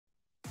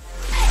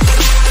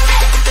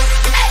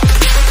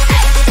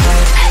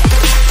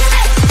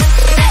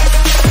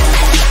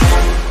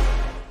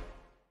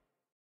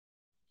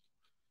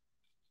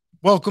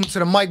Welcome to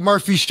the Mike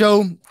Murphy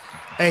Show.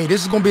 Hey,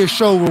 this is going to be a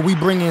show where we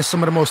bring in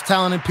some of the most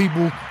talented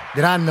people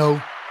that I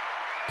know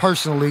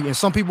personally, and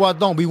some people I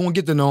don't. We won't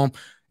get to know them.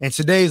 And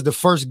today is the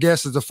first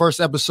guest. It's the first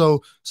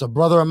episode. It's a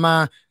brother of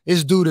mine.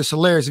 This dude is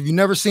hilarious. If you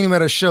never seen him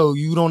at a show,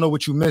 you don't know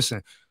what you're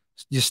missing.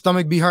 Your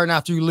stomach be hurting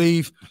after you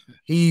leave.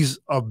 He's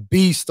a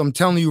beast. I'm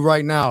telling you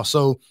right now.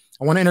 So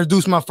I want to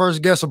introduce my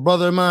first guest, a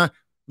brother of mine,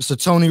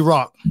 Mr. Tony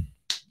Rock.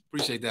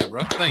 Appreciate that,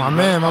 bro. Thank my you,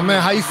 man, bro. my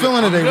man. How you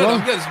feeling today, bro?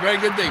 I'm good. It's a very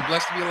good day.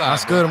 Blessed to be alive.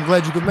 That's good. I'm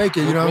glad you could make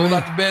it. You know what I mean?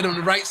 Rolled out the bed on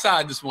the right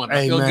side this morning.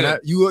 Hey, I feel man,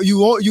 good.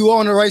 you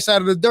on the right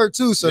side of the dirt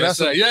too. So yes,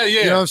 that's yeah.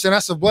 You know what I'm saying?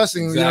 That's a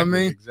blessing. Exactly, you know what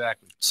I mean?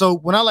 Exactly. So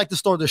when I like to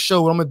start the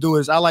show, what I'm gonna do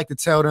is I like to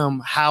tell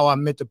them how I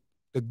met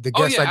the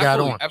guest I got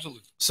on.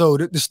 Absolutely. So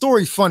the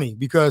story's funny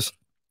because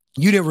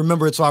you didn't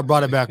remember it, so I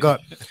brought it back up.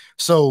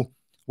 So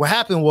what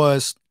happened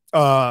was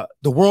the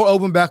world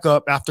opened back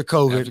up after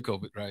COVID. After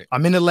COVID, right.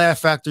 I'm in the Laugh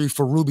Factory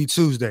for Ruby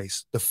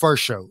Tuesdays, the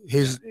first show.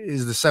 His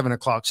is the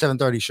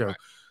 7:30 show. Right.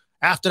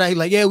 After that, he's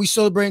like, yeah, we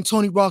celebrating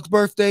Tony Rock's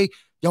birthday.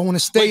 Y'all want to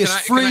stay? It's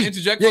free. Can I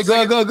interject? Yeah,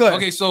 go.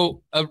 Okay,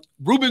 so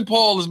Ruben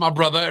Paul is my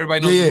brother.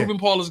 Everybody knows Ruben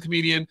Paul is a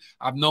comedian.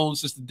 I've known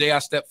since the day I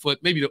stepped foot,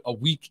 maybe a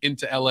week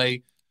into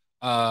LA.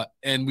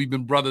 And we've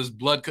been brothers.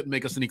 Blood couldn't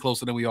make us any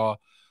closer than we are.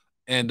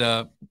 And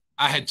I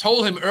had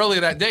told him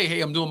earlier that day,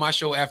 hey, I'm doing my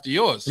show after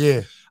yours.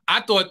 Yeah.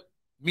 I thought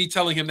me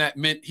telling him that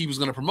meant he was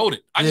going to promote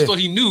it. I just thought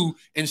he knew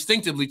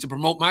instinctively to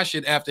promote my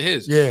shit after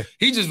his. Yeah.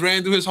 He just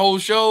ran through his whole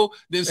show,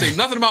 didn't say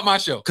nothing about my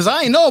show. Because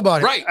I ain't know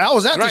about it. Right. I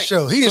was at the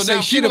show. He didn't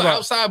say shit about it.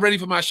 Outside ready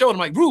for my show. And I'm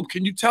like, Rube,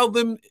 can you tell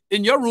them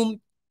in your room,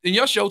 in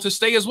your show to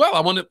stay as well? I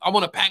want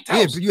a packed house.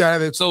 Yeah, but you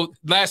have it. So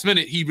last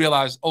minute he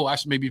realized, oh, I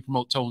should maybe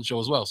promote Tone's show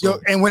as well.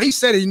 So and when he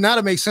said it, now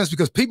it makes sense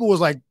because people was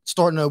like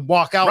starting to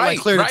walk out, like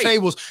clear the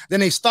tables.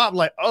 Then they stopped,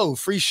 like, oh,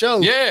 free show.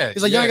 Yeah.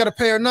 He's like, you ain't got to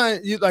pay or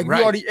nothing. You like you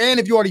already,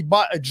 and if you already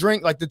bought a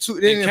drink, like the two,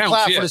 they didn't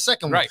apply for the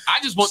second one. Right. I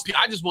just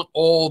want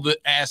all the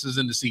asses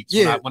in the seats.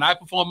 Yeah. When I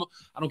perform,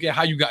 I don't care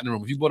how you got in the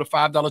room. If you bought a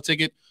 $5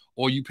 ticket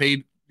or you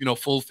paid,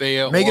 full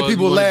fare, making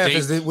people laugh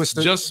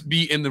just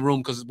be in the room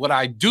because what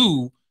I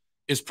do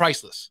is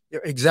priceless. Yeah,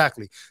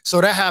 exactly.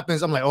 So that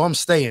happens. I'm like, oh, I'm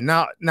staying.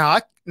 Now,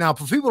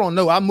 for people who don't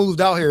know, I moved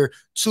out here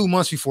 2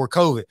 months before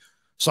COVID.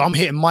 So I'm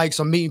hitting mics,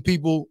 I'm meeting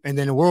people, and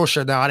then the world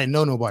shut down. I didn't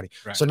know nobody.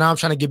 Right. So now I'm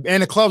trying to get,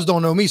 and the clubs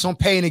don't know me, so I'm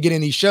paying to get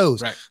in these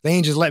shows. Right. They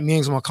ain't just letting me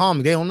in my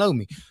comedy. They don't know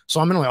me.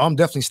 So I'm like, oh, I'm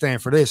definitely staying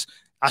for this.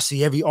 I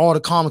see all the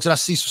comics that I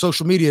see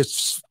social media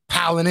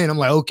piling in. I'm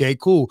like, okay,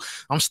 cool.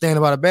 I'm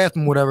standing by the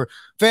bathroom, whatever.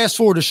 Fast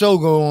forward, the show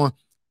go on.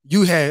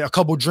 You had a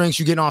couple drinks.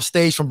 You getting off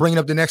stage from bringing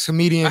up the next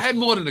comedian. I had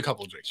more than a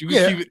couple drinks.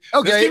 Let's keep it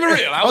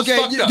real. I was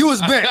fucked up. You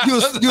was bent. You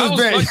was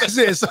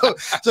bent.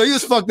 So you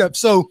was fucked up.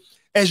 So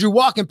as you're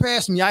walking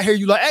past me, I hear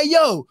you like, hey,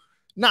 yo,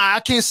 nah,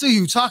 I can't see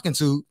you talking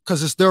to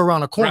because it's still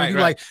around the corner. You're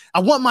like, I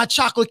want my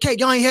chocolate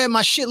cake. Y'all ain't had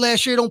my shit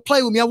last year. Don't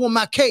play with me. I want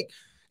my cake.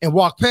 And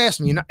walk past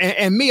me.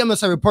 And me, I'm the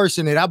type of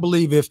person that I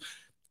believe if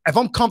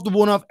I'm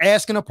comfortable enough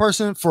asking a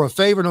person for a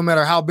favor, no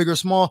matter how big or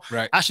small,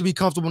 I should be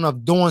comfortable enough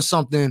doing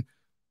something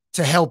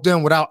to help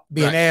them without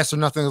being asked or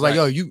nothing. It's like,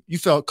 yo, you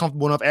felt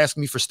comfortable enough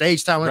asking me for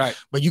stage time,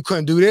 but you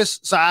couldn't do this.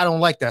 So I don't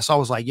like that. So I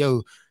was like,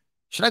 yo,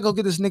 should I go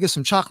get this nigga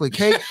some chocolate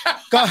cake?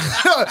 Cause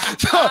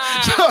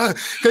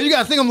you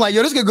gotta think, I'm like,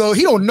 yo, this could go,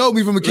 he don't know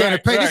me from a can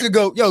of paint. This could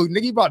go, yo,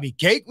 nigga, you brought me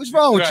cake. What's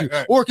wrong with you?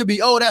 Or it could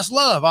be, oh, that's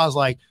love. I was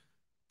like,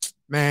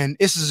 man,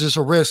 this is just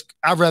a risk.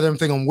 I'd rather them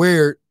think I'm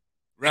weird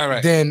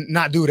than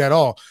not do it at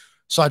all.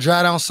 So I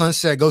drive down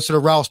Sunset, go to the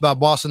Rouse by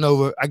Boston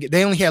Nova.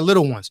 They only had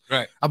little ones.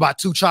 I bought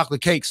 2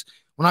 chocolate cakes.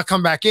 When I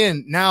come back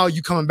in, now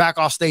you coming back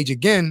off stage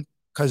again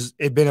because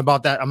it been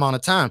about that amount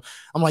of time.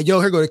 I'm like, yo,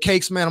 here go the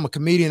cakes, man. I'm a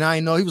comedian. I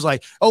ain't know. He was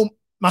like, oh,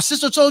 my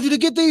sister told you to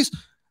get these?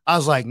 I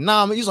was like,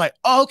 nah, man. He's like,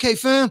 oh, okay,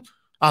 fam.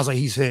 I was like,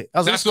 he's hit. I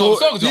was That's like,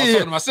 what I was talking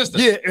to my sister.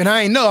 Yeah, and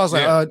I ain't know. I was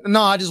like,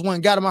 no, I just went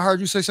and got him. I heard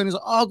you say something. He's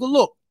like, oh, good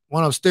look.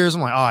 Went upstairs.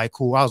 I'm like, all right,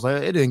 cool. I was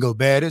like, it didn't go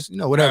bad. It's,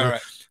 whatever.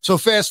 So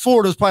fast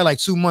forward, it was probably like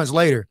 2 months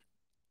later.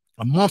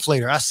 A month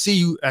later, I see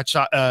you at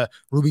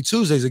Ruby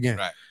Tuesdays again.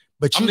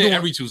 But you doing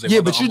every Tuesday.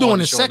 Yeah, but you're doing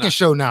the second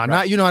show now.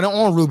 Not I don't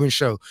on Ruben's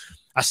show.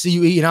 I see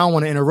you eating. I don't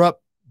want to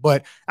interrupt,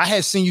 but I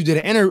had seen you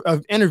did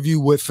an interview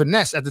with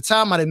Finesse. At the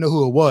time, I didn't know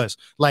who it was.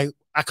 Like,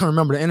 I couldn't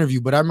remember the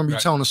interview, but I remember you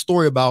telling a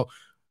story about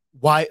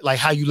why, like,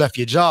 how you left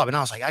your job. And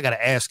I was like, I got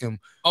to ask him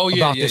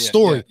about this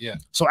story.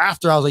 So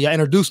after I was like, I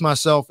introduced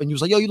myself and you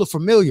was like, yo, you look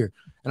familiar.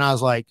 And I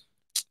was like,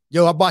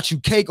 yo, I bought you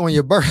cake on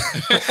your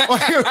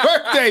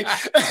birthday.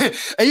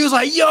 And he was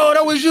like, yo,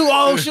 that was you.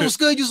 Oh, shit was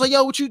good. You was like,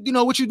 yo, what you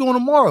doing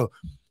tomorrow?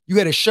 You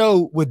had a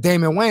show with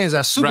Damon Wayans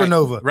at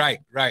Supernova. Right.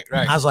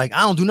 I was like,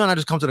 I don't do nothing. I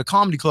just come to the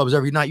comedy clubs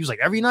every night. He was like,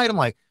 every night? I'm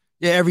like,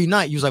 yeah, every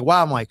night. He was like,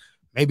 wow. I'm like,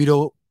 maybe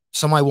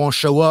somebody won't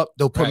show up.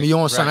 They'll put me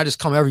on something. I just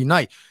come every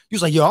night. He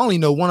was like, yo, I only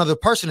know one other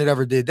person that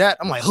ever did that.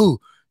 I'm like, who?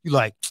 You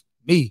like,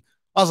 me.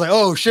 I was like,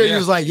 oh, shit. He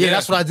was like, yeah,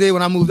 that's what I did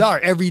when I moved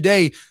out. Every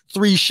day,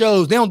 3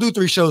 shows. They don't do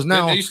 3 shows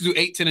now. They used to do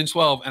 8, 10, and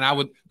 12. And I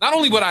would, not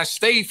only would I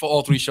stay for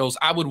all 3 shows,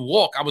 I would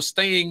walk. I was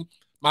staying,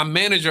 my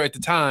manager at the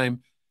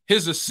time,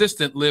 his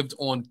assistant lived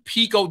on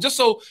Pico. Just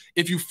so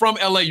if you're from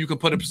LA, you can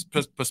put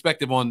a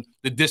perspective on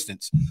the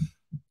distance.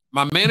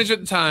 My manager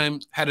at the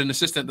time had an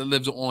assistant that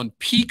lives on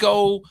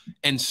Pico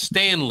and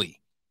Stanley.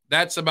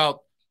 That's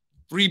about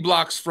 3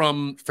 blocks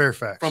from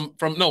Fairfax. From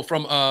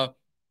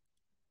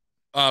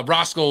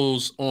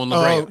Roscoe's on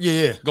La Brea. Oh,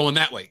 yeah. Going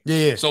that way.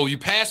 Yeah. So you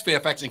pass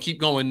Fairfax and keep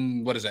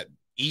going, what is that,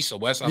 east or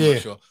west? I'm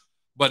not sure.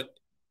 But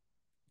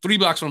 3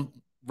 blocks from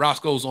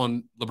Roscoe's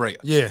on La Brea.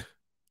 Yeah.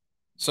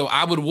 So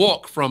I would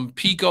walk from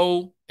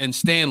Pico and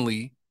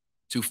Stanley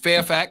to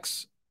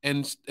Fairfax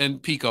and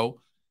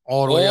Pico,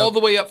 all the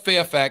way up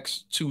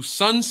Fairfax to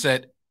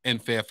Sunset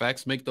and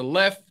Fairfax, make the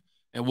left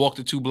and walk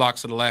the 2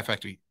 blocks to the Laugh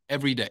Factory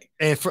every day.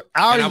 And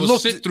I would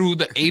sit through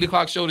the 8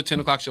 o'clock show, the 10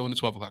 o'clock show, and the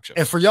 12 o'clock show.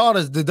 And for y'all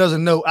that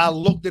doesn't know, I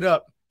looked it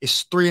up.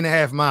 It's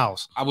 3.5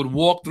 miles. I would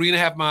walk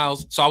 3.5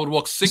 miles. So I would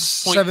walk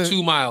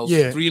 6.2 miles.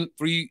 Yeah.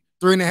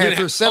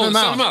 3.5, 7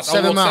 miles.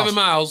 7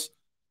 miles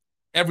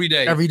every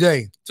day. Every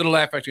day. To the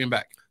Laugh Factory and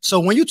back. So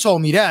when you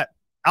told me that,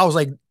 I was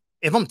like,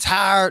 if I'm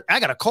tired, I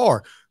got a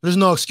car. There's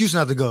no excuse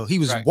not to go. He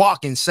was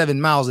walking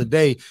 7 miles a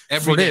day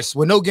for this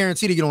with no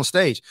guarantee to get on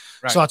stage.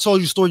 Right. So I told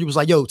you a story. You was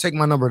like, yo, take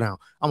my number down.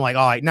 I'm like,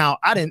 all right. Now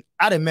I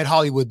didn't met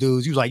Hollywood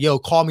dudes. He was like, yo,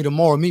 call me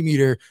tomorrow. Meet me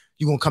there.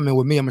 You gonna come in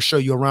with me. I'm gonna show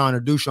you around,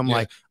 introduce you. I'm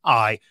like, all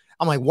right.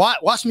 I'm like,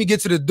 watch me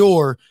get to the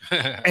door.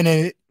 And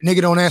then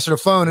nigga don't answer the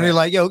phone. And they're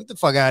like, yo, get the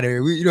fuck out of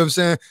here. You know what I'm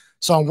saying?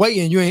 So I'm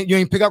waiting. You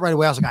ain't pick up right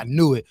away. I was like, I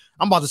knew it.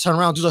 I'm about to turn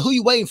around. He's like, who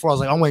you waiting for? I was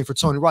like, I'm waiting for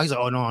Tony Rock. He's like,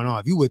 oh, no.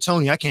 If you with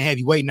Tony, I can't have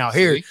you waiting out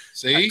here.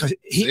 See?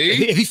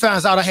 If he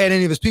finds out I had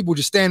any of his people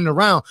just standing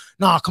around,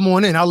 nah, come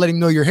on in. I'll let him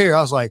know you're here. I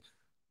was like,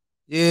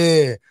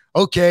 yeah,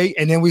 okay.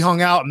 And then we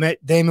hung out,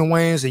 met Damon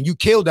Wayans, and you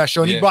killed that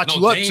show. And he brought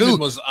you up too. Damon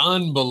was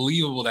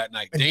unbelievable that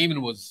night.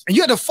 Damon was. And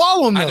you had to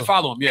follow him. I had to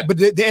follow him, yeah. But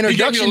the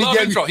introduction he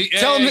gave you.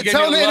 Tell him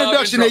the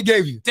introduction they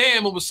gave you.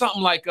 Damn, it was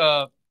something like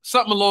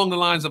something along the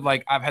lines of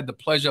like, I've had the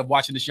pleasure of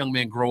watching this young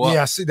man grow up.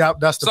 Yeah, see that's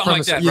the something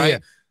premise. Like that,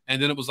 right?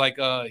 And then it was like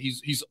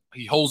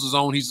he holds his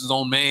own, he's his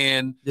own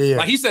man. Yeah.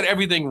 Like he said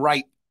everything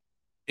right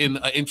in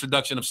an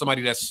introduction of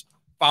somebody that's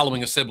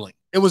following a sibling.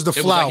 It was the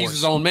flowers. He's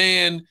his own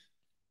man.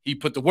 He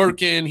put the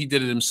work in, he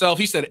did it himself.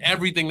 He said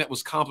everything that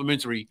was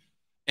complimentary.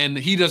 And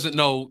he doesn't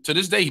know, to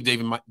this day,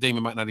 Damon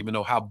might not even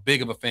know how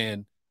big of a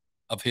fan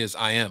of his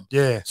I am.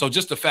 Yeah. So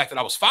just the fact that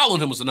I was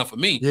following him was enough for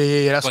me.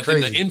 Yeah, that's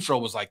crazy. Then the intro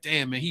was like,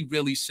 damn, man, he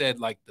really said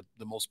like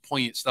the most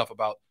poignant stuff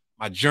about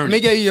my journey. And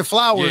they gave you your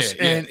flowers.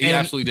 Yeah, and he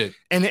absolutely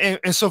did.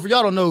 And so for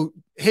y'all don't know,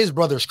 his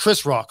brother's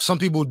Chris Rock. Some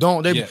people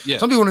don't. Some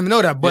people don't even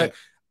know that. But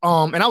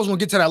and I was gonna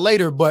get to that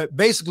later. But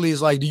basically,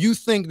 it's like, do you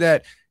think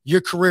that your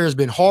career has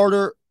been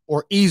harder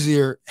or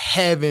easier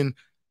having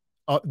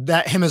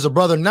that him as a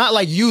brother, not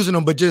like using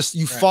him, but just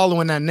you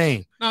following that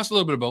name? No, it's a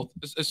little bit of both.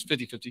 It's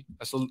 50-50.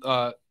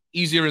 That's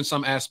easier in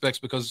some aspects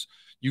because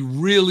you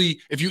really,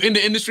 if you're in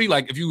the industry,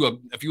 like if you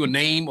a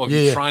name or if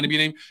you're trying to be a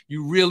name,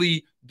 you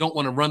really don't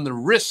want to run the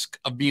risk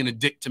of being a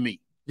dick to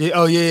me. Yeah.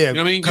 Oh yeah. You know what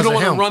I mean? You don't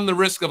want to run the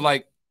risk of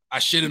like I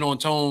shitted on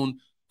Tone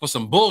for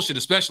some bullshit,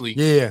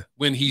 especially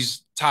when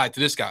he's tied to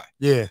this guy.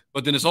 Yeah.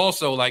 But then it's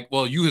also like,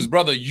 well, you his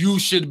brother, you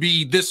should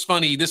be this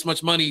funny, this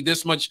much money,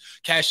 this much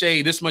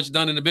cachet, this much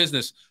done in the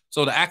business.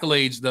 So the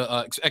accolades,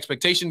 the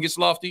expectation gets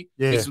lofty,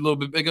 gets a little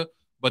bit bigger,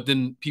 but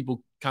then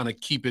people kind of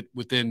keep it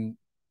within.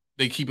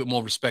 They keep it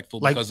more respectful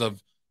because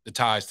of the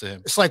ties to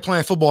him. It's like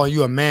playing football and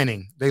you a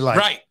Manning. They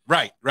like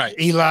right.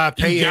 Eli,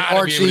 Peyton,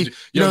 Archie.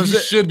 You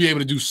should be able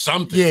to do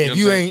something. Yeah, if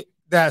you ain't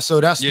that,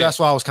 so that's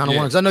why I was kind of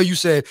wondering. Because I know you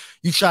said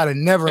you try to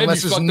never,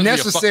 unless it's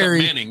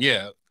necessary,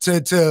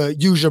 to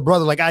use your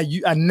brother. Like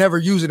I never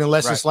use it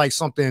unless it's like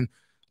something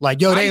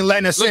like, yo, they ain't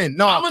letting us in.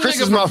 No, Chris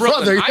is my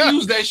brother. I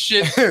use that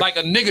shit like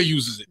a nigga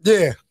uses it.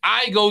 Yeah,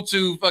 I go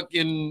to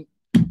fucking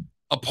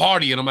a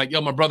party and I'm like, yo,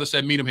 my brother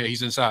said meet him here.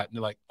 He's inside. And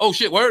they're like, oh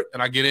shit, word.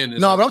 And I get in.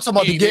 No, but I'm talking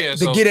about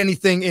to get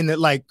anything in it,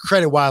 like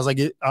credit wise, like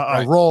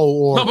a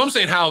role or. No, but I'm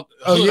saying how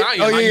I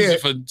use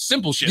it for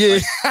simple shit. Yeah,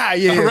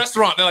 like, a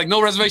restaurant. They're like,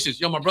 no reservations.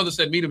 Yo, my brother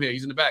said meet him here.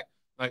 He's in the back.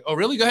 Like, oh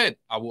really? Go ahead.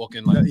 I walk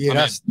in like,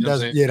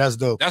 that's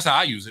dope. That's how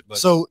I use it. But.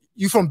 So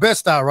you from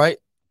Bed-Stuy, right?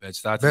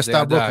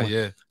 Bed-Stuy, Brooklyn.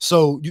 Yeah.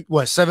 So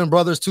what? 7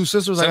 brothers, 2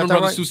 sisters. 7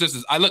 brothers, 2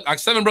 sisters. I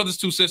 7 brothers,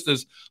 2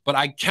 sisters, but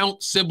I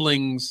count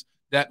siblings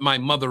that my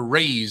mother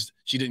raised,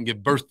 she didn't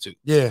give birth to.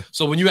 Yeah.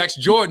 So when you ask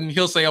Jordan,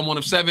 he'll say I'm one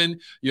of 7.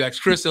 You ask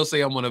Chris, he'll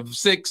say I'm one of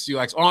 6. You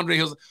ask Andre,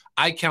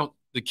 I count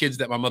the kids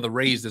that my mother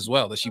raised as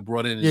well, that she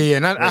brought in. Yeah,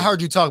 and I heard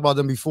you talk about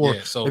them before.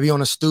 Yeah, so maybe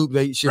on a stoop,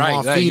 she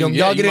mom feed them.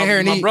 Y'all get in here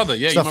and eat brother.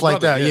 Yeah, stuff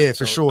like that. Yeah,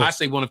 for sure. I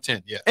say 1 of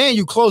 10. Yeah. And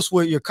you close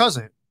with your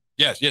cousin.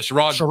 Yes,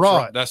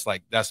 Sherrod.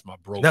 That's my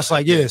bro. That's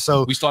like,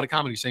 so we started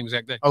comedy same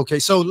exact day. Okay,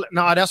 so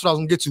now that's what I was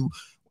gonna get to.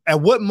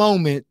 At what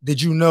moment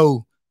did you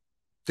know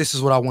this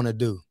is what I want to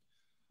do?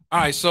 All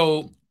right,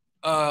 so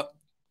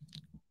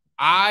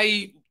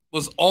I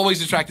was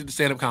always attracted to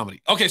stand-up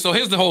comedy. Okay, so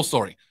here's the whole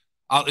story.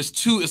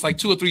 It's like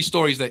 2 or 3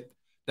 stories that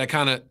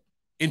kind of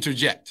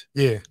interject.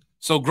 Yeah.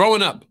 So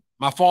growing up,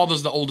 my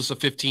father's the oldest of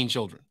 15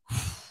 children.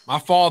 My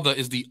father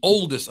is the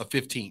oldest of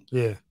 15.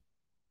 Yeah.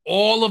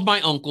 All of my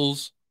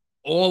uncles,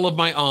 all of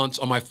my aunts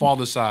on my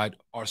father's side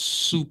are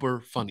super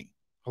funny.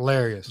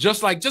 Hilarious.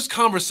 Just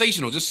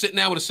conversational, just sitting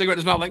down with a cigarette in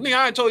his mouth, like, nigga,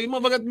 I told you,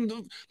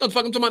 motherfucker, don't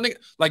fucking to my nigga.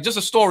 Like, just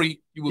a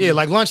story. You would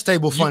like lunch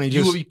table funny.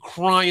 You would be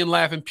crying,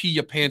 laughing, pee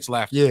your pants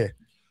laughing. Yeah.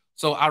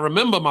 So I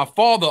remember my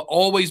father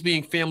always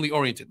being family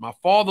oriented. My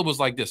father was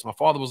like this. My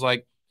father was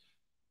like,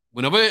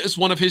 whenever it's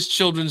one of his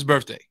children's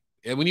birthday,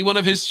 and any one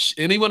of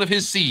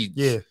his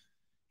seeds,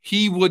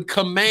 he would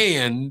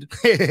command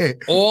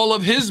all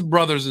of his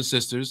brothers and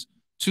sisters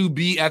to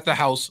be at the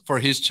house for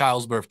his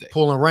child's birthday.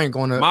 Pulling rank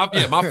on it.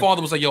 My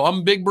father was like, yo,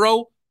 I'm big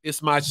bro.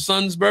 It's my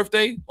son's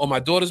birthday or my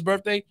daughter's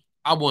birthday.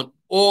 I want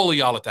all of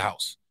y'all at the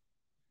house.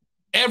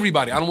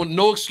 Everybody. I don't want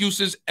no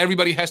excuses.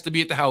 Everybody has to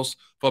be at the house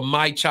for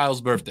my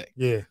child's birthday.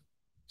 Yeah.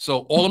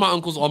 So all of my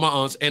uncles, all my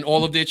aunts, and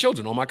all of their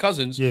children, all my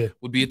cousins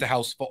would be at the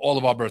house for all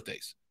of our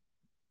birthdays.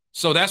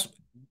 So that's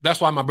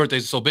why my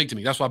birthdays are so big to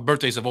me. That's why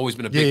birthdays have always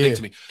been a big thing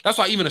to me. That's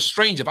why even a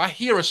stranger, if I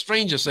hear a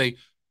stranger say,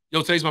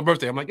 yo, today's my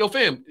birthday, I'm like, yo,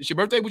 fam, it's your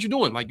birthday? What you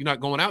doing? Like, you're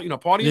not going out? You're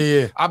not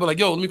partying? I'll be like,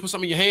 yo, let me put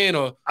something in your hand.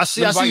 Or I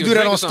see you do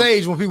that on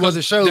stage when people was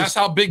at shows. That's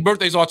how big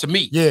birthdays are to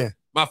me. Yeah.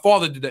 My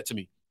father did that to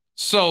me.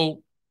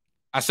 So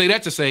I say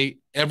that to say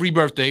every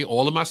birthday,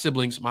 all of my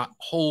siblings, my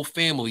whole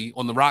family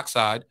on the rock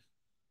side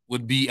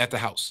would be at the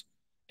house.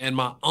 And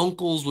my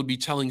uncles would be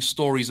telling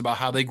stories about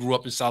how they grew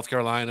up in South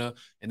Carolina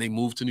and they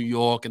moved to New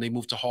York and they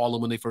moved to Harlem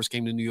when they first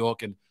came to New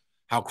York and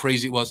how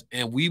crazy it was.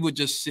 And we would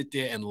just sit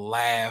there and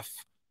laugh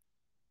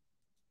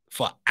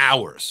for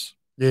hours.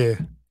 Yeah.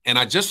 And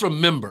I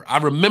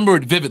remember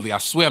it vividly. I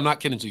swear I'm not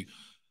kidding to you.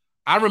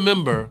 I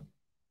remember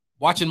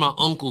watching my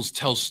uncles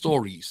tell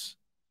stories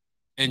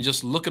and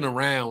just looking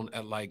around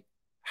at like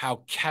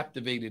how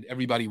captivated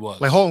everybody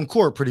was. Like holding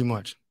court pretty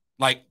much.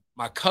 Like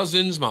my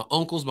cousins, my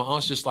uncles, my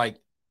aunts, just like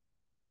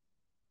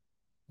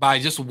by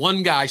just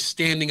one guy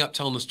standing up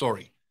telling the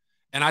story.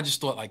 And I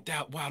just thought like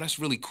that, wow, that's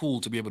really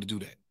cool to be able to do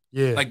that.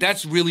 Yeah. Like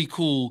that's really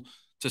cool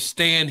to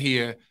stand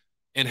here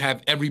and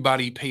have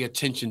everybody pay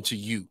attention to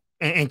you.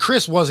 And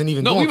Chris wasn't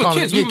even doing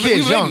comedy. We were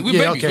kids, young. We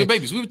were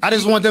babies. I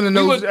just want them to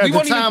know the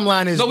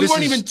timeline is. No, we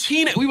weren't even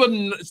teenage. We were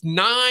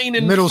 9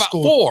 and middle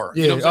school. 4.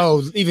 Yeah. You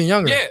know even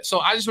younger. Yeah. So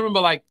I just remember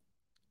like,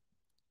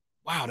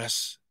 wow,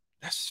 that's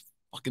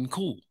fucking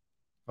cool.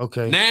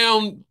 Okay.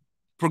 Now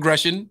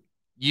progression,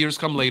 years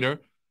come later,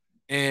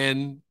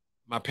 and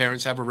my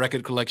parents have a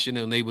record collection,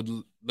 and they would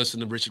listen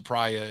to Richard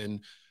Pryor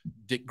and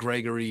Dick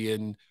Gregory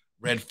and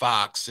Red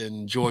Fox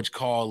and George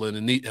Carlin,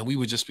 and we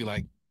would just be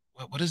like,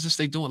 what is this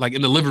they doing? Like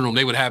in the living room,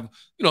 they would have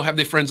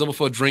their friends over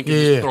for a drink and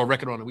just throw a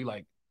record on, and we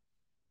like,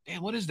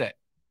 damn, what is that?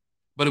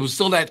 But it was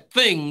still that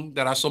thing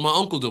that I saw my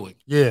uncle doing.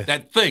 Yeah.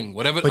 That thing,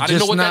 whatever. But I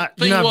didn't know what that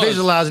thing was. You're not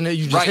visualizing it,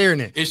 you're just hearing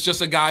it. It's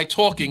just a guy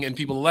talking and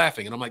people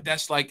laughing. And I'm like,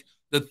 that's like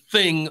the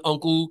thing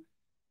Uncle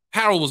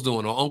Harold was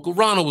doing or Uncle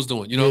Ronald was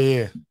doing,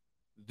 Yeah.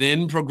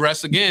 Then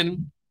progress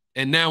again.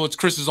 And now it's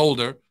Chris is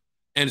older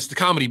and it's the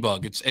comedy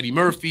bug. It's Eddie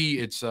Murphy.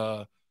 It's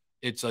Damon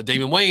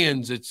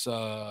Wayans. It's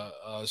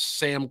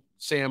Sam,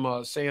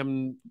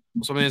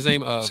 what's my man's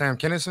name? Sam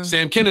Kinison.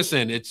 Sam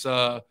Kinison.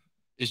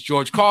 It's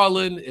George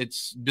Carlin.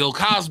 It's Bill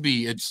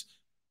Cosby. It's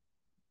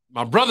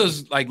my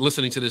brother's like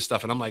listening to this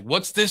stuff, and I'm like,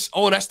 "What's this?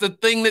 Oh, that's the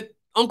thing that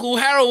Uncle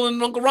Harold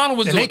and Uncle Ronald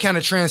was doing." And they kind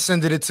of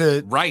transcended it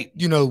to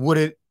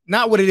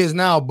not what it is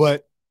now,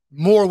 but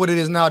more what it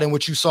is now than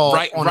what you saw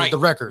on the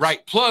record.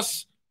 Right.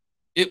 Plus,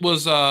 it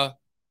was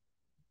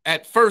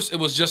at first it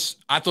was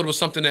just I thought it was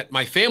something that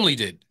my family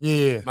did.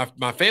 Yeah.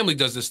 My family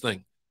does this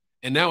thing,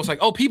 and now it's like,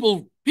 oh,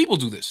 people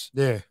do this.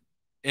 Yeah.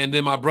 And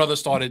then my brother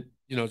started,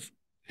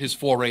 his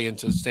foray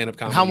into stand-up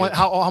comedy.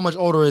 How much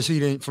older is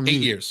he from 8 you?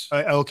 years.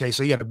 Okay,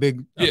 so you got a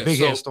big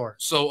head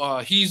start. So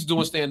he's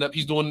doing stand-up.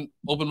 He's doing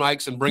open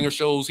mics and bringer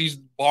shows. He's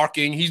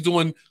barking. He's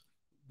doing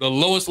the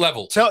lowest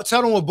level. Tell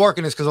them what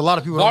barking is, because a lot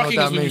of people don't know what that means.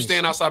 Barking is when you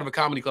stand outside of a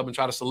comedy club and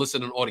try to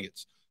solicit an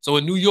audience. So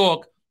in New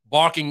York,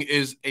 barking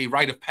is a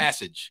rite of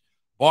passage.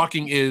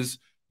 Barking is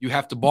you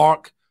have to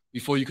bark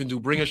before you can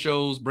do bringer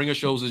shows. Bringer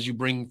shows is you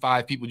bring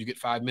 5 people, you get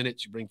 5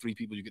 minutes. You bring 3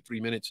 people, you get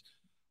 3 minutes.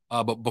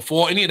 But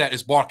before any of that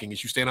is barking.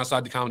 Is you stand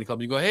outside the comedy club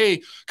and you go,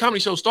 hey, comedy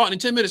show starting in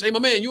 10 minutes. Hey, my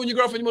man, you and your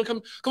girlfriend, you want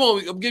to come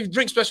on, I'll give you a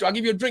drink special. I'll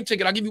give you a drink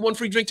ticket. I'll give you 1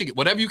 free drink ticket.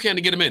 Whatever you can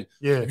to get them in.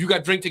 Yeah. If you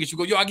got drink tickets, you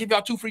go, yo, I'll give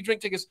y'all 2 free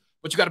drink tickets,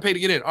 but you got to pay to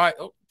get in. All right,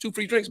 2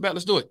 free drinks, bet,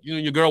 let's do it. You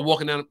and your girl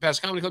walking down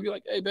past the comedy club, you're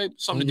like, hey, babe,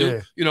 something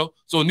to do.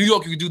 So in New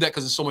York, you can do that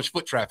because there's so much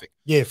foot traffic.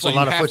 Yeah, so a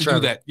lot of foot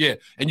traffic. Do that. Yeah,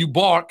 and you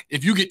bark.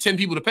 If you get 10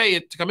 people to pay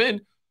it to come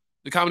in,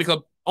 the comedy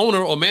club owner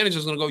or manager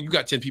is going to go, you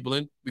got 10 people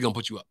in, we're going to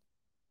put you up.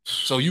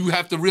 So you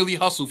have to really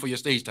hustle for your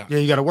stage time. Yeah,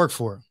 you got to work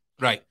for it.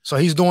 Right. So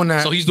he's doing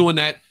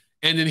that.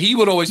 And then he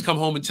would always come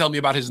home and tell me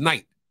about his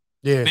night.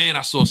 Yeah. Man,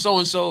 I saw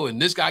so-and-so,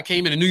 and this guy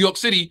came in New York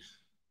City.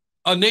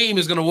 A name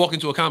is going to walk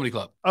into a comedy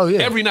club. Oh, yeah.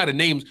 Every night a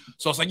name.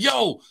 So I was like,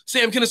 yo,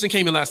 Sam Kinison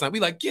came in last night. We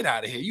like, get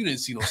out of here. You didn't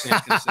see no Sam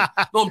Kinison.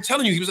 No, I'm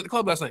telling you, he was at the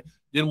club last night.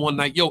 Then one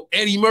night, yo,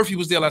 Eddie Murphy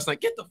was there last night.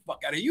 Get the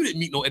fuck out of here. You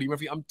didn't meet no Eddie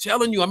Murphy. I'm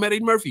telling you, I met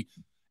Eddie Murphy.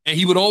 And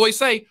he would always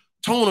say,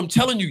 Tone, I'm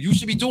telling you, you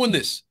should be doing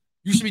this.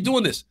 You should be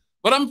doing this.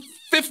 But I'm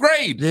 5th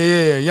grade.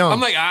 Yeah, young. I'm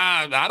like,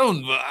 I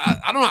don't know.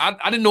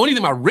 I didn't know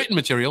anything about written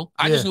material.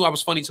 I just knew I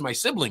was funny to my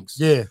siblings.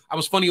 Yeah. I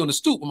was funny on the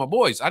stoop with my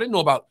boys. I didn't know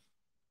about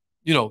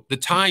you know, the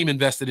time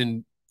invested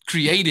in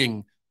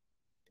creating,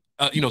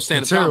 you know,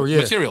 stand-up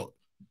material.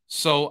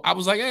 So I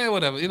was like, eh,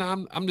 whatever. You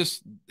know, I'm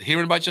just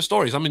hearing about your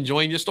stories. I'm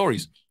enjoying your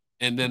stories.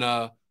 And then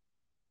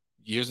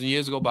years and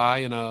years go by,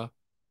 and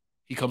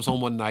he comes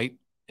home one night.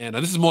 And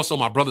this is more so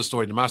my brother's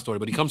story than my story,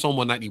 but he comes home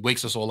one night and he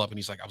wakes us all up and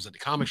he's like, I was at the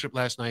comic strip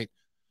last night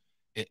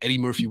and Eddie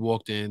Murphy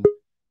walked in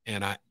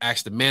and I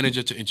asked the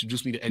manager to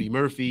introduce me to Eddie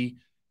Murphy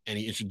and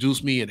he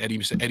introduced me and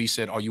Eddie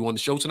said, are you on the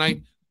show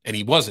tonight? And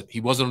he wasn't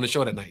on the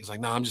show that night. He's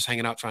like, nah, I'm just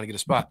hanging out trying to get a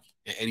spot.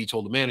 And Eddie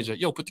told the manager,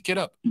 yo, put the kid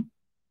up.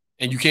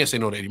 And you can't say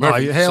no to Eddie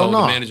Murphy. The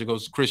manager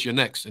goes, Chris, you're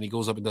next. And he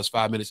goes up and does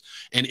 5 minutes.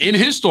 And in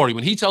his story,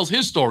 when he tells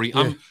his story,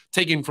 I'm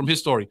taking from his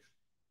story.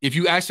 If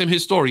you ask him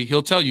his story,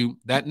 he'll tell you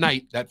that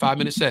night, that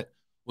 5-minute set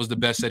was the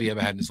best set he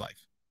ever had in his life.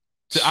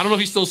 So I don't know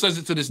if he still says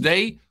it to this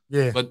day,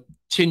 but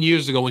 10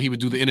 years ago when he would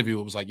do the interview,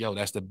 it was like, yo,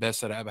 that's the best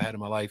set I ever had in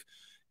my life.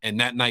 And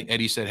that night,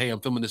 Eddie said, hey, I'm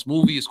filming this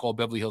movie. It's called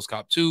Beverly Hills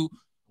Cop 2.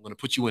 I'm going to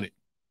put you in it.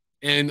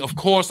 And, of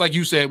course, like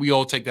you said, we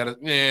all take that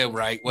as,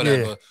 right,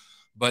 whatever. Yeah.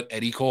 But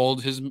Eddie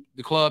called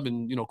the club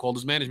and, you know, called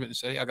his management and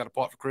said, hey, I got a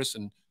part for Chris,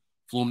 and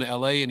flew him to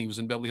L.A., and he was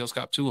in Beverly Hills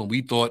Cop 2. And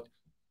we thought,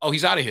 oh,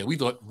 he's out of here. We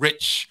thought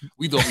rich.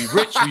 We thought we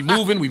rich. We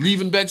moving. We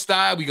leaving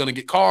Bed-Stuy. We going to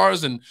get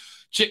cars and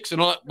chicks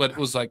and all that. But it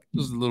was a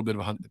little bit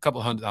of a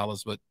couple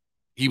 $100, but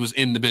he was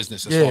in the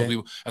business.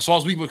 As far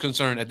as we were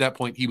concerned at that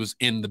point, he was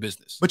in the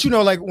business. But, you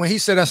know, like when he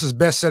said that's his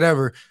best set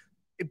ever,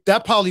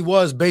 that probably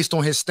was based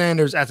on his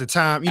standards at the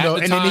time, you know,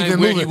 and then even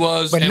moving. He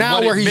was, but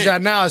now where he's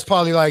at now is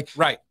probably like.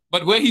 Right.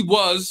 But where he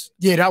was.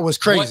 Yeah, that was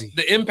crazy.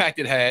 The impact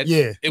it had.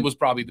 Yeah. It was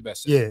probably the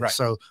best set. Yeah. Right.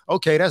 So,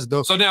 okay, that's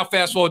dope. So now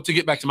fast forward to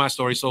get back to my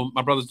story. So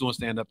my brother's doing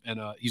stand-up and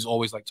he's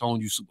always like,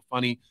 Tone, you super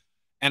funny.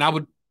 And I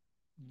would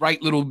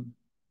write little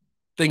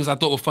things I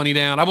thought were funny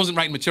down. I wasn't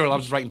writing material. I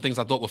was just writing things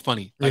I thought were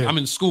funny. Like I'm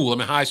in school.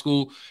 I'm in high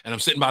school and I'm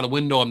sitting by the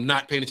window. I'm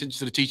not paying attention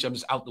to the teacher. I'm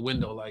just out the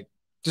window like.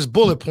 Just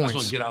bullet points. I just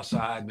want to get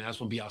outside, man. I just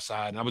want to be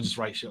outside. And I would just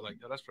write shit like,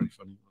 oh, that's pretty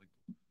funny.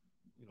 Like,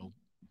 you know,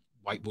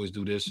 white boys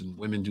do this and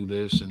women do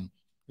this and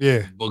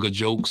booger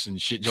jokes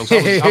and shit jokes.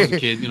 I was a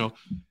kid, you know.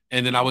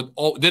 And then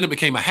then it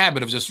became a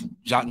habit of just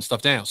jotting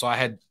stuff down. So I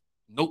had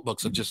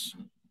notebooks of just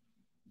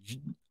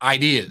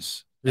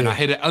ideas. And I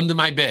had it under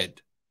my bed.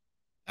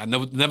 I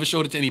never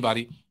showed it to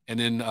anybody. And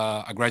then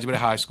I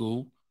graduated high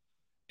school.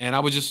 And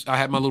I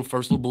had my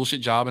first little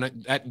bullshit job.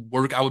 And at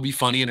work, I would be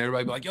funny. And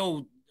everybody would be like,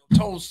 yo,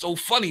 Tone's so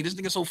funny. This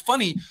nigga's so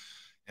funny.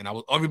 And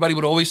everybody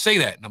would always say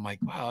that. And I'm like,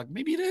 wow,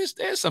 maybe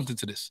there's something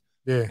to this.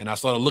 Yeah. And I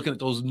started looking at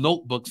those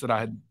notebooks that I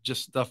had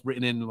just stuff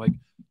written in. Like,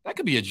 that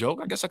could be a joke.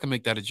 I guess I could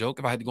make that a joke.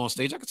 If I had to go on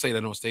stage, I could say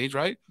that on stage,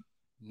 right?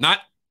 Not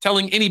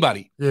telling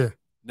anybody. Yeah.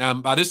 Now,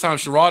 by this time,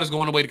 Sherrod is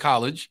going away to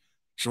college.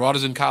 Sherrod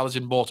is in college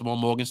in Baltimore,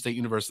 Morgan State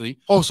University.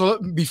 Oh, so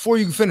before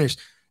you finish,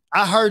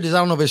 I heard this. I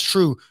don't know if it's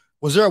true.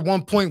 Was there at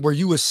one point where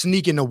you were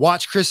sneaking to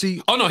watch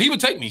Chrissy? Oh, no, he would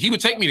take me. He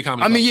would take me to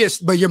comedy. I mean, yes,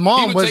 but your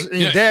mom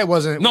your dad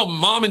wasn't. No,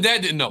 mom and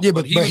dad didn't know. Yeah,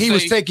 but he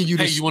was taking you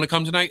to. Hey, you want to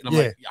come tonight? And I'm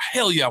like,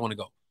 hell yeah, I want to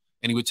go.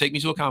 And he would take me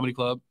to a comedy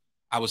club.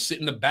 I would sit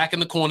in the back in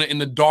the corner in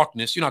the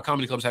darkness. You know how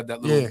comedy clubs have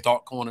that little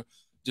dark corner.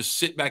 Just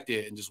sit back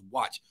there and just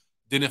watch.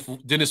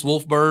 Dennis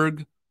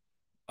Wolfberg,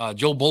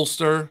 Joe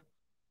Bolster,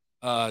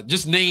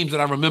 just names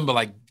that I remember,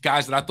 like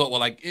guys that I thought were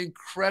like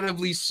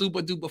incredibly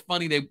super duper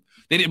funny. They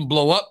didn't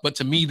blow up, but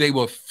to me, they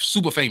were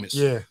super famous.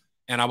 Yeah.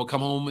 And I would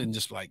come home and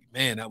just like,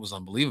 man, that was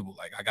unbelievable.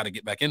 Like, I got to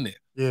get back in there.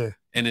 Yeah.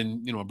 And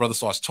then, you know, my brother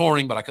starts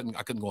touring, but I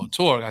couldn't go on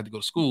tour. I had to go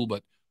to school.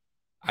 But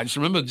I just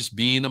remember just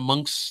being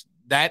amongst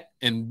that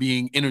and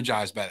being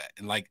energized by that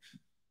and like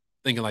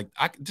thinking like,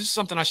 this is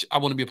something I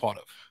want to be a part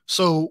of.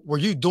 So were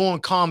you doing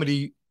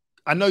comedy?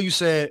 I know you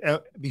said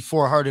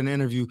before I heard in the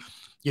interview,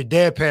 your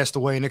dad passed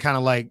away and it kind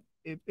of like,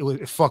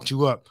 it fucked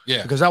you up.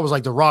 Yeah. Because that was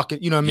like the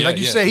rocket, you know what I mean? Like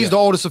you said, he's the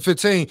oldest of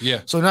 15. Yeah.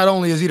 So not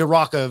only is he the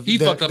rock of he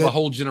fucked up a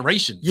whole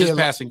generation. Yeah. His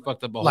passing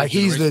fucked up a whole generation.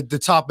 He's the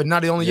top, but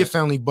not only your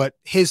family, but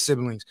his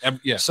siblings.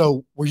 Yeah.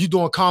 So were you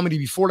doing comedy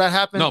before that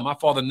happened? No, my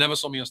father never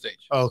saw me on stage.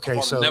 Okay.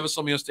 My father never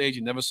saw me on stage.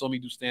 He never saw me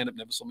do stand-up,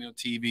 never saw me on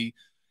TV.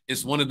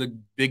 It's one of the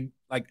big,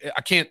 like, I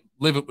can't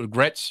live with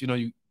regrets. You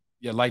know,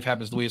 your life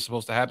happens the way it's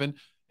supposed to happen, and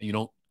you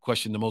don't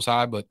question the Most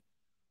High, but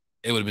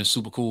it would have been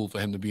super cool for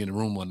him to be in the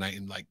room one night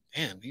and like,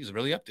 damn, he's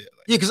really up there.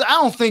 Like, yeah, because I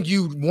don't think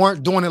you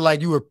weren't doing it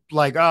like you were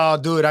like, oh,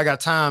 dude, I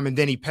got time, and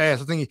then he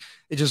passed. I think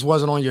it just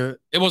wasn't on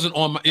your. It wasn't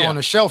on on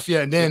the shelf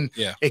yet, and then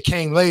it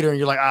came later, and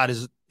you're like, I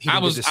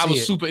was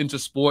super into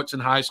sports in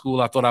high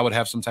school. I thought I would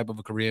have some type of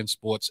a career in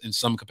sports in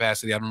some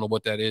capacity. I don't know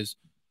what that is.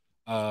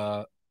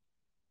 I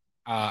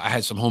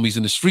had some homies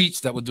in the streets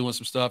that were doing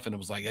some stuff, and it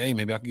was like, hey,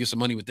 maybe I can get some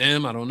money with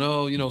them. I don't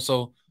know, you know,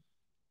 so.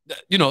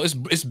 You know, it's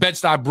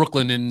Bed-Stuy,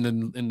 Brooklyn in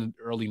the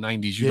early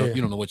 90s. You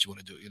don't know what you want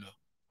to do, you know.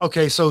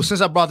 Okay, so since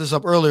I brought this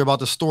up earlier about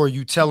the story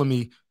you telling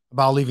me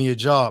about leaving your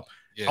job,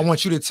 I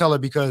want you to tell it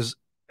because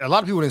a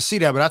lot of people didn't see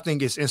that, but I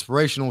think it's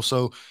inspirational.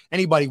 So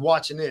anybody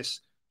watching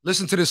this,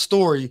 listen to this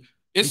story.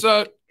 It's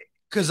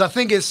because I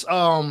think it's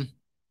I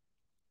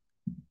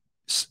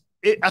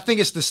think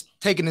it's this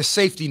taking the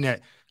safety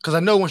net. Because I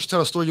know once you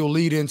tell a story, you'll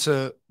lead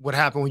into what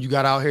happened when you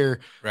got out here,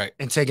 right,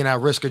 and taking that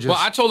risk of just. Well,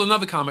 I told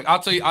another comic. I'll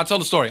tell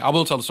the story. I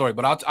will tell the story.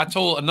 But I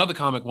told another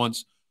comic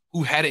once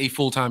who had a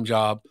full-time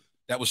job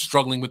that was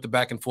struggling with the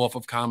back and forth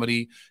of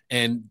comedy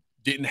and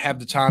didn't have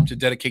the time to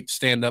dedicate to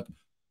stand-up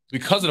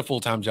because of the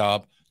full-time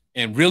job,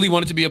 and really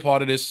wanted to be a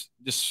part of this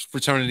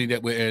fraternity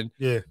that we're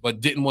in,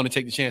 but didn't want to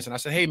take the chance. And I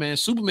said, hey, man,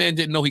 Superman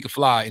didn't know he could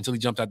fly until he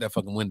jumped out that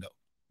fucking window.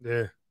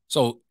 Yeah.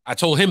 So I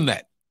told him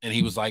that, and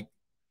he was like,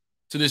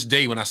 to this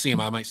day, when I see him,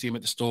 I might see him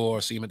at the store,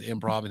 or see him at the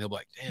Improv, and he'll be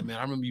like, damn, man,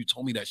 I remember you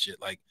told me that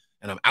shit. Like,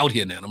 and I'm out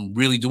here now, and I'm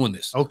really doing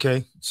this.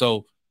 Okay.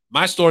 So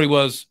my story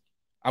was,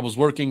 I was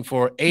working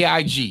for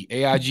AIG.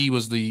 AIG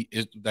was they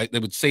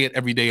would say it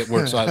every day at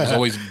work, so it was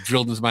always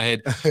drilled into my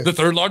head. The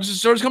third largest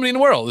insurance company in the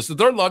world. It's the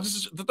third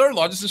largest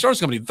insurance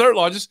company. The third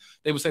largest.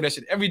 They would say that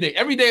shit every day.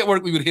 Every day at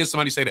work, we would hear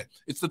somebody say that.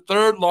 It's the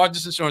third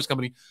largest insurance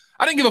company.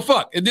 I didn't give a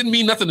fuck. It didn't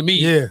mean nothing to me.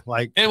 Yeah,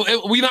 like, and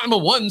we not number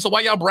one, so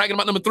why y'all bragging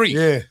about number 3?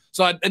 Yeah.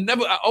 So I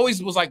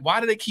always was like, why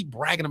do they keep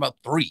bragging about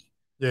 3?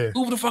 Yeah.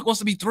 Who the fuck wants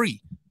to be 3? You know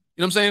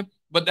what I'm saying?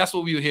 But that's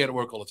what we would hear at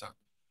work all the time.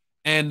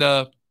 And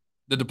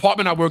the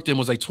department I worked in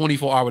was a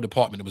 24-hour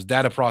department. It was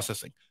data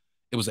processing.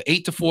 It was an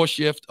 8 to 4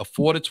 shift, a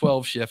 4 to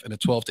 12 shift, and a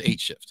 12 to 8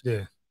 shift.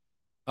 Yeah.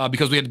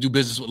 Because we had to do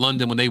business with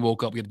London when they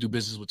woke up. We had to do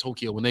business with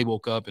Tokyo when they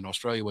woke up, and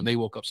Australia when they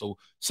woke up. So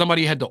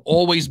somebody had to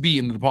always be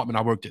in the department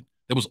I worked in.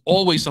 There was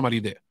always somebody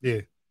there.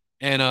 Yeah.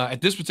 And at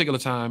this particular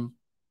time,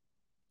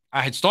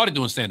 I had started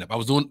doing stand-up. I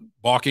was doing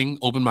barking,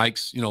 open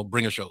mics,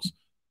 bringer shows.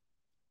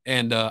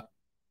 And,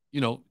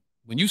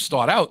 when you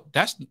start out,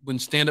 that's when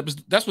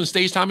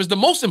stage time is the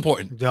most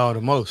important. Yeah,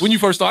 the most. When you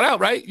first start out,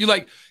 right? You're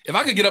like, if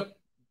I could get up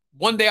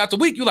one day out the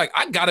week, you're like,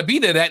 I gotta be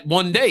there that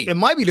one day. It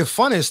might be the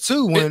funnest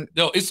too.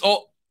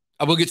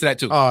 I will get to that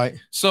too. All right.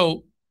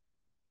 So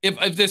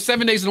if there's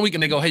 7 days in a week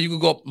and they go, hey, you can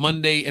go up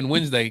Monday and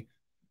Wednesday.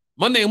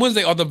 Monday and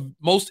Wednesday are the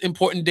most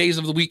important days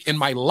of the week in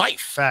my life.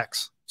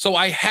 Facts. So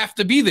I have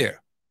to be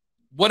there.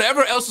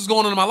 Whatever else is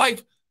going on in my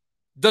life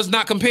does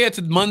not compare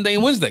to Monday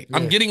and Wednesday. Yeah.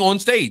 I'm getting on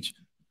stage.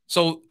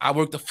 So I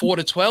worked a 4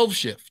 to 12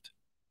 shift,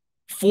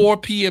 4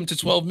 p.m. to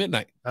 12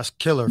 midnight. That's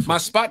killer. My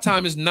spot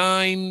time is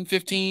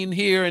 9:15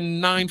 here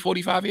and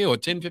 9:45 here, or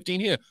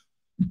 10:15 here.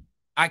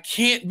 I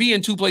can't be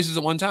in 2 places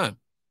at one time.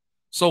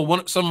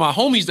 So some of my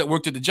homies that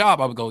worked at the job,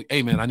 I would go,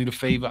 hey, man, I need a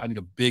favor. I need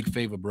a big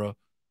favor, bro.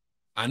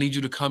 I need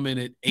you to come in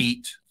at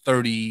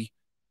 8:30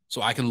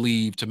 so I can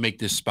leave to make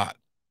this spot.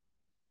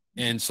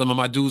 And some of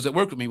my dudes that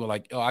work with me were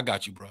like, oh, I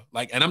got you, bro.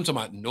 And I'm talking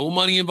about no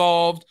money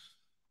involved.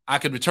 I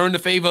could return the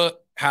favor.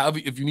 However,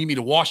 if you need me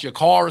to wash your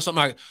car or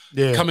something,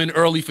 I come in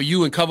early for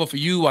you and cover for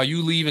you while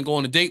you leave and go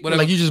on a date,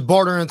 whatever. Like you just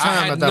bartering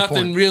time at that point. I had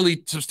nothing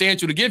really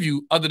substantial to give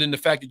you other than the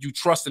fact that you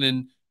trusted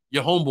in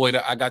your homeboy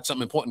that I got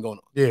something important going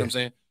on. Yeah. You know what I'm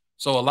saying?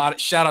 So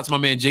shout out to my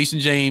man Jason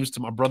James, to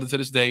my brother to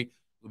this day,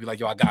 would be like,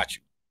 yo, I got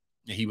you.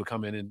 And he would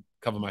come in and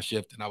cover my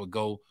shift, and I would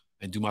go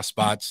and do my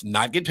spots,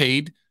 not get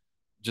paid,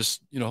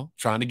 just,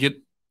 trying to get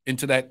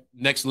into that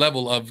next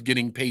level of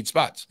getting paid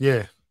spots.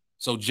 Yeah.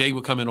 So Jay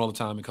would come in all the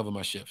time and cover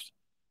my shift.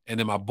 And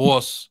then my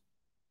boss,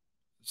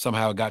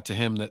 somehow it got to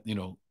him that,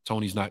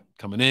 Tony's not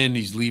coming in.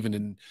 He's leaving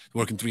and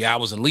working 3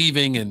 hours and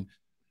leaving. And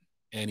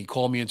he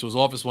called me into his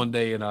office one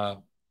day, and,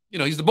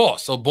 he's the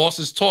boss. So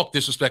bosses talk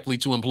disrespectfully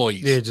to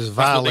employees. Yeah, just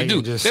violate. That's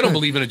what they do. They don't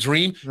believe in a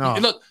dream. No.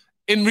 And look,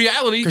 in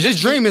reality. Because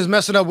his dream is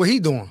messing up what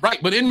he's doing. Right.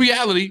 But in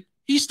reality,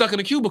 he's stuck in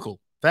a cubicle.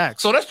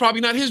 Facts. So that's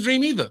probably not his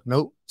dream either.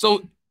 Nope.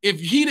 So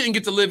if he didn't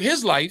get to live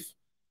his life,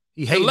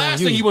 the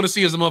last thing you want to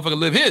see is a motherfucker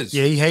live his.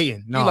 Yeah, he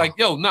hating. No. He's like,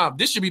 yo,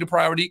 this should be the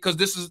priority because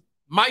this is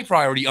my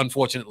priority,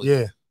 unfortunately.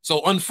 Yeah.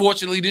 So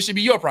unfortunately, this should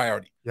be your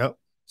priority. Yep.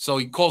 So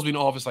he calls me in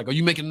the office like, are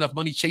you making enough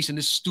money chasing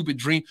this stupid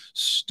dream?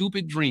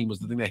 Stupid dream was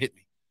the thing that hit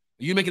me.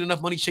 Are you making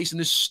enough money chasing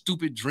this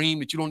stupid dream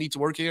that you don't need to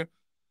work here?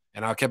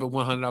 And I kept it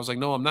 100. I was like,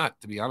 no, I'm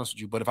not, to be honest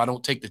with you. But if I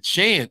don't take the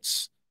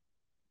chance,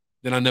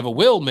 then I never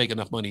will make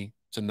enough money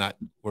to not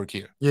work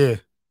here. Yeah.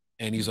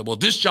 And he's like, well,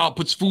 this job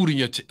puts food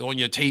in on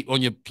your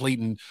plate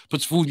and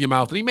puts food in your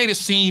mouth. And he made it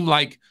seem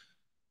like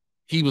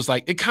he was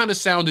like, it kind of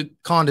sounded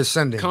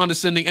condescending,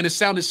 and it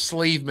sounded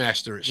slave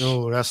masterish.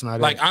 No, that's not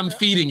like, it. I'm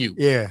feeding you.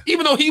 Yeah.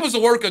 Even though he was a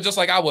worker just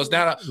like I was.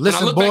 Now, when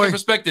I look back in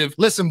perspective.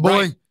 Listen, boy.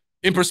 Right,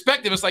 in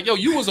perspective, it's like, yo,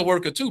 you was a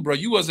worker too, bro.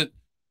 You wasn't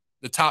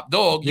the top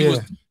dog.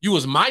 You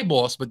was my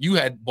boss, but you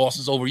had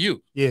bosses over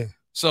you. Yeah.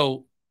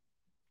 So,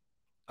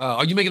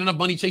 are you making enough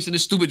money chasing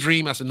this stupid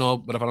dream? I said, no,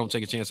 but if I don't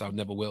take a chance, I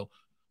never will.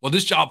 Well,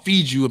 this job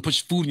feeds you and puts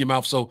food in your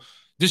mouth, so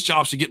this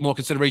job should get more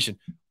consideration.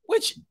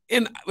 Which,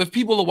 if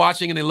people are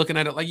watching and they're looking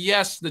at it, like,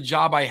 yes, the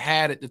job I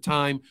had at the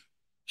time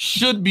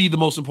should be the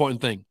most important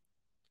thing.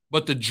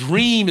 But the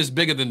dream is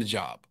bigger than the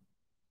job,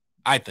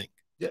 I think.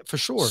 Yeah, for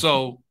sure.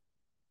 So,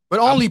 but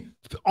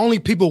only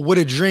people with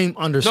a dream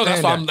understand.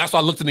 No, that's why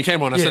I looked in the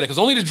camera and I said that, because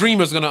only the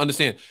dreamers are going to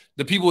understand.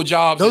 The people with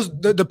jobs,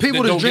 the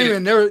people that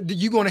dreaming,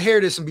 you're going to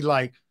hear this and be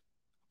like.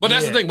 But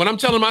that's the thing. When I'm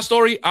telling my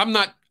story, I'm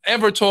not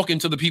ever talking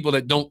to the people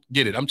that don't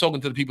get it. I'm talking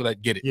to the people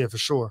that get it. Yeah, for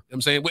sure. You know what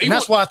I'm saying? And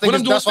that's why I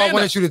think that's why I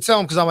wanted you to tell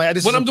them, because I'm like,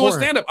 this is important. When I'm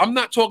doing stand-up, I'm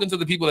not talking to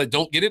the people that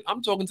don't get it.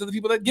 I'm talking to the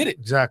people that get it.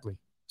 Exactly.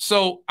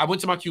 So I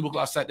went to my cubicle.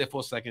 I sat there for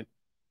a second,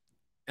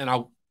 and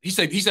he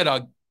said,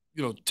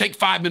 take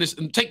 5 minutes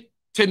and take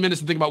 10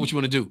 minutes and think about what you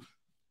want to do.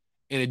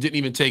 And it didn't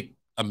even take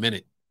a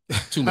minute,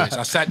 2 minutes.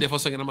 I sat there for a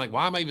second. I'm like,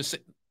 why am I even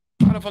sitting?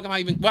 Why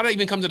did I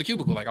even come to the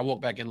cubicle? Like I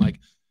walked back in like,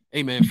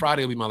 hey man,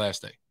 Friday will be my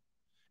last day.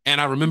 And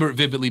I remember it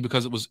vividly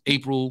because it was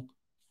April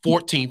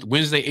 14th,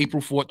 Wednesday,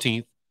 April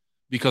 14th,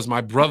 because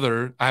my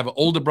brother, I have an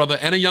older brother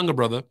and a younger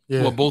brother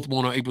who are both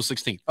born on April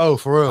 16th. Oh,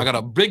 for real? I got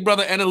a big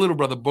brother and a little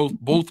brother,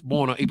 both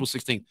born on April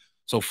 16th.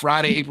 So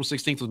Friday, April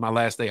 16th was my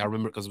last day. I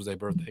remember because it was their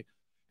birthday.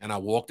 And I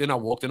walked in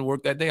and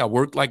worked that day. I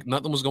worked like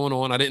nothing was going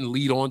on. I didn't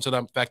lead on to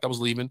the fact I was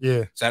leaving.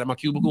 Yeah. Sat at my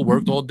cubicle,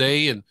 worked all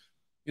day and,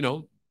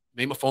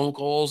 made my phone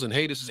calls and,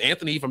 hey, this is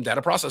Anthony from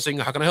data processing.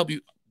 How can I help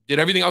you? Did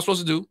everything I was supposed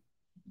to do.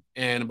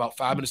 And about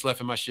 5 minutes left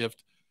in my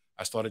shift,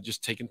 I started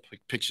just taking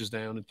pictures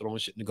down and throwing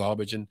shit in the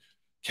garbage and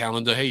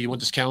calendar. Hey, you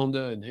want this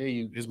calendar? And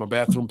hey, here's my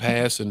bathroom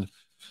pass. And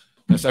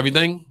that's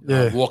everything.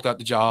 Yeah. I walked out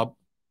the job.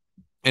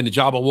 And the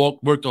job I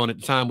worked on at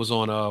the time was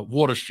on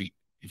Water Street.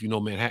 If you know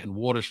Manhattan,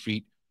 Water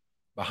Street,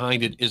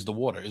 behind it is the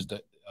water, is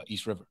the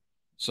East River.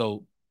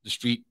 So the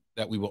street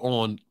that we were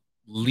on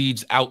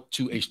leads out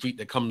to a street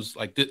that comes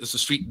like this. It's a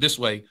street this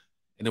way,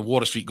 and then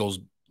Water Street goes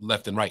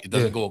left and right. It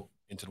doesn't go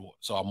into the water.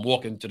 So I'm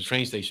walking to the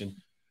train station,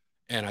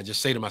 and I just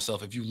say to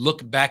myself, if you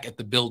look back at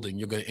the building,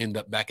 you're going to end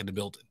up back in the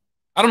building.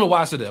 I don't know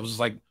why I said that. I was just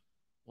like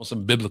on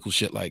some biblical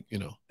shit, like,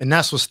 And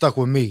that's what stuck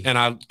with me. And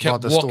I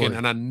kept walking,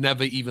 and I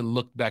never even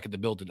looked back at the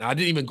building. I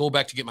didn't even go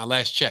back to get my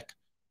last check.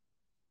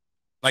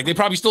 Like, they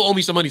probably still owe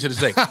me some money to this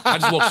day. I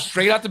just walked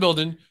straight out the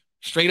building,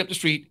 straight up the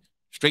street,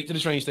 straight to the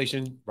train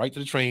station, right to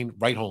the train,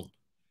 right home.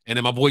 And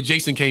then my boy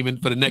Jason came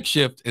in for the next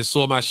shift and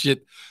saw my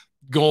shit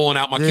going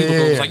out my cubicle.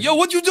 He was like, yo,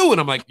 what'd you do?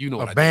 And I'm like, you know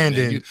what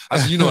Abandoned. I did. I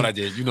said, you know what I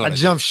did. You know what I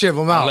jumped ship.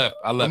 I'm out.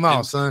 I left. I'm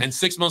out, son. And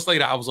 6 months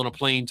later, I was on a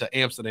plane to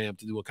Amsterdam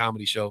to do a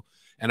comedy show,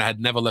 and I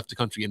had never left the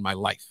country in my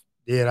life.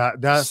 Yeah,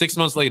 that's 6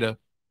 months later,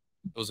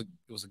 it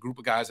was a group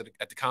of guys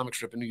at the comic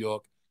strip in New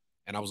York,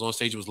 and I was on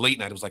stage. It was late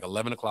night. It was like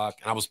 11 o'clock,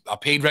 and I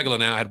paid regular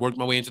now. I had worked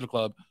my way into the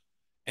club,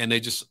 and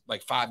they just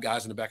like 5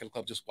 guys in the back of the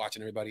club just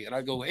watching everybody. And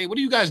I go, hey, what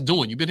are you guys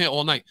doing? You've been here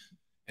all night.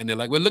 And they're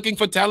like, we're looking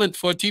for talent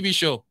for a TV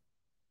show.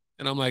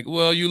 And I'm like,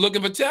 well, you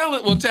looking for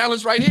talent? Well,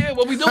 talent's right here.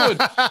 What we doing?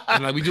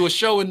 And like, we do a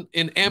show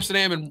in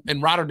Amsterdam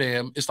and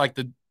Rotterdam. It's like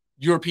the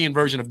European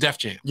version of Def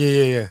Jam.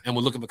 Yeah. And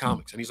we're looking for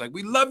comics. And he's like,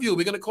 we love you.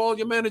 We're going to call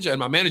your manager. And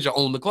my manager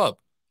owned the club.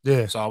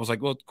 Yeah. So I was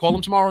like, well, call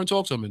him tomorrow and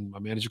talk to him. And my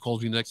manager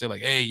calls me the next day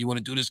like, hey, you want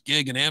to do this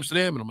gig in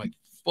Amsterdam? And I'm like,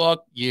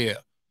 fuck yeah.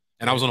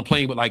 And I was on a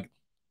plane with like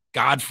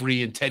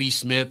Godfrey and Teddy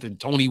Smith and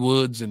Tony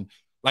Woods and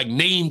like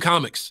name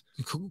comics.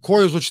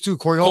 Corey was with you too.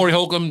 Corey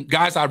Holcomb,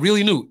 guys I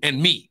really knew,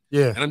 and me.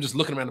 Yeah. And I'm just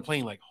looking around the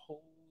plane like,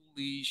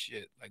 holy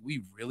shit. Like,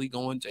 we really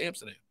going to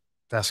Amsterdam.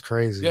 That's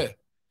crazy. Yeah.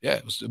 Yeah.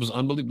 It was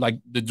unbelievable. Like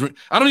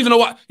I don't even know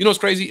why. You know what's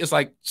crazy? It's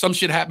like some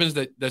shit happens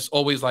that's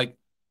always like,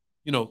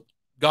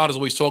 God is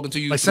always talking to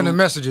you. Like sending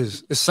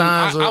messages. It's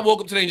signs. I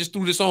woke up today and just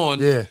threw this on.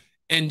 Yeah.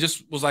 And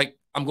just was like,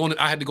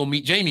 I had to go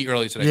meet Jamie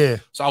earlier today. Yeah.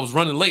 So I was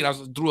running late. I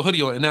threw a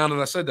hoodie on. And now that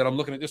I said that, I'm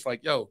looking at this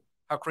like, yo,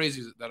 how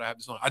crazy is it that I have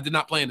this on? I did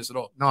not plan this at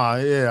all. No,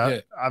 yeah.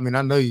 I mean,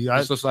 I know you.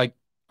 It's just like,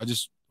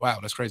 wow,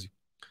 that's crazy.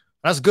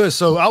 That's good.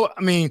 So, I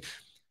mean,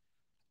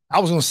 I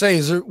was going to say,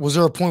 was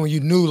there a point where you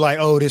knew like,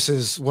 oh, this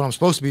is what I'm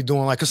supposed to be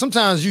doing? Like, because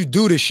sometimes you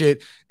do this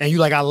shit and you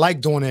like, I like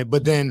doing it.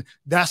 But then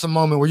that's a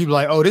moment where you be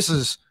like, oh, this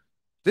is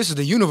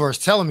the universe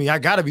telling me I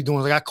got to be doing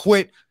it. Like, I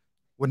quit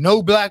with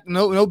no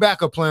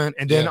backup plan.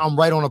 And then I'm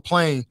right on a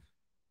plane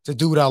to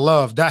do what I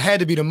love. That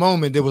had to be the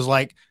moment that was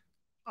like,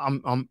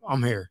 I'm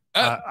here.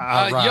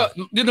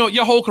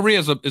 Your whole career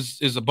is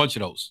a bunch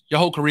of those. Your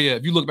whole career,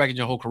 if you look back at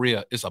your whole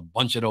career, it's a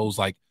bunch of those.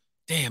 Like,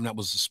 damn, that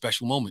was a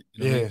special moment.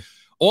 You know what I mean?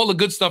 All the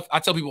good stuff. I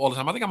tell people all the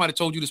time. I think I might have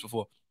told you this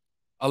before.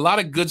 A lot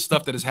of good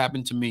stuff that has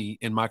happened to me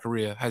in my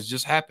career has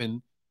just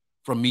happened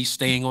from me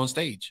staying on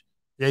stage.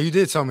 Yeah, you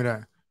did tell me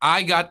that.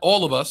 I got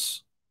all of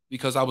us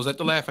because I was at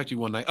the Laugh Factory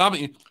one night. I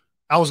mean,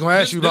 I was going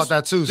to ask you about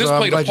that too. This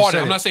played a part.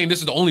 I'm not saying this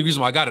is the only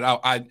reason why I got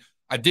it.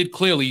 I did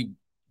clearly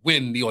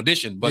win the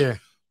audition, but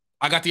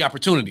I got the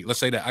opportunity. Let's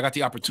say that. I got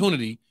the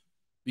opportunity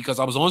because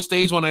I was on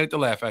stage one night at the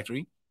Laugh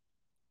Factory,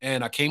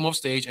 and I came off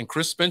stage, and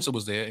Chris Spencer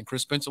was there, and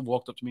Chris Spencer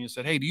walked up to me and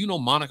said, hey, do you know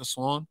Monica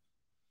Swan?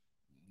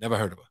 Never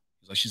heard of her.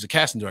 He's like, she's a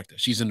casting director.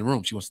 She's in the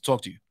room. She wants to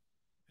talk to you.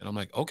 And I'm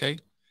like, okay.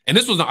 And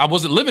I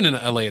wasn't living in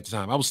LA at the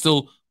time. I was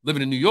still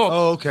living in New York.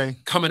 Oh, okay.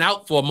 Coming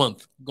out for a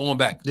month, going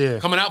back. Yeah.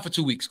 Coming out for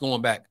 2 weeks,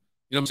 going back.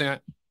 You know what I'm saying?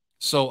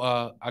 So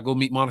I go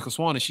meet Monica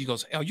Swan, and she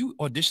goes, hey, are you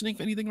auditioning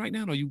for anything right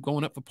now? Are you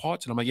going up for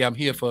parts? And I'm like, yeah, I'm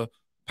here for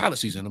pilot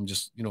season. I'm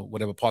just,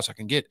 whatever parts I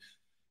can get.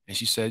 And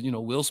she said,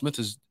 Will Smith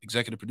is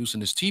executive producing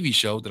this TV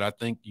show that I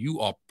think you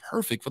are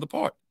perfect for the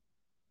part.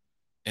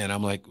 And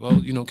I'm like,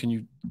 well,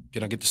 can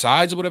I get the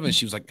sides or whatever? And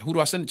she was like, who do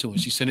I send it to? And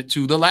she sent it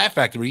to the Laugh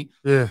Factory.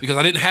 Yeah. Because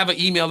I didn't have an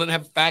email, didn't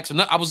have fax,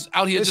 and I was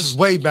out here. This is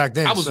way back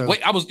then. It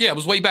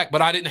was way back,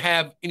 but I didn't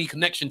have any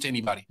connection to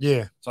anybody.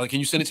 Yeah. So like, can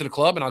you send it to the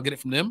club and I'll get it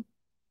from them?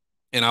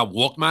 And I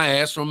walked my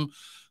ass from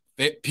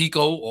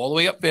Pico all the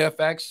way up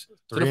Fairfax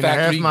to the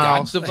factory,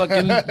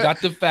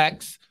 got the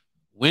fax,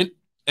 went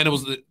And it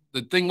was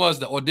the thing was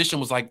the audition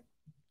was like,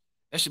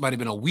 that shit might have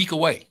been a week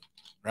away,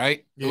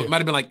 right? Yeah. It might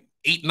have been like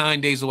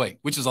 8-9 days away,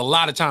 which is a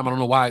lot of time. I don't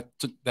know why it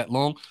took that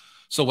long.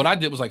 So what I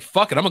did was like,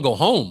 fuck it, I'm gonna go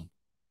home.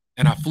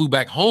 And I flew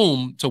back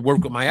home to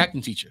work with my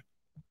acting teacher.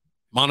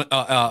 What's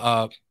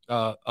her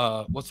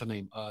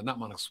name? Not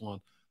Monica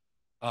Swan.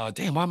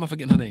 Damn, why am I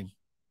forgetting her name?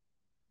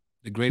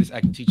 The greatest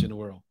acting teacher in the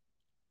world.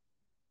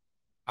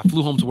 I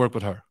flew home to work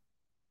with her.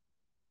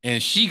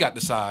 And she got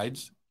the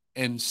sides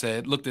and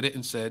said, looked at it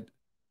and said,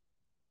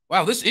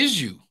 wow, this is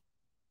you.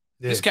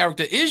 Yeah. This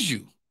character is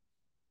you.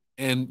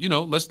 And, you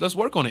know, let's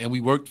work on it. And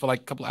we worked for like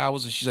a couple of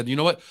hours. And she said, you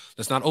know what?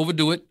 Let's not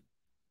overdo it.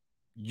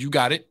 You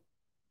got it.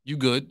 You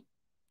good.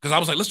 Because I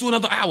was like, let's do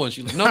another hour. And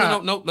she's like,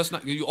 no, let's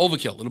not. You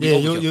overkill. It'll be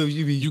overkill.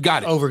 You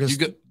got it. You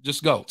good.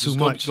 Just go. Too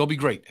much. It'll be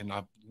great. And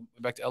I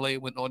went back to LA,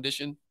 went and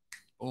auditioned.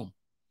 Boom.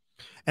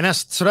 And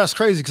that's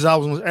crazy because I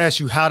was going to ask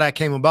you how that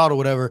came about or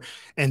whatever.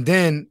 And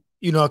then,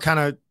 you know, it kind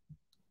of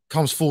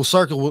comes full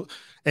circle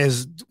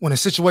as when a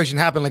situation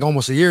happened like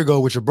almost a year ago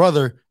with your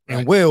brother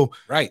and Will.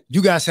 Right.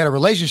 You guys had a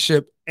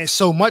relationship. And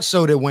so much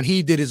so that when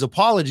he did his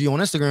apology on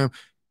Instagram,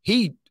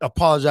 he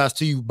apologized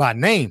to you by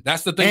name.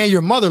 That's the thing. And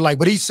your mother, like,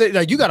 but he said,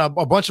 like, you got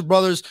a bunch of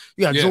brothers,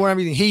 you got Jordan,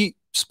 everything. He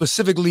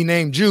specifically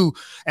named you.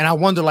 And I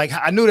wonder, like,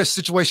 I knew that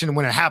situation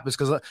when it happens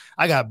because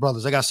I got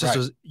brothers, I got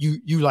sisters.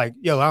 Right. You like,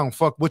 yo, I don't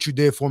fuck what you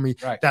did for me.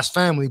 Right. That's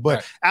family.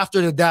 But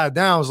after it died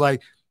down, it's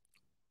like,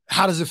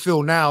 how does it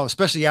feel now,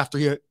 especially after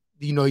he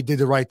did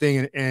the right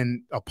thing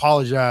and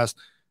apologized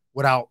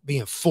without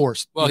being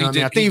forced? Well, you know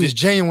I think he was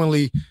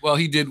genuinely. Well,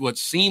 he did what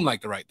seemed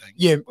like the right thing.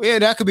 Yeah,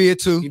 that could be it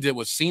too. He did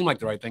what seemed like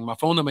the right thing. My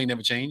phone number ain't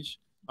never changed.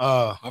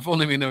 My phone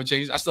number ain't never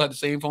changed. I still have the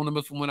same phone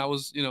number from when I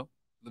was,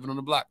 living on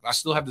the block. I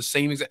still have the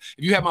same exact.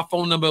 If you have my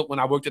phone number when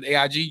I worked at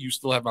AIG, you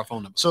still have my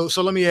phone number.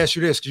 So let me ask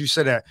you this, because you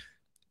said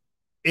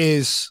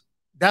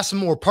that's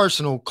more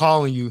personal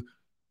calling you,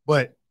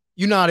 but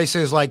you know how they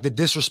say it's like the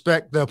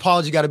disrespect, the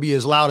apology got to be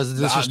as loud as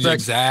the disrespect.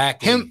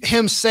 Exactly.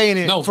 Him saying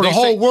it for the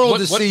whole world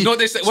to see. You know what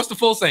they say? What's the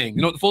full saying?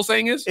 You know what the full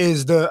saying is?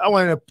 The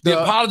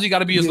apology got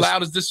to be as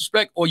loud as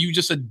disrespect, or you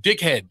just a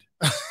dickhead.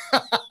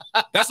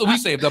 That's what we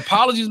say. If the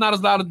apology is not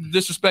as loud as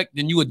disrespect,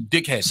 then you a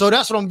dickhead. So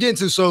that's what I'm getting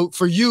to. So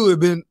for you, it'd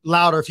been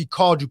louder if he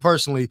called you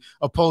personally,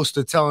 opposed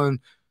to telling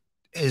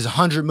his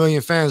 100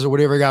 million fans or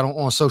whatever he got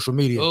on social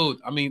media. Oh,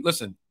 I mean,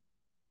 listen,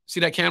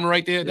 see that camera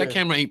right there? That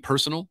camera ain't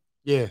personal.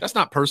 Yeah. That's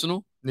not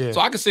personal. Yeah.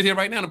 So I can sit here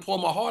right now and pour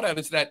my heart out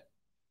into that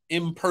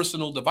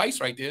impersonal device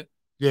right there.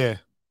 Yeah.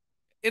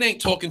 It ain't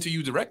talking to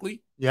you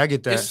directly. Yeah, I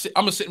get that.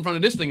 I'm going to sit in front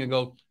of this thing and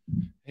go,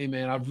 hey,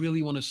 man, I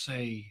really want to just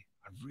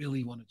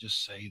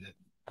say that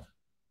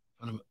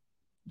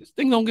this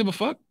thing don't give a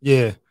fuck. Yeah.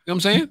 You know what I'm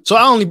saying? So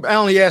I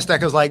only asked that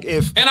because like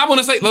if. And I want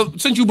to say,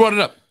 since you brought it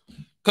up,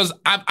 because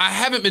I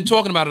haven't been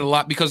talking about it a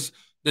lot because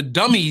the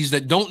dummies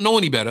that don't know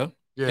any better.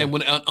 Yeah.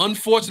 And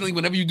unfortunately,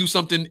 whenever you do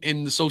something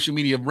in the social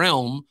media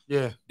realm,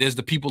 there's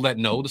the people that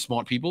know, the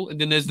smart people, and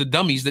then there's the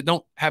dummies that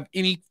don't have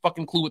any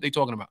fucking clue what they're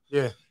talking about.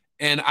 Yeah.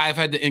 And I've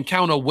had to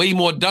encounter way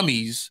more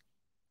dummies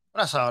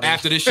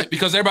after this shit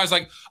because everybody's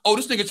like, oh,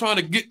 this nigga trying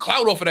to get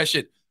clout off of that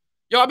shit.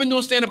 Yo, I've been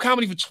doing stand-up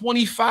comedy for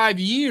 25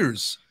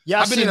 years. Yeah,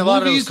 I've been in a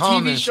lot movies, of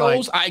TV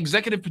shows. I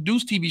executive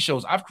produced TV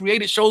shows. I've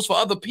created shows for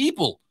other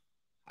people.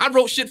 I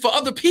wrote shit for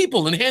other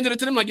people and handed it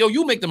to them like, yo,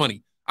 you make the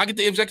money. I get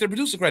the executive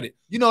producer credit.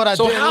 You know what I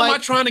didn't like? So how am I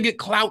trying to get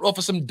clout off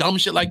of some dumb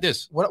shit like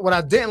this? What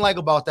I didn't like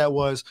about that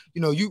was,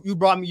 you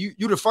brought me,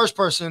 you the first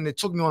person that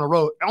took me on the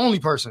road, only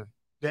person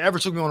that ever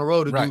took me on the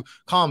road to do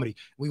comedy.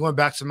 We went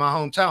back to my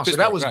hometown. So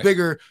that was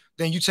bigger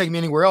than you take me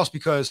anywhere else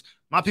because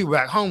my people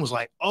back home was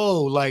like,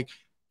 oh, like,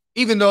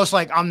 even though it's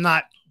like I'm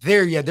not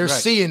there yet, they're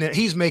seeing that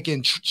he's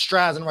making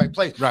strides in the right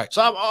place. Right.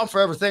 So I'm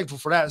forever thankful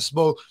for that.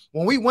 So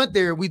when we went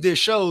there, we did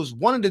shows.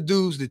 One of the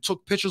dudes that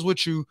took pictures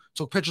with you,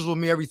 took pictures with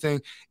me,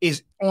 everything,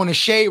 is on the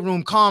Shade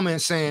Room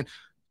comment saying,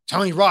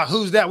 Tony Rock,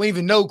 who's that? We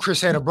even know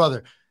Chris had a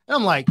brother. And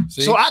I'm like,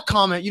 so I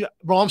comment,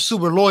 bro, I'm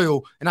super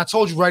loyal. And I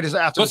told you right as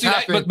after this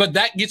happened. But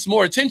that gets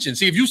more attention.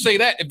 See, if you say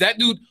that, if that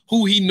dude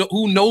who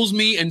knows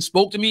me and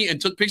spoke to me and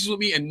took pictures with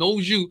me and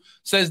knows you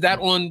says that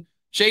on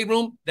Shade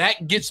Room,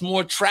 that gets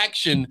more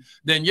traction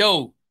than,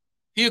 yo,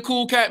 he a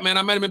cool cat, man.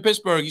 I met him in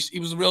Pittsburgh. He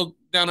was a real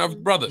down-to-earth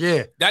brother.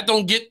 Yeah. That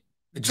don't get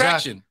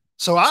traction.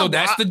 So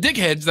that's the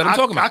dickheads that I'm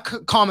talking about. I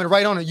commented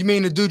right on it. You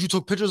mean the dude you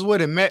took pictures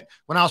with and met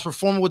when I was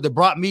performing with that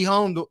brought me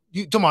home?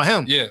 You talking about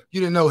him? Yeah. You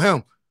didn't know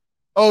him.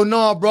 Oh,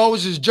 no, bro. I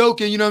was just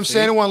joking. You know what I'm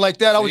saying? It wasn't like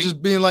that. I was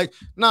just being like,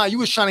 nah, you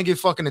was trying to get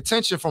fucking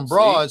attention from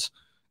broads.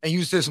 And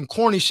you said some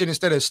corny shit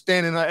instead of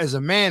standing up as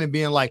a man and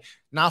being like,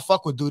 nah,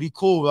 fuck with dude, he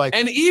cool. Like,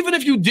 and even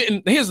if you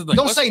didn't, here's the thing.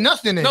 Don't say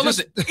nothing. No,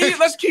 listen,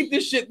 let's keep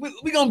this shit.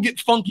 We gonna get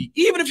funky.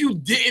 Even if you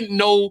didn't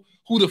know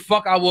who the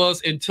fuck I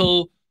was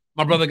until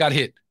my brother got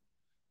hit.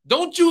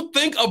 Don't you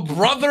think a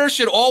brother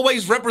should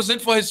always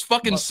represent for his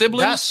fucking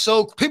siblings? That's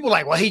so, people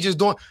like, well, he just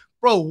doing,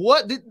 bro,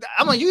 what?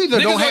 I'm like, you either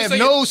niggas don't have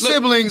no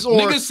siblings or.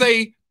 Niggas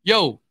say,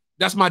 yo,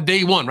 that's my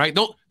day one, right?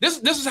 This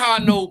is how I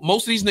know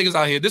most of these niggas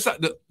out here.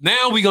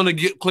 Now we gonna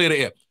get clear the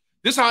air.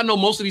 This is how I know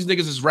most of these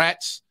niggas is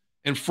rats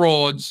and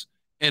frauds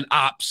and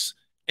ops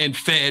and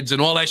feds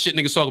and all that shit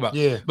niggas talk about.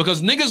 Yeah.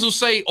 Because niggas will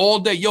say all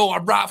day, yo, I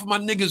ride for my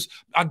niggas,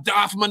 I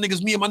die for my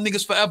niggas, me and my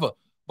niggas forever.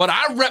 But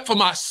I rep for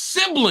my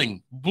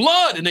sibling,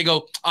 blood, and they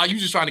go, you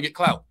just trying to get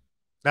clout.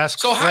 That's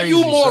so crazy, how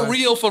you more son.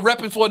 real for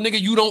repping for a nigga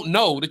you don't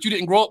know, that you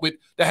didn't grow up with,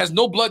 that has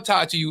no blood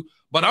tie to you,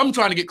 but I'm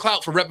trying to get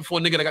clout for repping for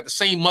a nigga that got the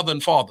same mother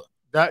and father.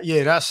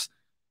 That's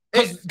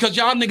because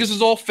y'all niggas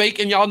is all fake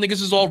and y'all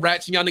niggas is all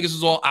rats and y'all niggas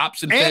is all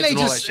ops and feds and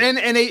all that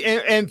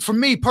shit. And for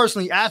me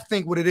personally, I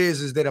think what it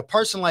is that a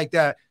person like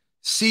that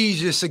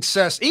sees your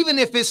success, even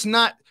if it's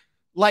not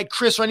like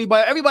Chris or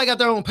anybody. Everybody got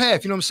their own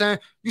path. You know what I'm saying?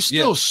 You're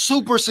still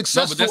super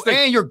successful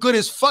and you're good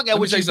as fuck at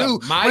what you do.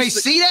 When they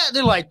see that,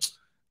 they're like,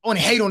 I want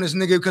to hate on this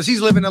nigga because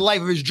he's living the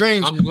life of his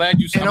dreams. I'm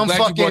glad you said. I'm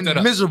fucking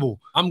miserable.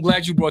 I'm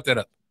glad you brought that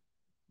up.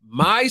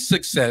 My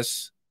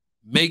success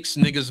makes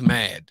niggas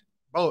mad.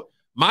 Bro,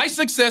 my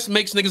success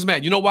makes niggas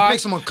mad. You know why? It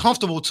makes them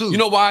uncomfortable too. You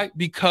know why?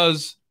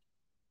 Because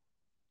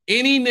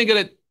any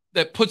nigga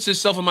that puts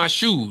himself in my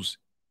shoes,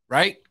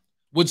 right,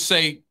 would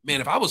say, man,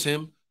 if I was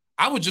him,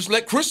 I would just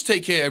let Chris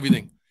take care of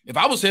everything. If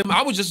I was him,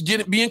 I would just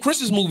be in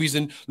Chris's movies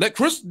and let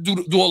Chris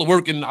do all the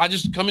work, and I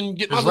just come and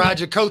get my ride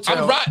your coattail.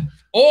 I ride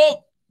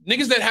all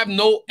niggas that have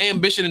no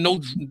ambition and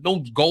no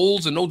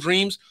goals and no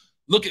dreams.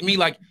 Look at me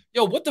like,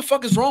 yo, what the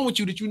fuck is wrong with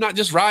you that you're not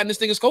just riding this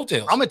nigga's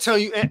coattails? I'm gonna tell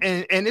you,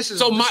 and this is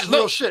so this is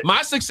real shit.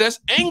 My success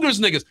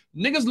angers niggas.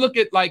 Niggas look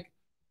at like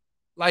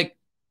the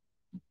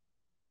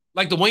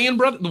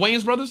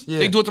Wayans brothers. Yeah.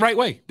 They do it the right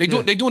way. They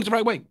doing it the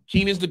right way.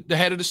 Keenan's the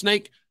head of the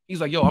snake. He's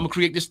like, yo, I'm gonna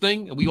create this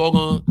thing, and we all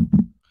gonna.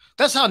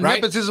 That's how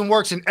nepotism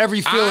works in every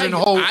field in the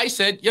whole. I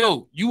said,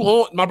 yo, you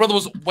on? My brother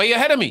was way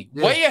ahead of me.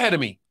 Yeah. Way ahead of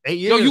me. 8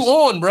 years. Yo, you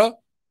on, bro?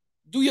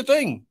 Do your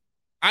thing.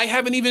 I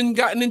haven't even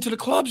gotten into the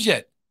clubs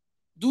yet.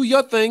 Do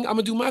your thing. I'm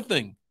gonna do my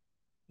thing.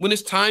 When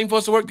it's time for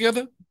us to work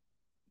together,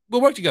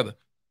 we'll work together.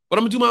 But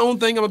I'm gonna do my own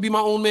thing. I'm gonna be my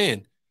own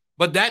man.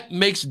 But that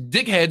makes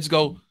dickheads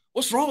go,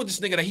 what's wrong with this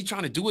nigga that he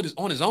trying to do it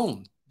on his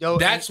own? Yo,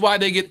 that's why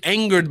they get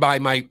angered by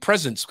my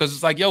presence. Because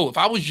it's like, yo, if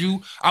I was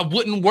you, I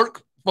wouldn't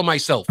work for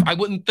myself. I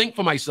wouldn't think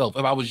for myself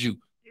if I was you.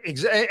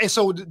 Exactly. And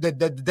so the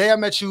day I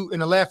met you in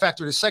the Laugh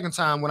Factory the second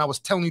time, when I was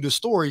telling you the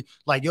story,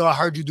 like, yo, I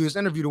heard you do this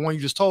interview, the one you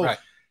just told. Right.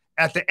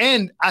 At the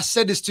end, I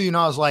said this to you, and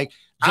I was like,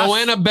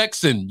 Joanna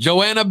Bexon,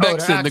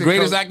 the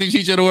greatest acting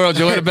teacher in the world,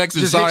 Joanna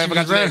Bexon. Sorry, I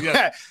forgot your name.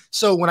 Yeah.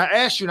 So when I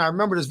asked you, and I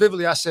remember this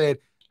vividly, I said,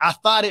 I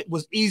thought it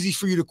was easy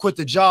for you to quit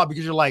the job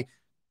because you're like,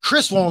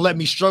 Chris won't let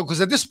me struggle.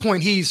 Because at this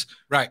point, he's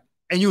right.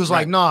 And you was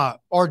like, nah,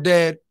 our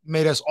dad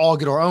made us all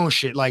get our own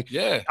shit. Like,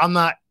 yeah,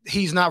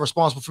 he's not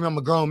responsible for me. I'm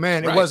a grown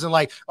man. Right. It wasn't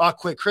like, oh, I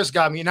quit. Chris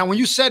got me. Now, when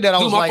you said that, I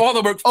was my like,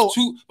 father worked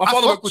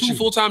two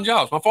full-time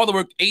jobs. My father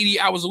worked 80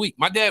 hours a week.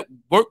 My dad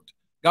worked,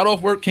 got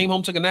off work, came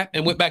home, took a nap,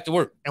 and went back to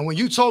work. And when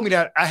you told me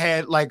that, I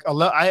had like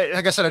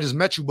like I said, I just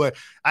met you, but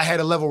I had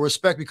a level of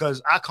respect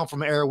because I come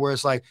from an era where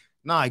it's like,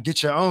 nah,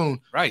 get your own,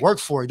 work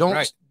for it.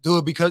 Don't do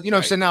it because, you know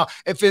what I'm saying? Now,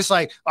 if it's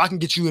like, I can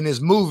get you in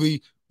this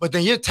movie, but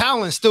then your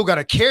talent still got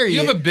to carry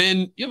it. You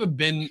ever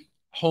been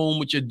home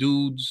with your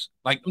dudes?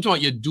 Like, I'm talking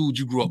about your dudes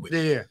you grew up with.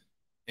 Yeah.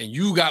 And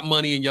you got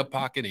money in your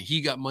pocket, and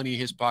he got money in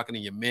his pocket,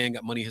 and your man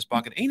got money in his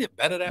pocket. Ain't it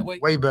better that way?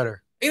 Way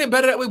better. Ain't it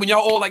better that way when y'all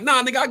all like,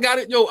 nah, nigga, I got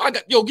it.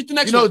 Yo, get the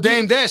next one. You know,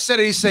 Dame Dad said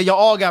it. He said, y'all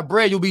all got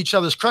bread. You'll be each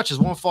other's crutches.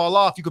 One fall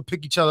off, you could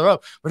pick each other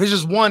up. But there's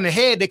just one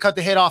head. They cut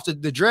the head off the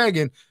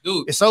dragon.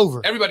 Dude, it's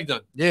over. Everybody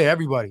done. Yeah,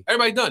 everybody.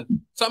 Everybody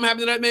done. Something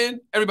happened to that man,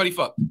 everybody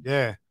fucked.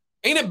 Yeah.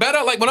 Ain't it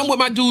better? Like when I'm with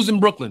my dudes in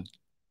Brooklyn,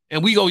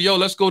 and we go, yo,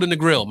 let's go to the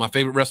Grill, my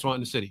favorite restaurant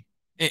in the city.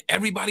 And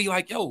everybody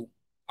like, yo,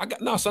 we get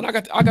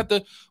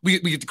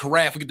the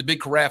carafe, we get the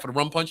big carafe for the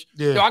rum punch.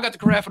 Yeah. Yo, I got the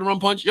carafe for the rum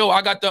punch. Yo,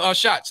 I got the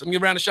shots. I'm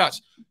getting around the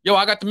shots. Yo,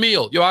 I got the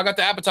meal. Yo, I got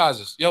the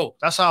appetizers. Yo.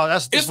 That's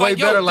it's way like,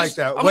 better like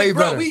that. I'm way like,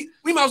 better. Bro,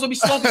 we might as well be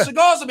smoking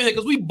cigars up in here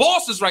because we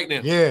bosses right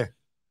now. Yeah.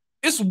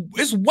 It's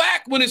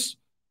whack when it's,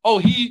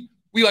 we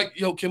like,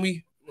 yo, can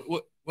we,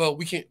 well,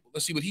 we can't,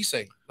 let's see what he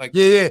say. Like,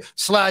 yeah.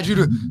 Slide.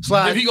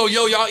 If he go,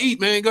 yo, y'all eat,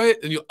 man, go ahead.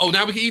 And you,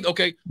 now we can eat.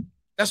 Okay.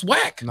 That's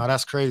whack. No,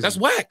 that's crazy. That's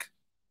whack.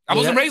 I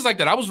wasn't raised like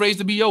that. I was raised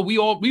to be, yo, we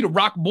the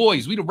rock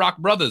boys. We the rock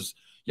brothers.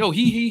 Yo,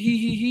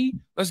 he.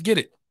 Let's get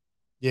it.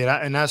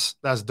 Yeah,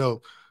 that's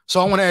dope. So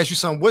I want to ask you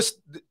something.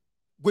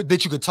 What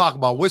that you could talk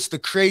about? What's the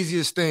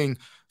craziest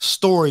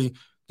story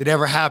that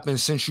ever happened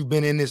since you've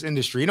been in this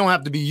industry? It don't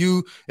have to be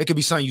you. It could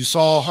be something you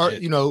saw,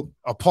 heard,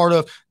 a part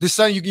of. This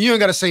something you ain't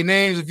got to say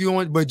names if you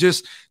want, but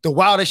just the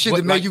wildest shit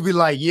that made you be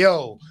like,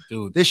 yo,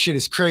 dude, this shit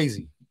is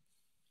crazy.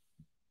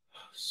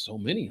 So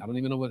many. I don't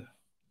even know what.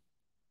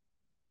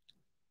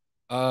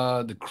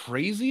 The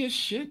craziest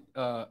shit.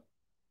 Me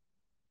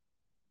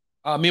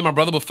and my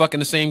brother were fucking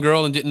the same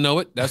girl and didn't know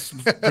it. That's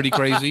pretty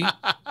crazy.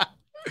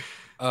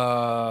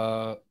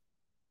 The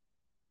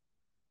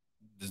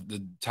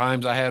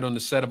times I had on the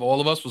set of All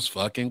of Us was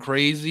fucking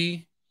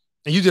crazy.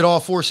 And you did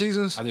all 4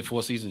 seasons? I did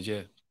 4 seasons,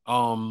 yeah.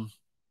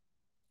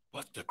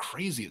 What the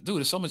craziest, dude?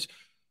 There's so much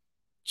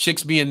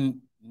chicks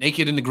being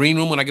naked in the green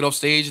room when I get off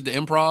stage at the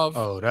Improv.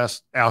 Oh,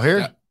 that's out here?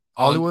 Yeah.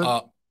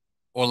 Hollywood?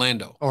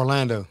 Orlando.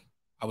 Orlando.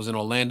 I was in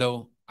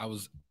Orlando. I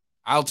was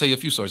I'll tell you a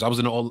few stories. I was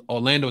in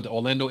Orlando at the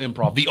Orlando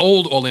Improv, the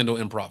old Orlando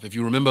Improv. If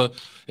you remember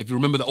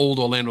the old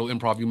Orlando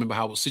Improv, you remember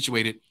how it was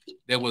situated.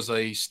 There was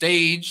a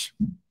stage.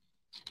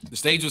 The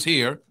stage was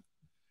here,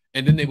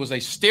 and then there was a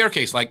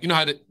staircase. Like, you know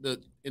how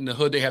in the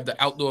hood they have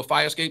the outdoor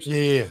fire escapes?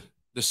 Yeah.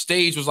 The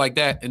stage was like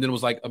that, and then it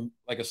was like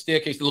a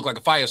staircase that looked like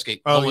a fire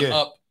escape going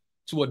up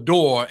to a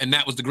door, and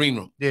that was the green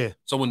room. Yeah.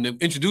 So when they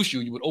introduce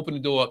you, you would open the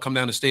door, come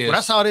down the stairs. Well,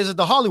 that's how it is at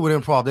the Hollywood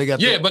Improv. They got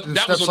but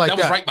that was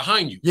right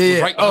behind you. Yeah.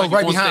 Right behind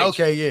right behind.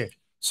 Okay, yeah.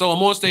 So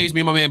I'm on stage, me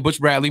and my man Butch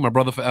Bradley, my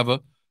brother forever.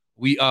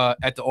 We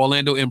at the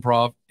Orlando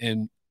Improv,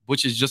 and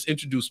Butch has just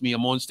introduced me.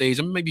 I'm on stage.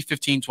 I'm maybe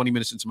 15, 20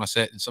 minutes into my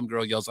set, and some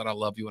girl yells out, "I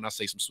love you," and I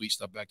say some sweet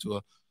stuff back to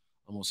her.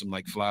 I'm on some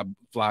like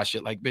fly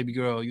shit, like, "Baby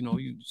girl, you know,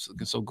 you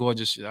looking so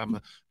gorgeous. I'm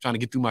trying to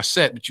get through my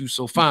set, but you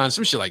so fine."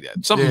 Some shit like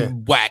that.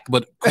 Something whack,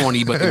 but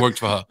corny, but it worked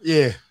for her.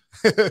 Yeah.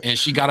 And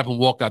she got up and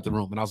walked out the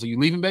room. And I was like, "You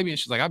leaving, baby?" And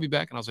she's like, "I'll be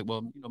back." And I was like,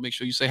 "Well, you know, make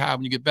sure you say hi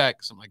when you get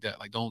back." Something like that.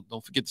 Like, don't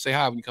forget to say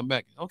hi when you come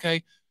back.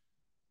 Okay.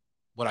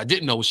 What I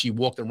didn't know was she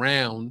walked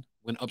around,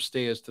 went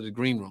upstairs to the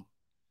green room,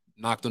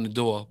 knocked on the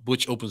door.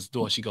 Butch opens the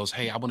door. She goes,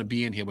 "Hey, I want to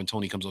be in here when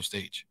Tony comes off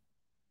stage."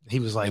 He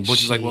was like, and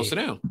Butch is like, "Well, sit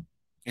down."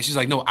 And she's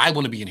like, "No, I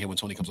want to be in here when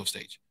Tony comes off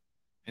stage."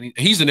 And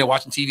he's in there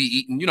watching TV,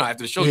 eating, you know,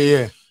 after the show.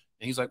 Yeah. And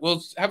he's like,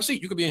 "Well, have a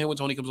seat. You could be in here when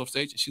Tony comes off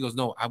stage." And she goes,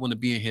 "No, I want to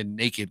be in here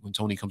naked when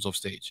Tony comes off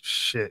stage."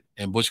 Shit.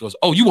 And Butch goes,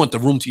 "Oh, you want the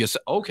room to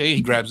yourself?" Okay.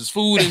 He grabs his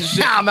food and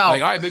shit. I'm out.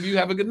 Like, "All right, baby, you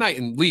have a good night,"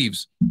 and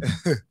leaves.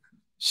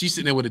 She's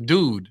sitting there with a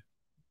dude.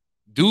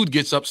 Dude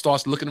gets up,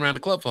 starts looking around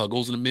the club for her,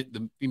 goes in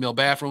the female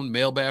bathroom,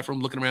 male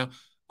bathroom, looking around,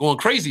 going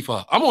crazy for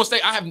her. I'm on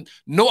stage. I have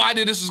no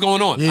idea this is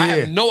going on. Yeah. I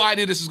have no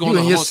idea this is going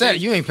on.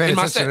 You ain't paying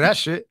attention to that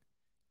shit.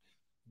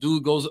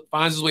 Dude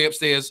finds his way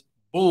upstairs.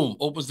 Boom,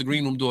 opens the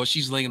green room door.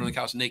 She's laying on the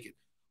couch naked.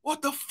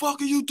 "What the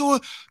fuck are you doing?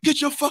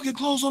 Get your fucking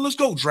clothes on. Let's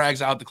go." Drags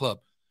her out the club.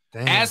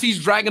 Damn. As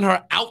he's dragging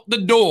her out the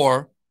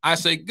door, I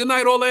say, "Good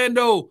night,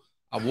 Orlando."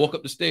 I walk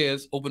up the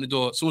stairs, open the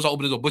door. As soon as I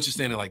open the door, Butch is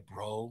standing like,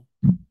 "Bro,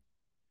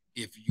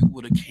 if you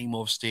would have came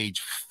off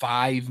stage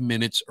 5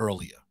 minutes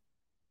earlier."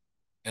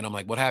 And I'm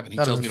like, "What happened?" He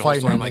tells me the whole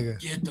story. I'm like,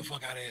 "Get the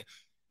fuck out of here."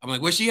 I'm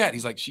like, "Where's she at?"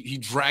 He's like, he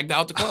dragged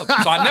out the club.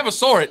 So I never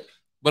saw it,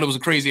 but it was a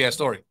crazy ass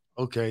story.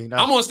 Okay.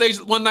 I'm on stage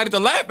one night at the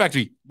Laugh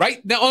Factory,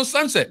 right now on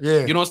Sunset.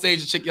 Yeah. Get on stage,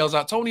 the chick yells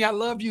out, "Tony, I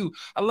love you.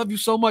 I love you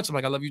so much." I'm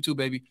like, "I love you too,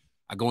 baby."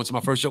 I go into my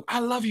first joke. "I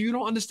love you. You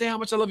don't understand how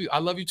much I love you." "I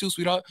love you too,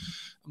 sweetheart."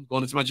 I'm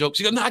going into my joke.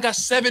 She goes, "No, I got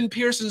 7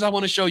 piercings I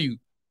want to show you."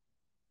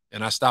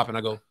 And I stop and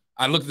I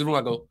look at the room.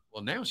 I go,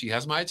 "Well, now she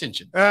has my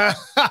attention."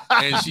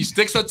 And she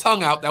sticks her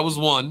tongue out. That was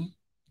 1.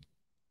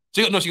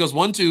 She goes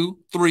 1, 2,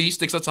 3,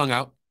 sticks her tongue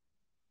out.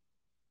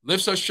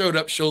 Lifts her shirt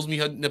up, shows me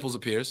her nipples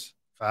appears.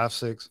 5,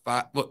 6.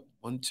 5, what?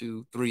 1,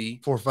 2, 3,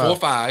 4, 5. 4,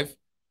 5.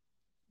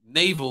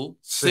 Navel,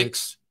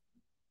 6.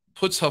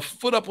 Puts her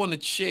foot up on the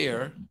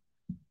chair,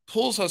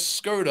 pulls her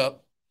skirt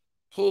up,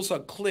 pulls her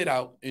clit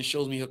out, and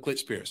shows me her clit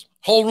spears.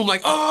 Whole room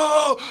like,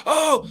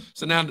 oh.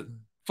 So now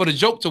for the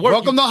joke to work.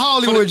 Welcome to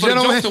Hollywood,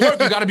 gentlemen. For the joke to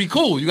work, you got to be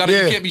cool. You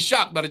can't be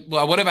shocked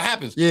by whatever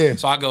happens. Yeah.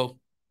 So I go,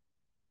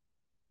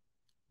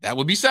 "That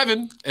would be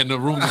 7," and the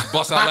room just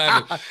busts out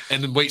laughing.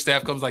 And the wait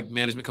staff comes, like,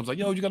 management comes like,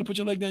 "Yo, you got to put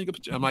your leg down."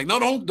 I'm like, "No,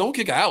 don't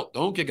kick her out.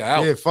 Don't kick her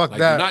out." Yeah, fuck like,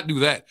 that. Do not do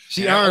that.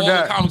 She earned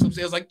that. All the comics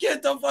upstairs like,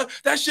 "Get the fuck.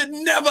 That shit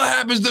never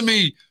happens to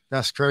me."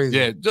 That's crazy.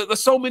 Yeah,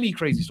 there's so many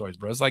crazy stories,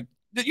 bro. It's like,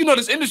 you know,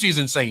 this industry is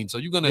insane, so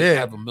you're gonna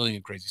have a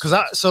million crazy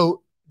stories.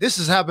 So this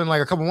has happened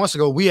like a couple months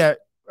ago. I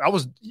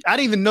didn't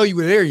even know you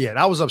were there yet.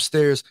 I was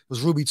upstairs. It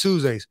was Ruby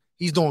Tuesdays.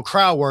 He's doing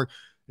crowd work.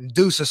 And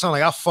dude said something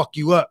like, "I'll fuck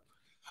you up."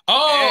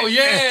 Oh,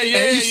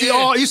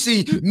 and you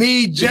see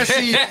me,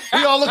 Jesse,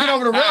 we all looking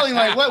over the railing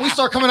like, what? We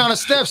start coming down the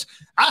steps.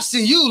 I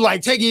see you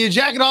like taking your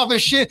jacket off and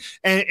shit.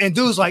 And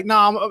dude's like,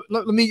 "Nah,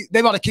 they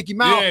about to kick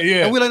him out."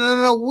 Yeah. And we're like,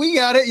 no, we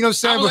got it. You know what I'm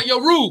saying? I was like, "Yo,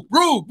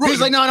 Rube.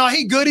 He's like, no,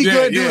 he good.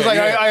 Dude was like,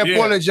 I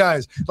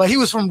apologize. Like he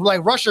was from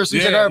like Russia or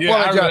something. I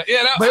apologize.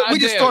 But we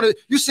just started,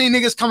 you see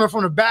niggas coming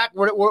from the back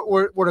where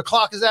the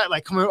clock is at,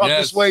 like coming up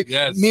this way.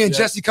 Me and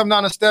Jesse come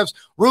down the steps.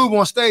 Rube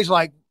on stage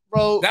like,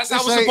 "Bro, that's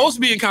how it's supposed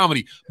to be in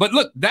comedy." But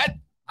look, that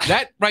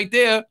right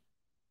there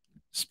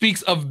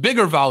speaks of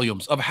bigger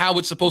volumes of how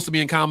it's supposed to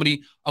be in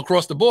comedy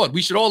across the board.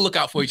 We should all look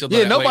out for each other.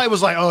 Yeah, nobody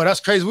was like, "Oh, that's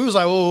crazy." We was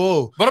like,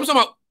 "Whoa." But I'm talking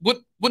about,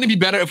 wouldn't it be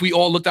better if we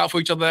all looked out for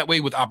each other that way,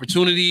 with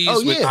opportunities,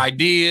 with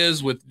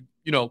ideas, with,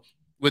 you know,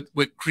 with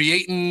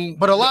creating?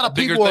 But a lot of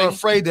people are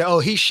afraid that,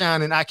 he's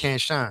shining, I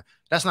can't shine.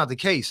 That's not the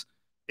case.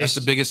 That's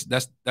the biggest.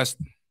 That's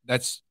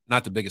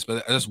not the biggest,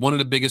 but that's one of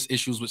the biggest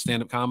issues with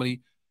stand-up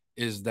comedy,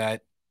 is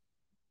that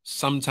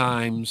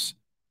sometimes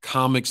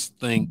comics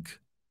think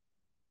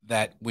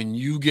that when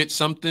you get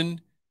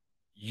something,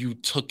 you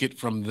took it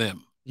from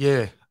them.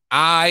 Yeah.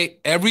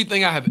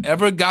 Everything I have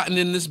ever gotten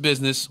in this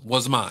business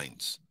was mine.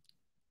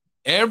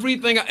 Every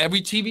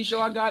TV show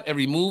I got,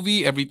 every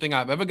movie, everything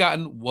I've ever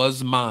gotten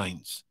was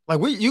mine. Like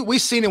we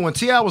seen it when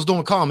T.I. was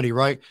doing comedy,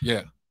 right?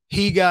 Yeah.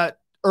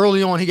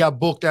 Early on, he got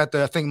booked at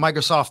I think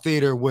Microsoft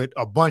Theater with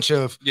a bunch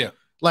of,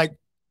 like,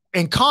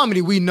 in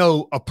comedy, we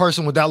know a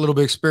person with that little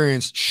bit of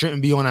experience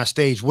shouldn't be on that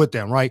stage with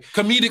them, right?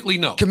 Comedically,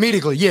 no.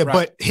 Comedically, yeah. Right.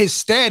 But his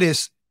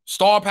status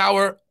star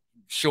power,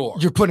 sure.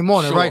 You're putting him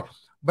on it, right?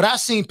 But I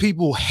seen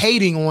people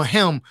hating on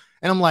him,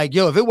 and I'm like,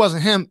 yo, if it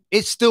wasn't him,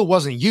 it still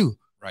wasn't you.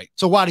 Right.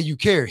 So why do you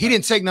care? He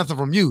didn't take nothing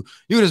from you.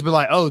 You would just be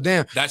like, oh,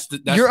 damn.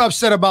 You're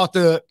upset about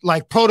the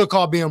like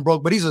protocol being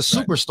broke, but he's a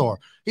superstar.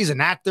 He's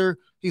an actor.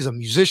 He's a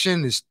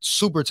musician. He's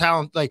super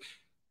talented. Like,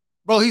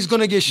 bro, he's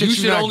gonna get shit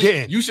you're not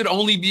getting. You should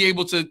only be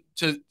able to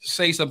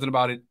say something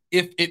about it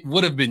if it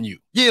would have been you.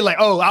 Yeah, like,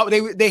 oh,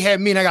 they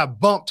had me and I got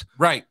bumped.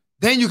 Right.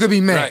 Then you could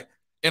be mad. Right.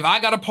 If I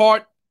got a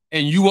part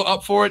and you were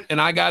up for it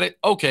and I got it,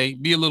 okay,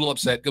 be a little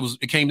upset.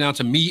 It came down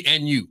to me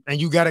and you. And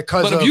you got it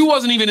But if you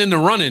wasn't even in the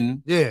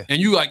running, yeah,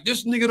 and you like,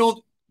 this nigga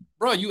don't,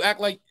 bro, you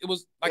act like it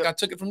was like I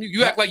took it from you.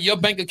 You act like your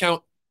bank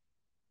account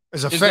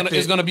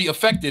is gonna be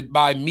affected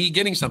by me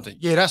getting something.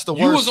 Yeah, that's the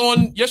worst.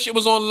 Your shit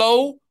was on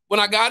low when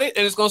I got it,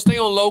 and it's gonna stay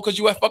on low because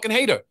you a fucking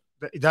hater.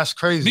 That's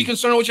crazy. Be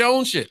concerned with your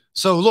own shit.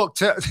 So look,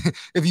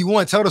 if you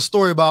want, tell the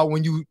story about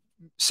when you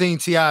seen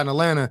T.I. in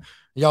Atlanta.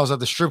 Y'all was at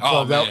the strip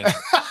club.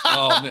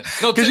 Oh, man.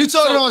 No, because you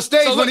told it on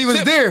stage when he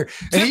was there.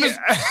 Tip is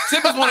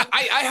one.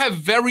 I have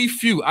very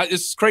few.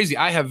 It's crazy.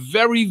 I have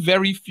very,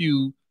 very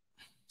few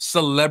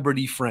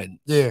celebrity friends.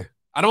 Yeah.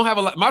 I don't have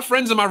a lot. My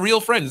friends are my real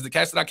friends, the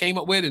cats that I came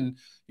up with, and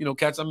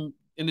cats I'm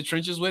in the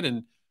trenches with.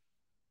 And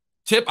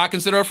Tip, I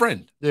consider a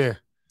friend. Yeah.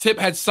 Tip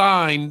had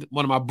signed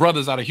one of my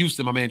brothers out of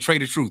Houston, my man Trey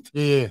the Truth.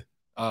 Yeah.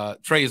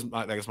 Trey is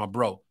my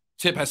bro.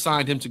 Tip had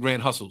signed him to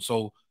Grand Hustle.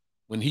 So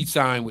when he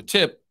signed with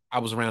Tip, I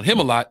was around him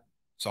a lot.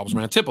 So I was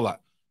around Tip a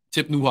lot.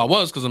 Tip knew who I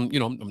was because I'm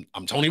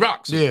Tony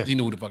Rock. So he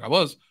knew who the fuck I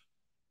was.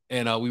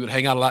 And we would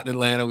hang out a lot in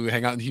Atlanta. We would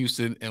hang out in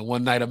Houston. And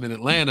one night I'm in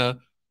Atlanta,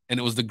 and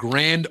it was the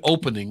grand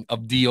opening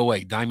of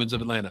DOA, Diamonds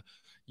of Atlanta.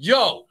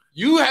 Yo,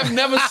 you have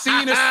never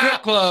seen a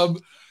strip club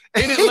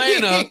in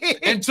Atlanta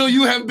until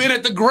you have been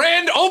at the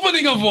grand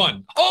opening of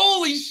one.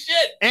 Holy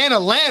shit. And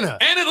Atlanta.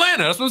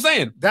 That's what I'm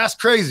saying. That's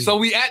crazy. So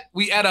we at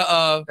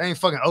a they ain't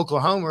fucking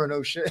Oklahoma or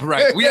no shit.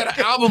 Right. We had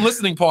an album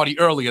listening party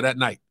earlier that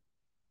night.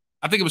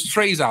 I think it was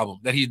Trey's album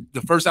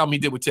the first album he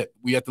did with Tip.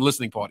 We had the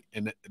listening party,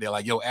 and they're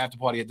like, yo, after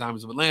party at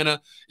Diamonds of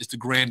Atlanta, it's the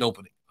grand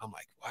opening. I'm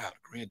like, wow, the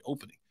grand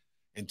opening.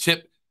 And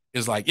Tip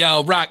is like,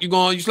 yo, Rock, you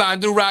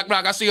sliding through, Rock,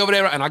 I see you over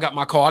there. And I got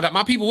my car. I got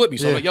my people with me.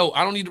 So I'm like, yo,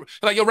 I don't need to,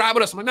 like, yo, ride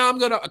with us. I'm like, no, I'm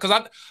good. Because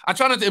I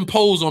try not to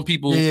impose on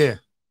people to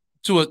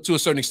a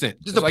certain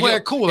extent. Just to play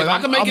it cool. If I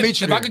can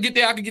if I could get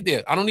there, I could get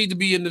there. I don't need to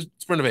be in the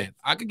Sprinter van.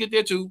 I could get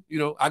there too.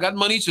 I got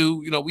money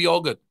too. We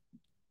all good.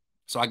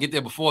 So I get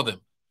there before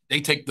them. They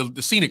take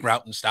the scenic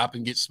route and stop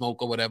and get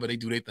smoke or whatever. They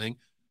do their thing.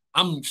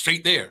 I'm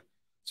straight there.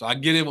 So I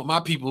get in with my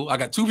people. I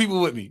got 2 people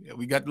with me.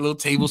 We got the little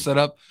table set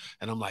up.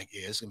 And I'm like,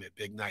 yeah, it's going to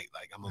be a big night.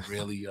 Like, I'm going to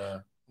really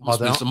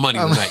spend some money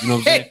tonight. You know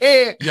what I'm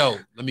saying? Yo,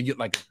 let me get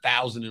like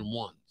 1,001.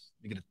 Let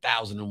me get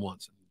 1,001.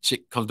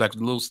 Chick comes back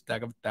with a little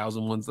stack of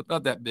 1,001s.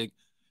 About that big.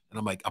 And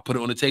I'm like, I put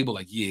it on the table.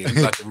 Like, yeah, we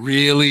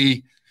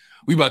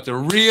about to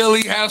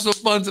really have some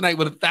fun tonight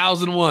with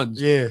 1,001s.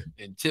 Yeah.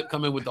 And Tip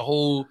come in with the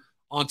whole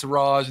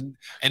entourage.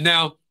 And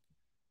now,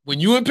 when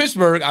you in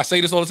Pittsburgh, I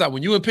say this all the time.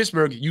 When you in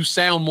Pittsburgh, you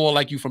sound more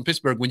like you from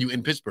Pittsburgh when you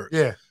in Pittsburgh.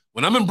 Yeah.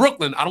 When I'm in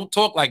Brooklyn, I don't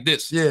talk like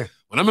this. Yeah.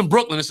 When I'm in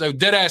Brooklyn, it's like,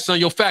 dead ass,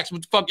 son, yo, facts.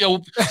 What the fuck,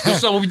 yo,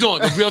 son, what we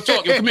doing? Real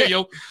talk. Yo, come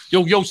here,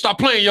 yo, stop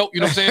playing, yo. You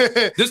know what I'm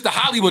saying? This is the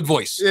Hollywood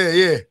voice.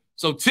 Yeah.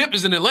 So Tip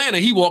is in Atlanta.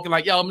 He walking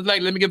like, yo, I'm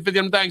like, let me get 50 of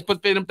them things,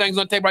 put 50 of them things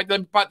on the table right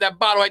there, pop that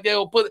bottle right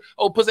there,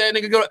 pussy that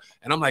nigga go.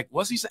 And I'm like,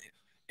 what's he saying?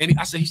 And he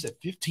said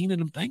 15 of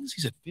them things?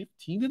 He said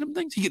 15 of them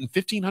things? He getting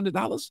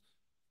 $1,500?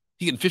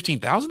 He getting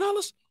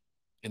 $15,000?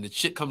 And the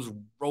chick comes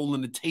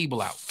rolling the table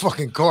out.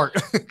 Fucking cart.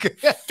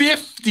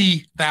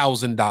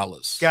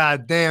 $50,000.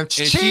 God damn. And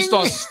she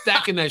starts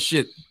stacking that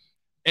shit.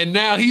 And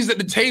now he's at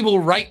the table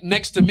right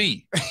next to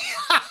me.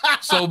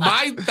 So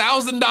my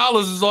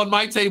 $1,000 is on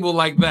my table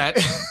like that.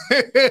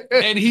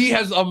 And he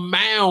has a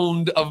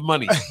mound of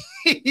money.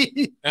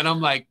 And I'm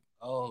like,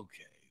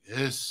 okay,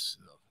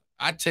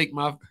 I take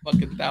my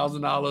fucking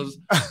 $1,000.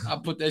 I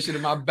put that shit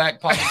in my back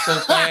pocket so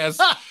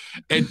fast.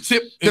 And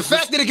Tip, the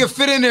fact that it can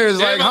fit in there is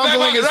like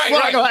humbling as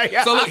fuck. Right.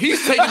 So look,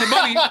 he's taking the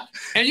money,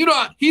 and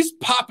he's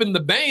popping the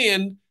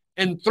band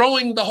and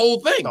throwing the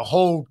whole thing, the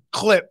whole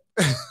clip.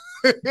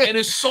 And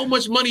it's so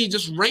much money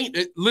just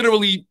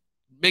literally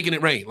making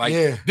it rain. Like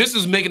this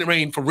is making it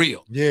rain for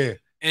real. Yeah,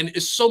 and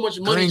it's so much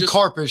money. Green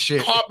carpet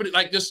shit,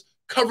 like just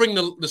covering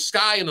the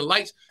sky and the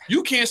lights.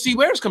 You can't see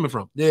where it's coming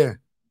from. Yeah.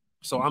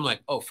 So I'm like,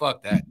 oh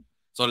fuck that.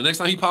 So the next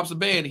time he pops the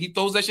band, he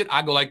throws that shit.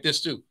 I go like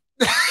this too.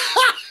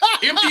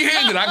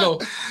 Empty-handed, I go.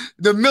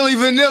 The Milli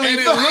Vanilli. And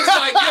it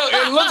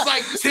looks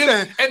like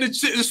Tip. And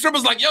the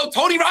stripper's like, yo,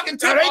 Tony Rock and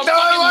Tip are fucking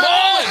balling.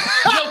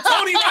 Yo,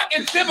 Tony Rock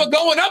and Tip are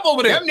going up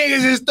over there. Them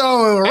niggas is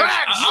throwing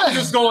racks. I'm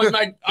just going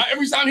like,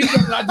 every time he does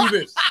it, I do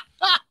this.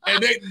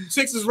 And they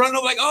chicks is running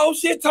up like, oh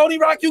shit, Tony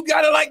Rock, you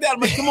got it like that. I'm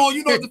like, come on,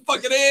 you know what the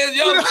fuck it is,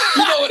 yo. You know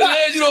what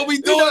it is, you know what we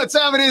doing. You know what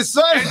time it is,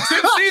 son. And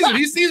Tip sees it.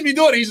 He sees me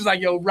doing it. He's just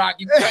like, yo, Rock,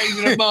 you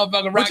crazy, that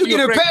motherfucker. Rock, but you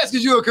get a pass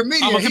because you're a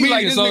comedian. I'm a comedian,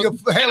 like, this so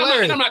nigga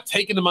hilarious. I'm not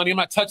taking the money. I'm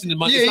not touching the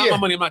money. It's not my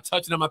money. I'm not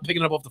touching it. I'm not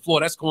picking it up off the floor.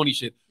 That's corny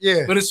shit.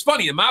 Yeah. But it's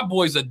funny. And my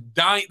boys are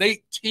dying.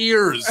 They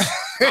tears.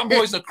 My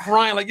boys are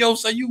crying like, yo,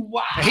 son, you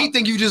wow. And he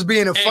think you just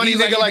being a funny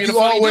nigga like you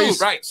always.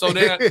 always. Right. So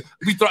then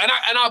we throw, and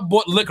I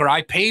bought liquor.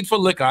 I paid for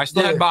liquor. I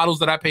still had bottles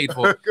that I paid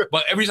for.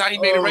 But every time he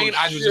made it rain,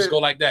 I would just go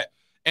like that.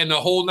 And the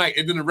whole night.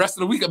 And then the rest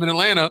of the week, I'm in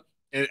Atlanta.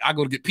 And I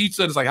go to get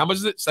pizza. And it's like, how much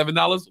is it?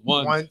 $7?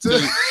 One, two,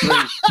 3,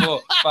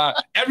 4, 5.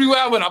 Everywhere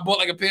I went, I bought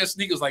like a pair of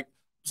sneakers, like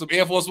some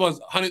Air Force Ones,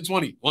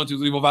 120. 1, 2,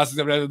 3, 4, 5, 6,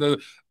 7, 8, 9,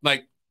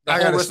 like the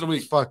whole rest of the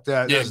week. Fuck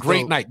that. Yeah, that's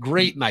great dope. night.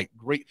 Great night.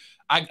 Great.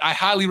 I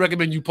highly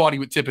recommend you party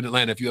with Tip in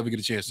Atlanta if you ever get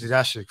a chance. Dude,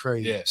 that shit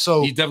crazy. Yeah.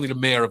 So he's definitely the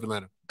mayor of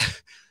Atlanta.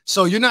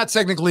 So you're not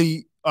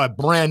technically a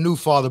brand new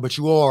father, but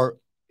you are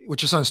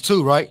with your son's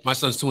 2, right? My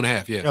son's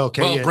 2.5. Yeah.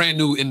 Okay. Well, brand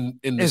new in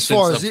the as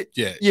far as of,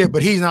 yeah. Yeah,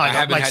 but he's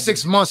not like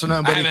 6 months or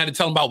nothing. But I haven't had to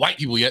tell him about white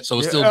people yet, so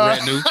it's still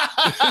brand new.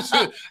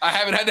 I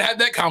haven't had to have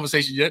that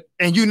conversation yet.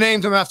 And you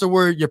named him after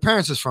where your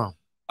parents is from.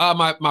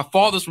 My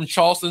father's from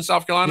Charleston,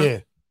 South Carolina. Yeah.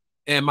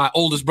 And my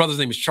oldest brother's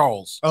name is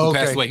Charles, who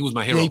passed away. He was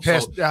my hero. Yeah, he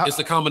passed, so it's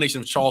a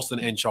combination of Charleston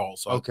and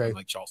Charles. So okay. I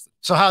like Charleston.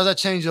 So how does that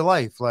change your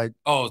life? Like,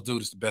 oh,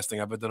 dude, it's the best thing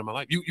I've ever done in my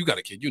life. You got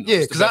a kid, you know. Yeah,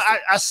 because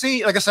I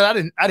see, like I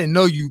said, I didn't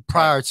know you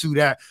prior to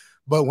that,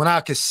 but when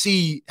I could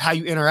see how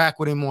you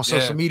interact with him on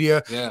social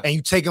media, and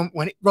you take him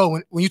when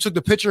you took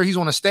the picture, he's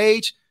on a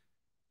stage.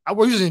 I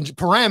was in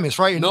Paramus,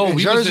 right? In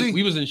Jersey.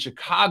 We was in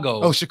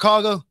Chicago. Oh,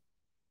 Chicago.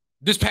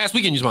 This past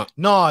weekend, you want?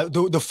 No,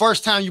 the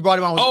first time you brought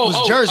him on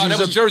was Jersey. That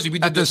was Jersey. We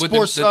did the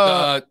sports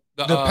the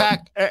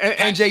pack,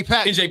 NJ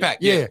Pack. NJ Pack.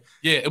 Yeah.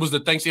 It was the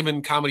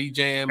Thanksgiving comedy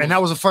jam. And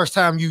that was the first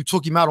time you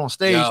took him out on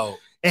stage.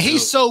 And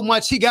he's so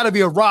much, he got to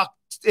be a rock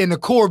in the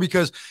core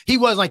because he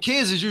wasn't like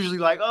kids is usually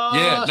like,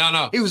 oh. Yeah,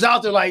 no. He was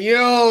out there like,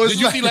 yo. Did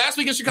you see last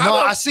week in Chicago? No,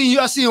 I see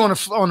you on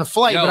the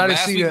flight, but I didn't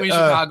see last week in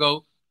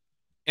Chicago.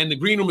 And the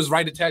green room is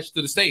right attached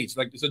to the stage.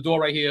 Like, there's a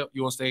door right here.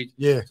 You're on stage.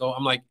 Yeah. So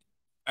I'm like,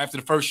 after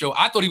the first show,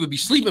 I thought he would be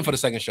sleeping for the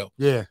second show.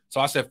 Yeah.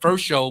 So I said,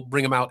 first show,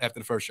 bring him out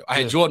after the first show.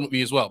 I had Jordan with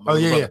me as well.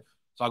 Yeah.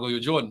 So I go, yo,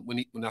 Jordan,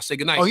 when I say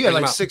goodnight. Oh, yeah,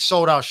 like 6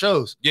 sold out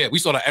shows. Yeah, we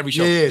sold out every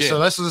show. Yeah. So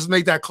let's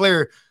make that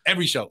clear.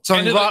 Every show.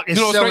 Tony Rock is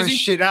selling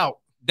shit out.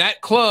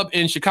 That club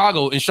in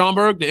Chicago, in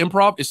Schaumburg, the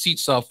Improv, it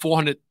seats 400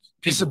 people.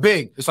 It's a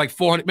big. It's like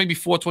 400, maybe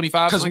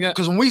 425, something like that.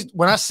 Because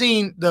when I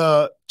seen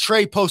the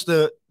Trey post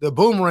the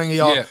boomerang,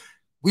 y'all,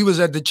 we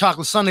was at the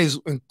Chocolate Sundays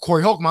and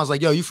Corey Holcomb. I was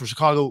like, yo, you from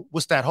Chicago?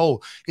 What's that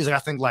hole? He's like, I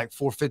think like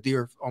 450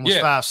 or almost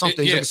 5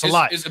 something. He's like, it's a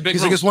lot. It's a big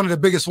He's like, it's one of the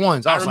biggest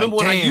ones. I remember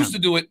when I used to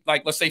do it,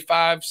 like let's say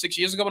 5, 6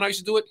 years ago when I used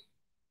to do it,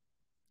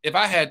 if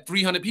I had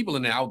 300 people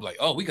in there, I would be like,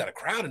 oh, we got a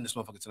crowd in this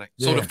motherfucker tonight.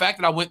 So the fact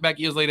that I went back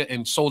years later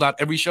and sold out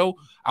every show,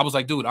 I was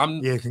like, dude, let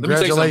me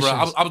tell you something,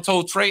 bro. I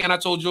told Trey and I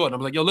told Jordan, I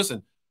was like, yo,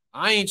 listen,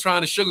 I ain't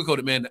trying to sugarcoat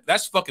it, man.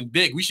 That's fucking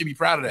big. We should be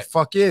proud of that.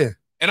 Fuck yeah.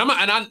 And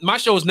my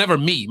show is never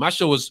me. My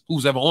show is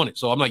who's ever on it.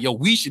 So I'm like, yo,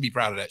 we should be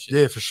proud of that shit.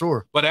 Yeah, for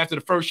sure. But after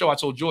the first show, I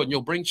told Jordan,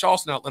 yo, bring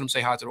Charleston out, let him say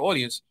hi to the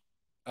audience,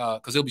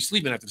 because he'll be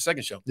sleeping after the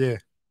second show. Yeah.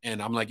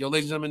 And I'm like, yo,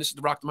 ladies and gentlemen, this is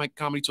the Rock the Mic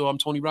Comedy Tour. I'm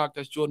Tony Rock.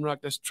 That's Jordan Rock.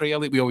 That's Trey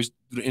Elliott. We always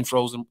do the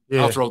intros and the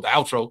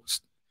outro.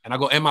 And I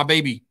go, and my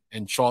baby.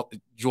 And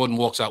Jordan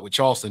walks out with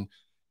Charleston.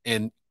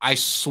 And I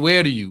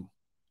swear to you,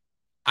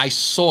 I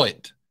saw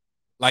it.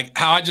 Like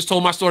how I just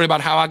told my story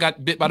about how I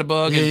got bit by the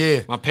bug.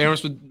 And my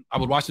parents I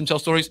would watch them tell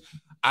stories.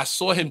 I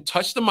saw him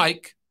touch the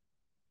mic.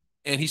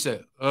 And he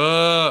said,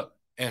 and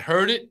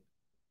heard it.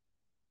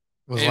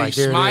 And he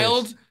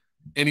smiled.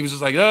 And he was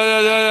just like,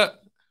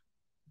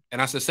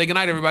 And I said, say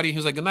goodnight, everybody. He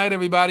was like, goodnight,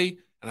 everybody.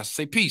 And I said,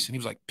 say peace. And he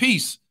was like,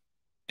 peace.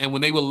 And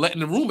when they were letting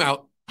the room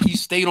out, he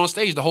stayed on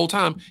stage the whole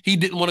time. He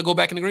didn't want to go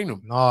back in the green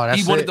room. No,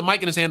 he wanted the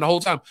mic in his hand the whole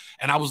time.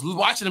 And I was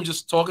watching him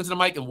just talking to the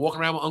mic and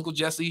walking around with Uncle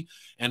Jesse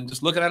and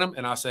just looking at him.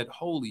 And I said,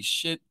 holy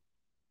shit.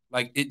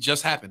 Like, it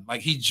just happened.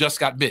 Like, he just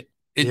got bit.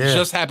 It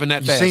just happened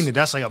that fast. You seen it.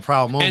 That's like a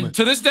proud moment. And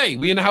to this day,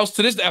 we in the house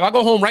to this day. If I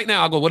go home right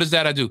now, I go, what is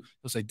that I do?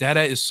 He'll say,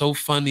 Dada is so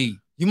funny.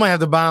 You might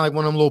have to buy like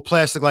one of them little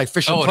plastic, like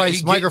Fisher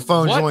Price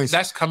microphone joints.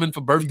 That's coming for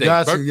birthday. You know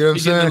what I'm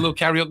saying? A little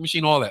karaoke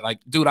machine, all that.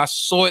 Like, dude, I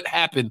saw it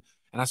happen,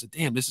 and I said,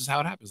 "Damn, this is how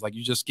it happens." Like,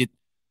 you just get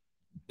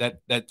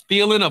that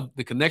feeling of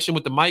the connection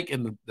with the mic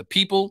and the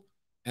people,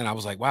 and I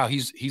was like, "Wow,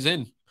 he's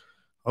in."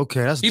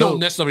 Okay, that's he dope. Don't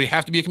necessarily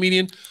have to be a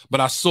comedian,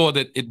 but I saw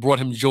that it brought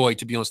him joy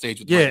to be on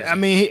stage with. Yeah, I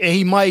mean,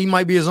 he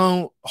might be his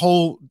own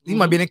whole. He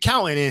might be an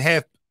accountant and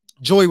have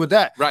joy with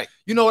that. Right.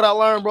 You know what I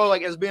learned, bro?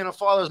 Like, as being a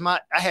father,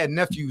 I had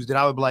nephews that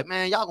I would be like,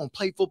 man, y'all gonna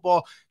play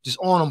football just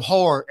on them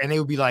hard, and they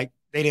would be like,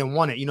 they didn't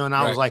want it, you know. And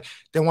I was like,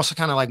 they want to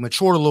kind of like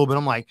mature a little bit.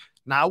 I'm like,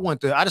 nah,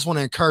 I just want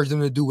to encourage them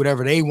to do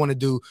whatever they want to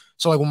do.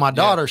 So like, with my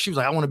daughter, she was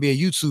like, I want to be a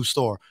YouTube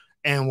star.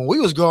 And when we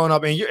was growing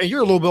up, and you're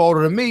a little bit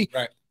older than me,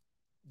 right?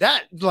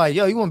 That like,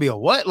 yo, you want to be a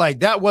what?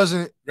 Like, that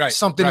wasn't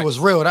something that was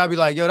real. And I'd be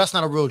like, yo, that's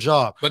not a real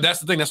job. But that's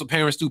the thing. That's what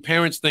parents do.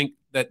 Parents think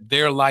that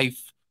their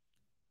life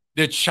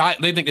they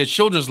think their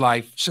children's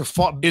life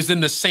is in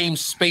the same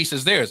space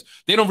as theirs.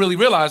 They don't really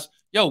realize,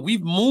 yo,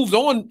 we've moved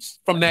on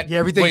from that. Yeah,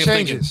 everything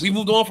changes. We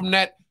moved on from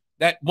that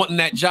wanting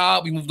that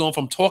job. We moved on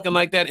from talking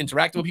like that,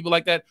 interacting with people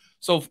like that.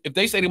 So if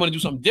they say they want to do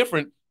something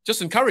different,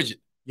 just encourage it.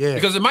 Yeah,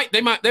 because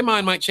their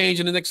mind might change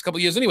in the next couple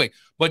of years anyway.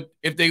 But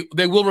if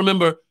they will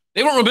remember,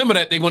 they won't remember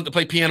that they wanted to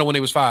play piano when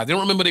they was 5. They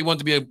don't remember they wanted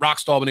to be a rock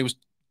star when they was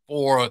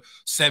 4 or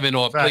 7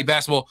 or play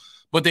basketball.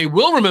 But they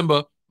will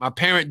remember my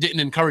parent didn't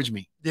encourage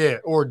me. Yeah,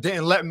 or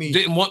didn't want me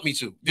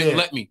to. Didn't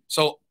let me.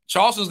 So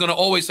Charleston's gonna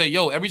always say,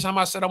 yo, every time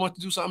I said I want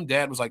to do something,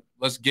 Dad was like,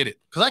 let's get it.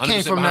 Because I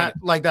came from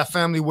that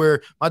family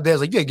where my dad's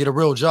like, yeah, get a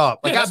real job.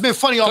 Like, I've been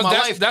funny all my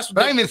life. But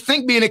I didn't even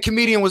think being a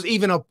comedian was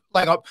even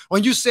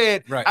when you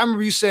said, I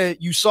remember you said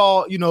you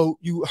saw,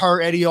 you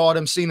heard Eddie, all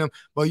them, seen him,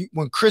 but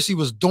when Chrissy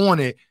was doing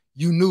it,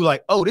 you knew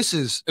like, oh, it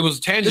was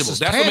tangible.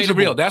 That's what made it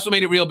real. That's what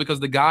made it real, because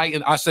the guy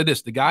in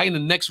the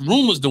next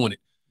room was doing it.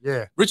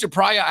 Yeah. Richard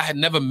Pryor, I had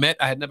never met.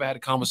 I had never had a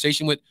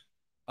conversation with.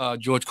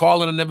 George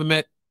Carlin, I never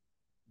met.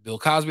 Bill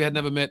Cosby, I had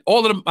never met.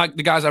 All of them, like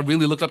the guys I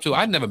really looked up to,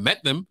 I never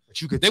met them.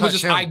 They were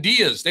just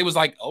ideas. They was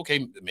like, okay,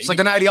 maybe. It's like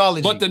an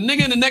ideology. But the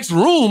nigga in the next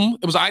room,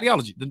 it was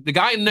ideology. The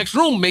guy in the next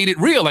room made it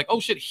real. Like,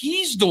 oh shit,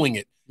 he's doing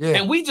it. Yeah.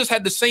 And we just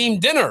had the same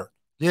dinner.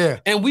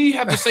 Yeah. And we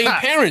have the same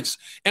parents.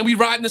 And we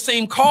ride in the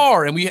same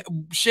car. And we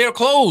share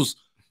clothes.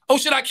 Oh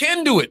shit, I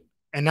can do it.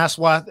 And that's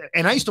why.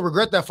 And I used to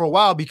regret that for a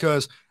while,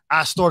 because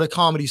I started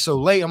comedy so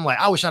late. I'm like,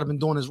 I wish I'd have been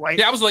doing this right.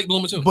 Yeah, I was late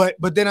bloomer too.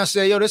 But then I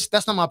said, yo,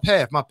 that's not my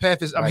path. My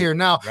path is I'm here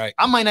now. Right.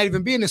 I might not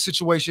even be in this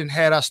situation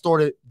had I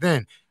started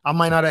then. I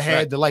might not have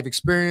had the life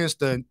experience,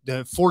 the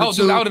fortitude.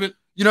 Oh, dude, I would have been.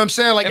 You know what I'm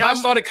saying? Like, if I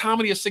started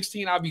comedy at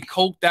 16, I'd be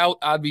coked out.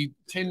 I'd be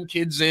 10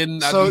 kids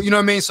in. You know what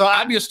I mean? So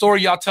I'd be a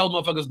story y'all tell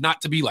motherfuckers not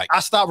to be like. I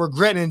stopped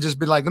regretting and just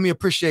be like, let me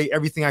appreciate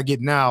everything I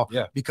get now.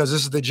 Yeah. Because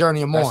this is the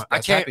journey I'm on. I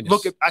can't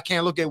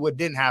look at what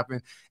didn't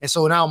happen. And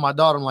so now my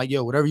daughter, I'm like,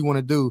 yo, whatever you want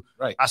to do,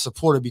 I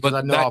support it, because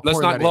I know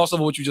let's not gloss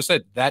over what you just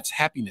said. That's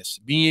happiness.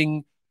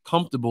 Being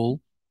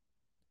comfortable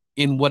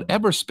in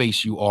whatever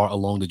space you are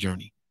along the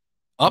journey.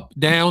 Up,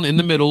 down, in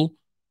the middle,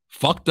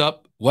 fucked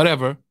up,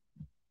 whatever.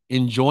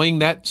 Enjoying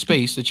that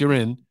space that you're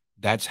in,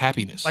 that's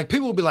happiness. Like,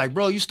 people will be like,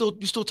 bro, you still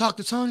talk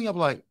to Tony? I'm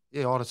like,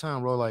 yeah, all the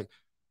time, bro. Like,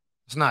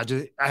 it's not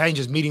just, I ain't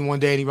just meeting one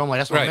day and I'm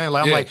like, that's my man.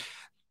 Like, I'm like,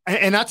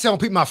 and I tell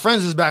people, my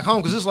friends is back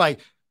home, because it's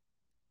like,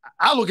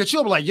 I look at you,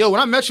 I'm like, yo, when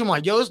I met you, I'm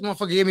like, yo, this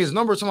motherfucker gave me his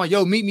number. So I'm like,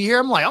 yo, meet me here.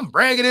 I'm like, I'm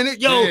bragging in it.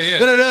 Yo,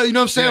 you know what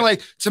I'm saying?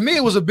 Like, to me,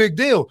 it was a big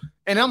deal.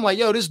 And I'm like,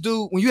 yo, this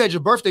dude, when you had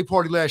your birthday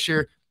party last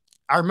year,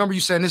 I remember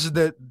you saying this is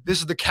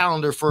the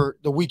calendar for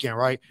the weekend,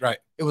 right? Right.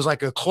 It was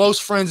like a close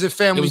friends and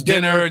family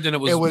dinner. Then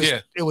it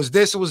was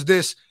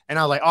this, and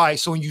I was like, all right.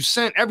 So when you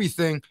sent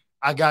everything,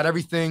 I got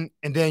everything,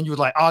 and then you were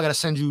like, oh, I gotta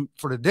send you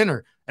for the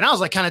dinner, and I was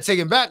like, kind of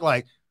taken back,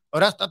 like, oh,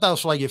 I thought it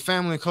was for like your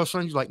family and close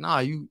friends. You're like, nah,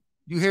 you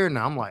here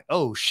now. I'm like,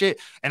 oh shit,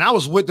 and I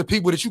was with the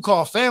people that you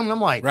call family. I'm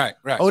like, right.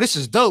 Oh, this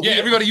is dope. Yeah,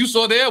 everybody you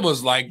saw there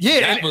was like,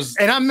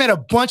 and I met a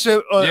bunch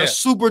of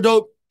super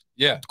dope.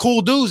 Yeah,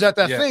 cool dudes at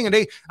that thing, and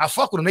I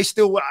fuck with them. They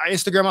still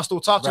Instagram, I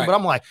still talk to them, but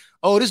I'm like,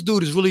 oh, this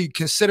dude is really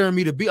considering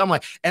me to be. I'm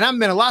like, and that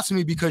meant a lot to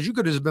me, because you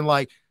could have just been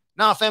like,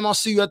 nah, fam, I'll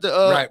see you at the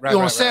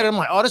on Saturday. I'm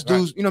like, oh, this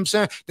dude's, you know what I'm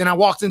saying? Then I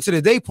walked into the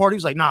day party. He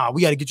was like, nah,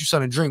 we got to get you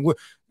something to drink.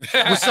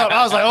 What's up?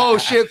 I was like, oh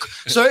shit.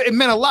 So it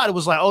meant a lot. It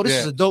was like, oh, this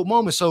is a dope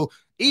moment. So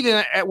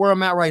even at where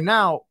I'm at right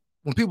now,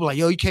 when people are like,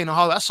 yo, you came to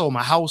Hollywood, I sold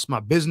my house,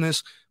 my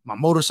business, my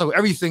motorcycle,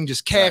 everything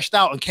just cashed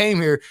out and came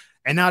here.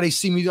 And now they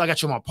see me. I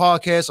got you on my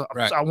podcast. So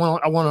I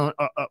want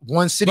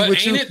one city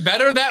with you. Ain't it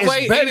better that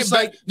way? It's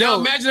like, now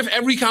imagine if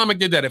every comic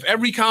did that. If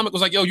every comic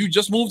was like, "Yo, you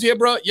just moved here,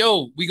 bro.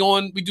 Yo, we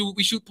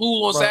shoot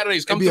pool on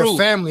Saturdays. Come through." Be a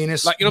family, and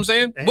it's like, you know what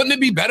I'm saying? Wouldn't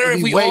it be better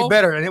if we way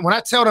better? And when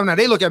I tell them that,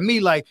 they look at me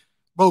like,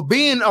 bro,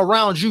 being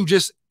around you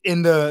just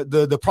in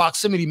the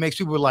proximity makes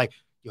people like,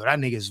 yo, that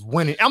nigga's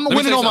winning. I'm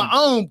winning on my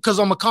own because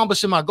I'm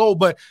accomplishing my goal,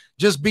 but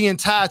just being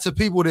tied to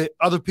people that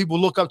other people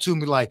look up to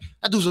and be like,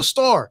 that dude's a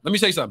star. Let me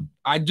say something.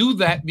 I do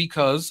that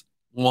because,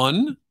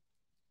 one,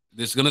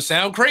 this is gonna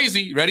sound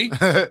crazy. Ready?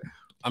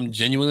 I'm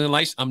genuinely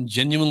nice. I'm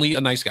genuinely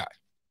a nice guy.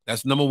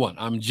 That's number one.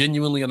 I'm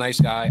genuinely a nice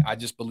guy. I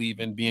just believe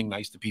in being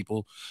nice to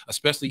people,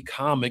 especially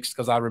comics,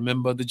 because I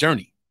remember the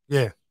journey.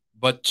 Yeah.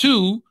 But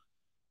two,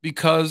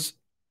 because,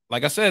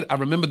 like I said, I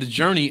remember the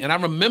journey, and I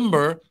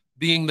remember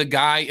being the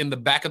guy in the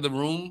back of the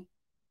room.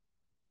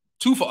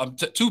 Two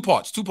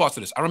parts to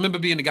this. I remember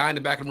being the guy in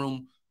the back of the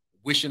room,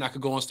 wishing I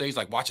could go on stage,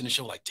 like watching the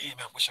show, like, damn,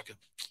 I wish I could.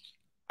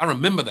 I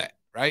remember that,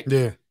 right?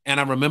 Yeah. And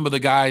I remember the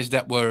guys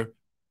that were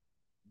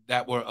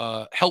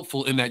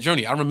helpful in that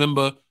journey. I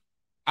remember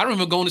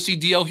going to see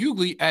D.L.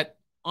 Hughley at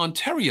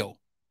Ontario,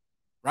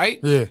 right?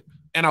 Yeah.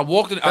 And I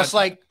walked in. That's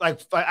like an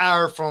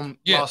hour from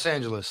Los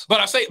Angeles.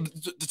 But I say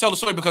to tell the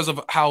story because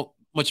of how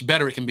much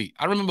better it can be.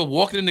 I remember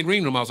walking in the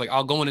green room. I was like,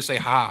 I'll go in and say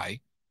hi,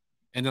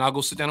 and then I'll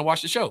go sit down and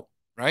watch the show,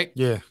 right?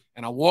 Yeah.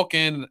 And I walk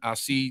in, I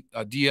see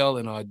DL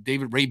and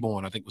David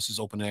Rayborn, I think was his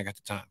opening act at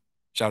the time.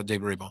 Shout out to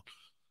David Rayborn.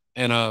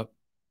 And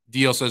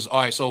DL says,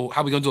 all right, so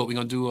how we going to do it? We're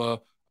going to do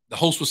the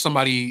host was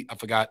somebody, I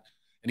forgot.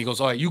 And he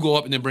goes, all right, you go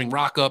up and then bring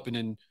Rock up, and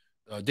then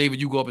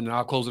David, you go up and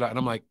I'll close it out. And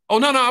I'm like, oh,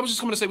 no, I was just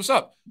coming to say what's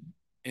up.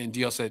 And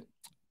DL said,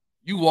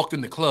 you walked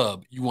in the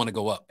club, you want to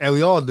go up. And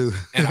we all do.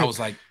 And I was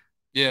like,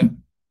 yeah.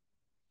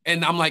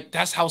 And I'm like,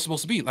 that's how it's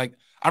supposed to be. Like,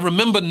 I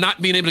remember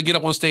not being able to get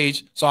up on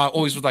stage. So I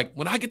always was like,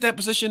 when I get that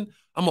position,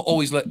 I'm going to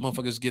always let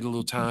motherfuckers get a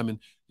little time and,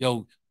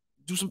 yo,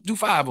 do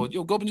 5 or,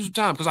 yo, go up and do some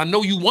time because I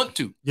know you want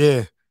to.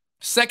 Yeah.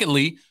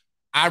 Secondly,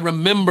 I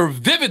remember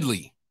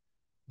vividly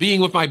being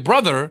with my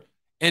brother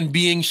and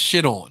being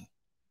shit on.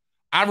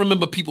 I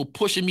remember people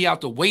pushing me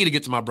out the way to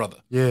get to my brother.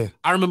 Yeah.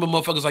 I remember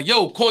motherfuckers like,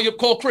 yo,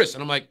 call Chris.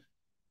 And I'm like,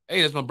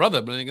 hey, that's my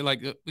brother. But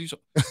like,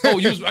 oh,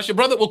 that's your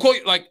brother? We'll call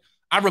you. Like,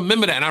 I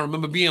remember that. And I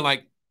remember being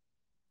like,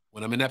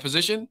 when I'm in that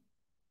position,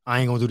 I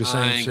ain't gonna do the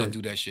same shit. I ain't gonna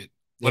do that shit.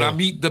 Yeah. When I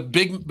meet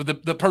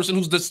the person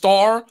who's the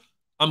star,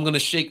 I'm gonna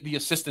shake the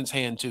assistant's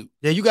hand too.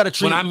 Yeah, you gotta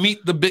treat. When I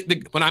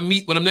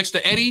meet when I'm next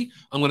to Eddie,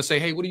 I'm gonna say,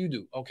 hey, what do you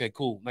do? Okay,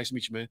 cool. Nice to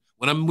meet you, man.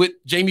 When I'm with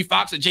Jamie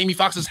Foxx at Jamie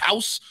Foxx's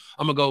house,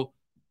 I'm gonna go,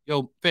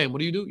 yo, fam, what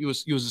do? You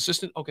was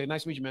assistant? Okay,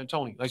 nice to meet you, man.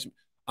 Tony.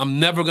 I'm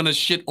never gonna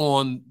shit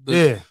on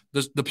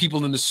the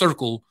people in the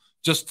circle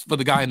just for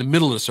the guy in the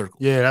middle of the circle.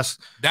 Yeah,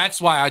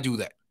 that's why I do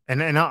that.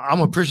 And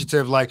I'm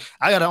appreciative. Like,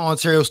 I got an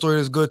Ontario story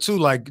that's good too.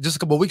 Like, just a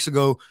couple of weeks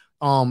ago,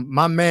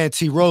 my man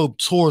T Robe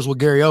tours with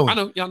Gary Owen. I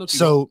know, y'all know.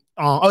 So,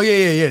 oh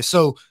yeah.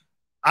 So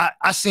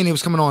I seen he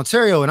was coming to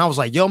Ontario, and I was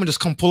like, yo, I'm gonna just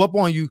come pull up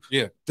on you.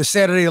 Yeah. The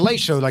Saturday late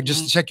show, like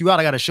just to check you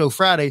out. I got a show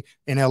Friday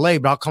in LA,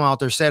 but I'll come out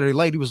there Saturday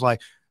late. He was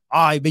like,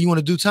 all right, but you want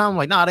to do time? I'm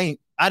like, nah,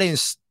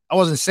 I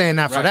wasn't saying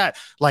that for that.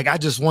 Like, I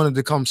just wanted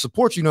to come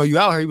support you. You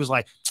out here. He was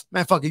like,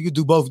 man, fuck it, you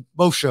do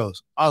both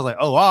shows. I was like,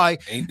 oh, all right.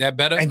 Ain't that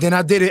better? And then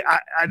I did it.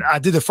 I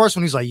did the first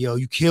one. He's like, yo,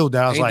 you killed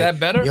that. I was Ain't like, that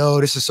better?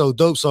 Yo, this is so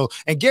dope. So,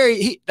 and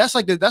Gary, that's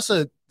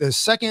the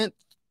second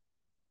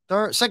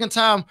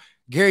time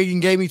Gary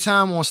gave me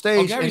time on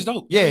stage. Oh, Gary's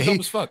dope. Yeah, Gary's dope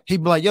as fuck.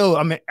 He'd be like, yo,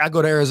 I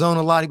go to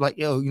Arizona a lot. He'd be like,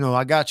 yo,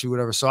 I got you,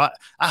 whatever. So I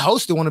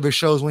hosted one of his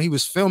shows when he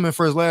was filming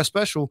for his last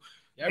special.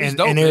 In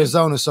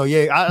Arizona. So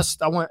yeah,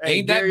 I want.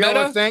 Ain't that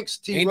better? Thanks.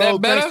 Ain't that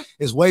better?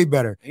 It's way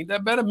better. Ain't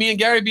that better? Me and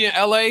Gary be in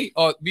LA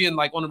or being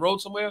like on the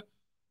road somewhere,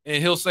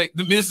 and he'll say,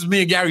 "This is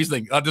me and Gary's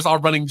thing." This our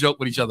running joke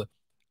with each other.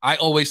 I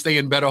always stay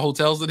in better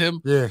hotels than him.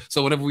 Yeah.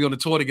 So whenever we on the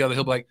tour together,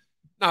 he'll be like,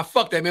 "Nah,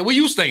 fuck that, man. Where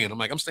you staying?" I'm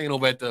like, "I'm staying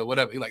over at the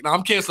whatever." He's like, "Nah,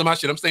 I'm canceling my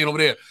shit. I'm staying over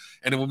there."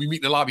 And then when we meet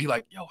in the lobby, he's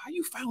like, "Yo, how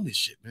you found this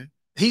shit, man?"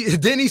 He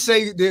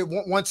say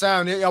that one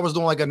time I was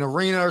doing like an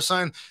arena or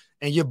something,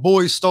 and your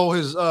boy stole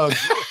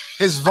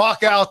his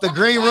vodka out the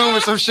green room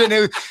or some shit.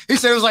 And he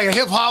said it was like a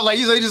hip hop, like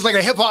he's just like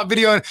a hip hop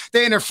video, and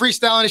they in there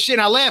freestyling and shit.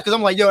 And I laugh because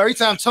I'm like, yo, every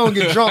time Tone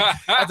get drunk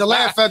at the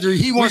Laugh Factory,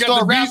 he wants to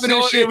start rapping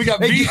and shit. We got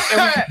beats.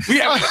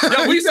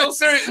 We so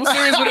serious. We're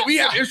serious with it. We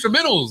have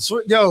instrumentals.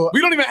 Yo,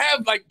 we don't even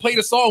have like play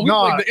the song. We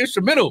play the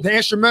instrumental. The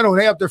instrumental.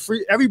 They have the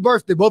free every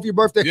birthday, both your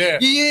birthday. Yeah.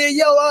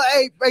 Yo,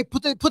 hey,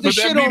 put the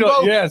shit on,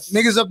 bro. Yes.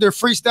 Niggas up there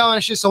freestyling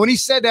and shit. So when he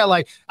said that,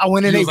 like I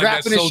went in, they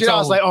rapping and shit. I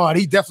was like, oh,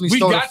 he definitely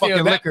stole the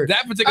fucking liquor.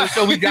 That particular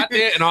show, we got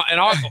there, and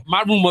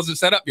my room wasn't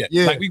set up yet.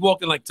 Yeah. Like we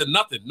walked in like to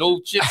nothing.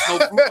 No chips, no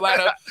fruit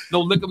platter,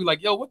 no liquor. We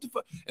like, yo, what the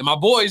fuck? And my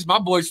boys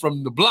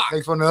from the block.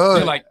 They from the hood.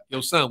 They're like,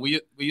 yo, son,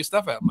 where your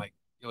stuff at? I'm like,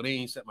 yo, they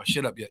ain't set my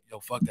shit up yet. Yo,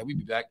 fuck that. We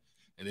be back.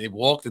 And they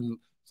walked and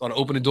started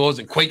opening doors,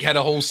 and Quake had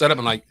a whole setup.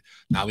 I'm like,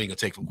 nah, we ain't gonna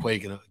take from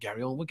Quake. And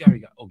Gary, what Gary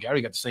got? Oh,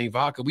 Gary got the same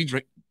vodka. We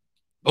drink.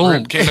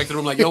 Boom. Came back to the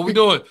room like, yo, we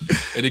doing?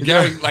 And then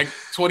Gary, like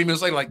 20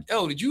 minutes later, like,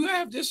 yo, did you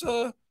have this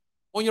on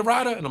your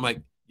rider? And I'm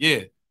like,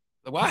 yeah.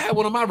 Like, well, I had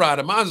one on my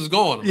rider. Mine's is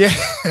gone. Yeah.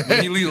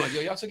 And he leaves like,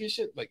 yo, y'all took his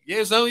shit? Like,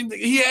 yeah, so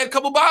he had a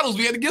couple bottles.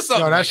 We had to get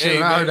something. Yo, that like, shit,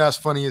 hey, I heard that's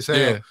funny as hell.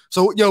 Yeah.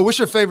 So, yo, what's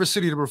your favorite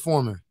city to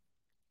perform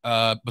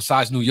in?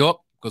 Besides New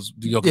York, because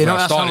New York is where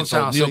I started,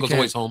 so New York is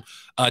always home.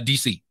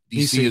 DC.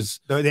 DC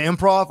is the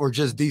Improv or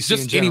just DC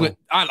just in general? Anyway,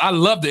 I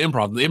love the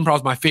Improv. The Improv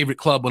is my favorite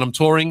club when I'm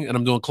touring and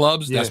I'm doing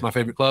clubs. Yeah. That's my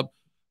favorite club.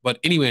 But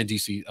anywhere in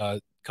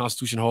DC,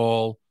 Constitution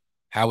Hall,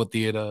 Howard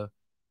Theater,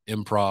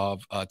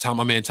 Improv.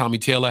 My man Tommy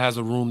Taylor has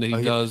a room that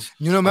he does.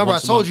 You know, remember I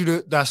told you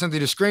that I sent you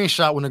the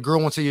screenshot when the girl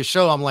went to your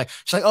show. I'm like,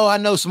 she's like, oh, I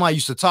know somebody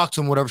used to talk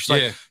to him, whatever. She's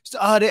like,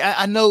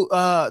 I know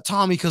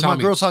Tommy because my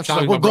girl talks. She's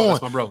like, we're going.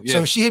 That's my bro. Yeah.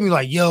 So she hit me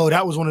like, yo,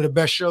 that was one of the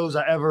best shows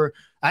I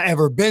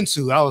ever been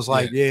to. I was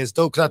like, yeah, it's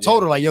dope because I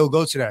told her like, yo,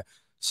 go to that.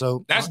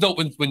 So that's dope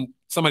when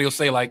somebody will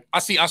say like, I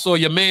saw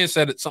your man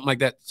said it, something like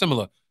that,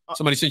 similar.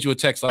 Somebody sent you a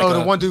text like,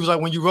 the one dude was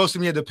like, when you roasted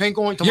me at the pink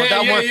one.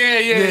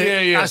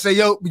 Yeah. I say,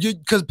 yo,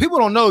 because people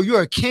don't know you're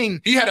a king.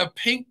 He had a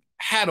pink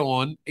hat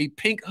on, a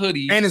pink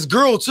hoodie, and his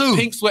girl too,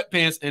 pink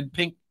sweatpants and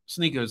pink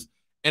sneakers,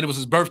 and it was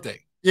his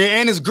birthday. Yeah,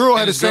 and his girl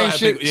had the same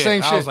shit.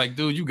 Same shit. I was like,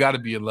 dude, you got to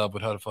be in love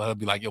with her for her to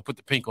be like, yo, put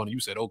the pink on. And you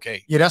said,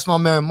 okay. Yeah, that's my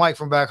man Mike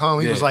from back home.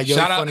 He was like, yo,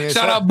 shout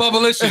out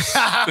Bubblicious.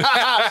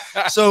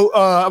 So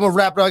I'm gonna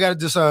wrap it up. I got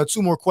just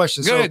 2 more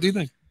questions. Go ahead, do you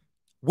think?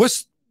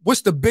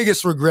 What's the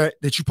biggest regret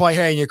that you probably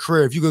had in your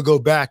career? If you could go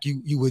back,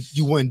 you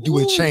wouldn't do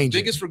it, change.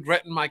 Biggest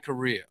regret in my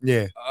career.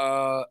 Yeah.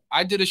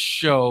 I did a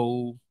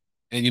show,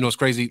 and you know it's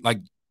crazy. Like,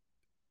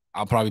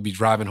 I'll probably be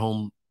driving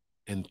home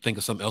and think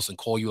of something else and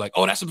call you like,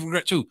 oh, that's a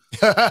regret too.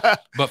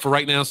 But for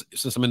right now,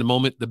 since I'm in the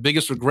moment, the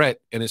biggest regret,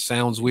 and it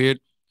sounds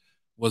weird,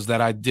 was that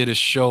I did a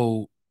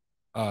show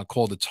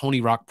called the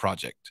Tony Rock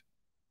Project.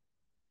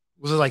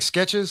 Was it like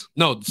sketches?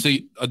 No,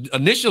 see,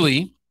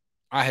 initially,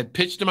 I had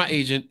pitched to my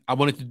agent. I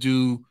wanted to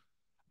do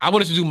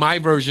my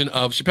version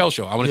of Chappelle's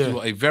Show. I wanted to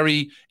do a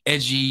very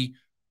edgy,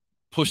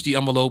 push the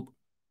envelope,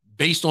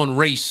 based on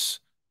race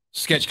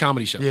sketch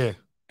comedy show. Yeah.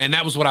 And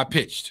that was what I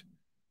pitched.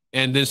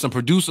 And then some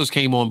producers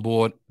came on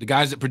board, the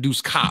guys that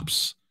produce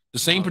Cops, the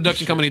same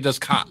production company that does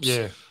Cops,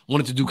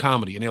 wanted to do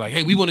comedy. And they're like,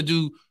 hey, we want to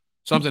do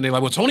something. They're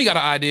like, well, Tony got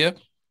an idea.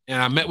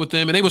 And I met with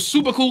them, and they were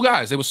super cool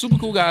guys. They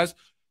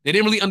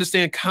didn't really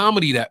understand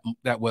comedy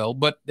that well,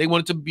 but they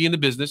wanted to be in the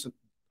business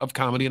of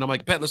comedy. And I'm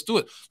like, Pat, let's do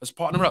it. Let's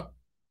partner up.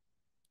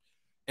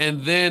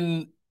 And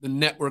then the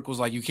network was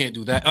like, you can't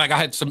do that. Like, I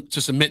had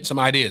to submit some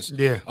ideas.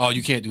 Yeah. Oh,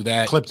 you can't do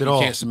that. Clipped it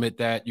off. You can't submit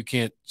that. You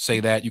can't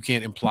say that. You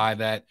can't imply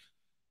that.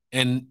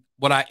 And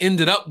what I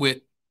ended up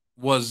with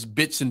was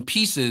bits and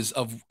pieces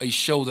of a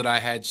show that I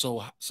had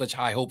such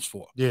high hopes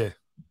for. Yeah.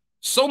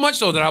 So much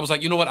so that I was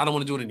like, you know what? I don't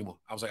want to do it anymore.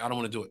 I was like, I don't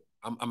want to do it.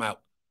 I'm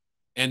out.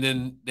 And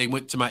then they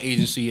went to my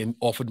agency and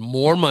offered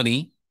more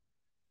money.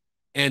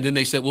 And then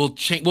they said, we'll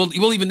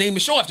even name the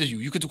show after you.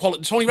 You could call it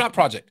the Tony Rock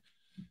Project.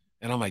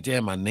 And I'm like,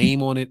 damn, my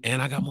name on it,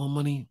 and I got more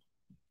money.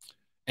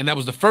 And that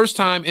was the first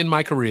time in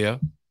my career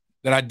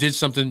that I did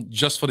something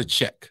just for the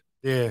check.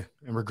 Yeah,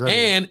 and regret it.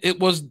 And it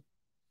was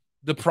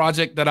the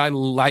project that I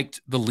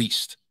liked the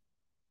least.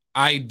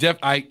 I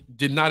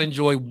did not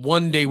enjoy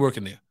one day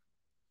working there.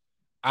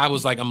 I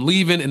was like, I'm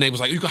leaving, and they was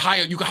like, you could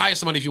hire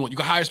somebody if you want. You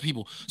could hire some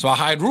people. So I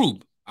hired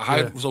Rube.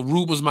 So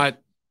Rube was my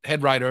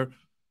head writer,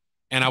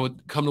 and I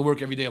would come to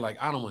work every day like,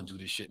 I don't want to do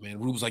this shit, man.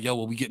 Rube was like, yo,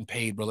 well, we getting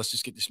paid, bro. Let's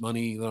just get this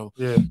money. You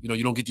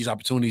don't get these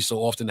opportunities so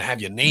often to have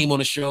your name on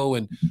the show.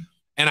 And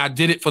I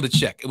did it for the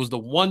check. It was the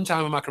one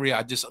time in my career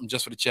I did something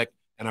just for the check,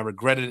 and I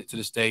regretted it to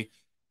this day.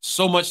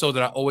 So much so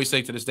that I always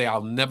say to this day,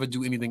 I'll never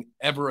do anything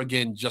ever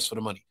again just for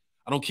the money.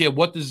 I don't care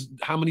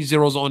how many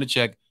zeros are on the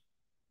check.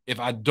 If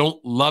I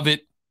don't love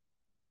it,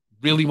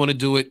 really want to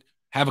do it,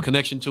 have a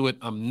connection to it,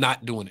 I'm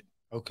not doing it.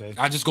 Okay.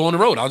 I just go on the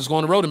road. I'll just go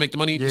on the road and make the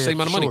money, the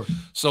same amount of money.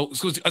 So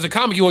as a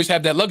comic, you always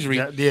have that luxury.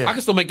 I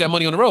can still make that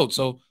money on the road.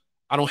 So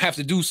I don't have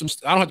to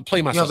I don't have to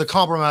play myself. You have to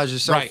compromise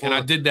yourself. Right. And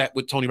I did that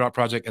with Tony Rock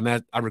Project, and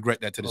I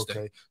regret that to this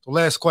day. So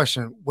last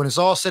question. When it's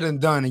all said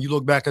and done and you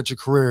look back at your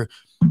career,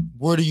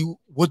 what do you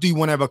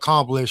want to have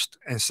accomplished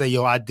and say,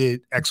 yo, I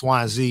did X,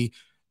 Y, and Z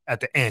at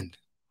the end?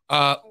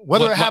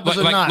 Whether it happens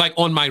or not. Like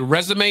on my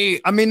resume?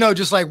 I mean, no,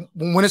 just like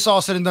when it's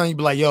all said and done, you'd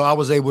be like, yo, I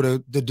was able to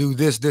do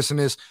this, and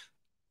this.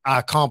 I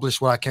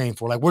accomplished what I came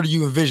for. Like, where do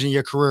you envision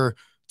your career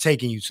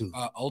taking you to?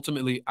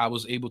 Ultimately, I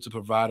was able to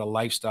provide a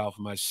lifestyle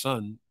for my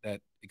son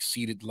that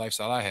exceeded the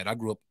lifestyle I had. I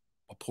grew up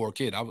a poor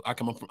kid. I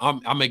come up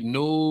from, I make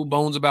no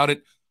bones about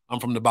it.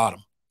 I'm from the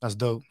bottom. That's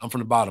dope. I'm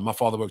from the bottom. My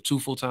father worked 2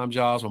 full-time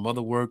jobs. My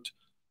mother worked.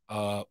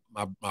 My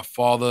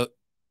father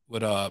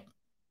would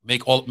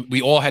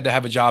we all had to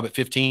have a job at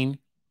 15.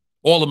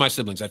 All of my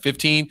siblings at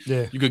 15,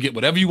 you could get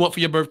whatever you want for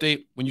your birthday.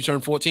 When you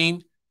turn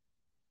 14,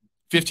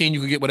 15, you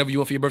could get whatever you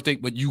want for your birthday,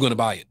 but you're going to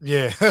buy it.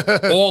 Yeah.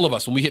 All of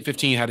us, when we hit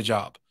 15, had a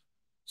job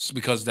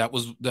because that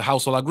was the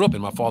household I grew up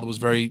in. My father was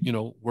very,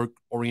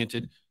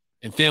 work-oriented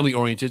and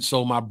family-oriented.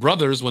 So my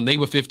brothers, when they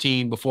were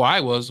 15, before I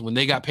was, when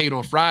they got paid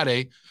on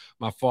Friday,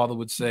 my father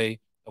would say,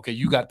 okay,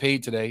 you got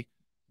paid today.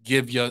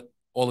 Give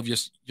all of your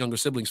younger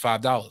siblings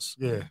 $5.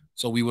 Yeah.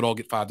 So we would all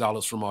get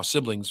 $5 from our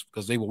siblings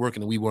because they were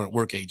working and we weren't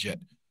work age yet.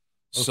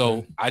 Okay.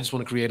 So I just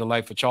want to create a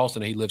life for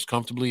Charleston that he lives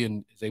comfortably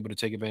and is able to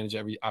take advantage of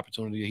every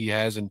opportunity he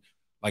has. And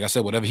like I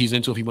said, whatever he's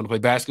into, if he want to play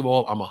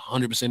basketball, I'm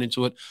 100%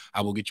 into it. I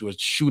will get you a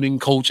shooting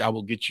coach. I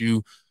will get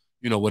you,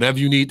 whatever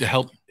you need to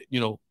help,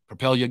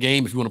 propel your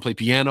game. If you want to play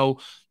piano,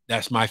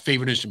 that's my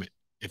favorite instrument.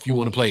 If you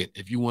want to play it,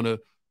 if you want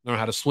to learn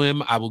how to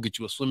swim, I will get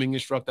you a swimming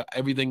instructor.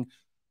 Everything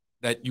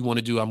that you want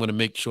to do, I'm going to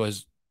make sure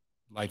his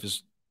life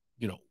is,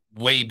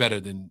 way better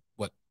than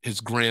what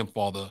his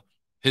grandfather,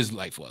 his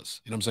life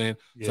was. You know what I'm saying?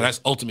 Yeah. So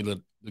that's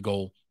ultimately the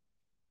goal.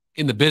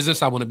 In the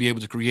business, I want to be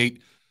able to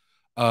create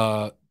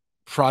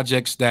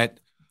projects that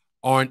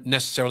aren't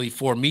necessarily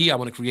for me. I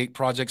want to create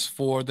projects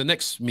for the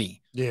next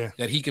me. Yeah.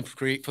 That he can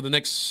create for the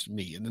next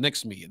me and the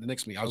next me and the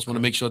next me. I just want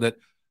to make sure that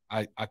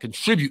I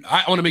contribute.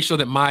 I want to make sure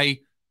that my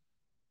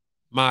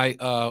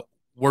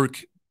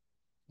work,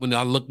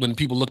 when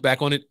people look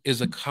back on it, is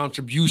a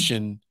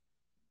contribution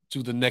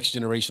to the next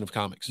generation of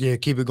comics. Yeah,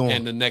 keep it going.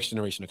 And the next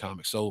generation of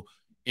comics. So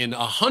in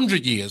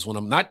 100 years, when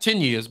I'm not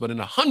 10 years, but in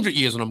 100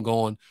 years when I'm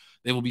gone,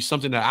 there will be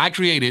something that I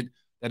created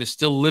that is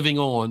still living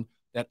on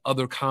that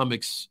other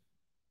comics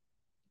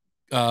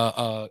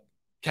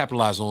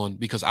capitalize on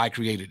because I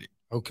created it.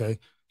 Okay.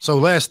 So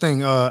last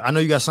thing, I know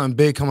you got something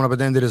big coming up at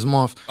the end of this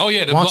month. Oh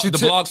yeah, the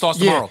blog starts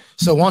tomorrow.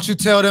 So why don't you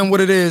tell them what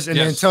it is and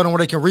then tell them where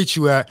they can reach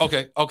you at.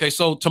 Okay.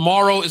 So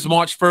tomorrow is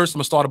March 1st. I'm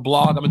gonna start a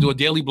blog. I'm gonna do a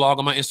daily blog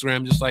on my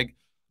Instagram, just like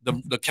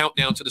the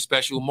countdown to the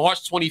special.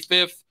 March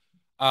 25th,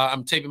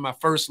 I'm taping my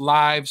first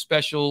live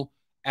special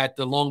at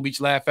the Long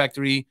Beach Laugh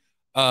Factory.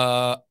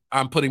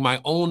 I'm putting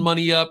my own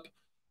money up.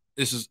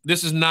 This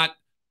is not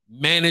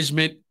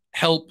management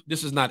help.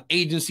 This is not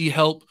agency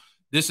help.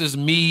 This is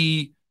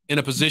me in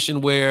a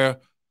position where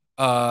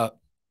I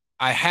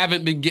I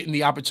haven't been getting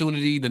the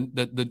opportunity,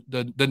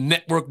 the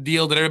network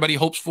deal that everybody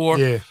hopes for.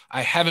 Yeah.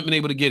 I haven't been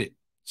able to get it.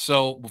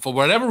 So for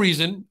whatever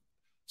reason,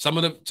 some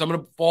of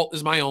the fault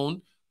is my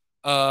own.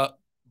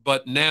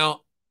 But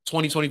now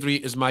 2023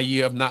 is my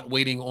year of not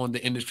waiting on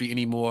the industry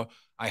anymore.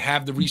 I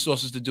have the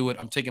resources to do it.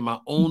 I'm taking my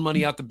own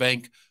money out the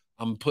bank.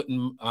 I'm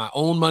putting my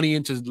own money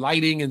into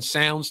lighting and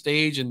sound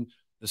stage and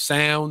the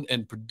sound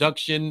and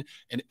production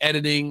and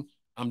editing.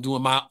 I'm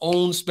doing my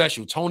own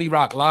special, Tony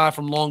Rock, live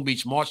from Long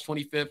Beach, March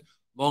 25th.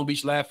 Long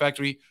Beach Laugh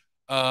Factory.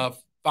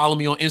 Follow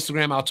me on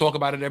Instagram. I'll talk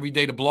about it every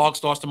day. The blog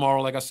starts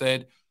tomorrow, like I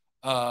said.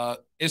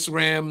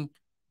 Instagram,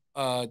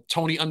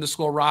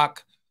 Tony_Rock.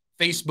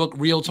 Facebook,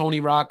 Real Tony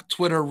Rock.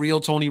 Twitter,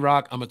 Real Tony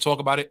Rock. I'm going to talk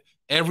about it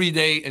every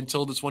day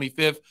until the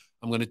 25th.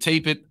 I'm going to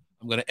tape it.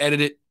 I'm going to edit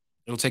it.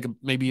 It'll take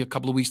maybe a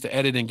couple of weeks to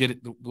edit and get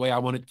it the way I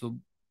want it to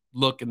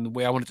look and the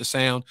way I want it to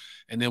sound.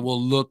 And then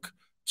we'll look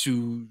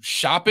to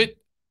shop it.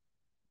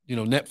 You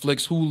know,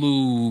 Netflix,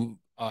 Hulu,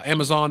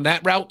 Amazon,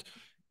 that route.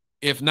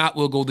 If not,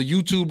 we'll go the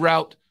YouTube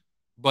route,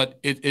 but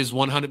it is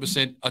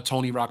 100% a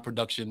Tony Rock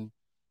production,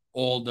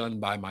 all done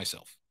by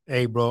myself.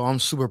 Hey, bro, I'm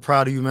super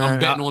proud of you, man. I'm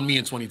betting on me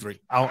in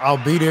 23.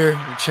 I'll be there,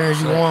 cheering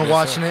you on,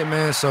 watching it,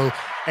 man. So,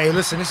 hey,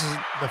 listen, this is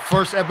the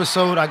first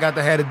episode I got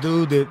to have a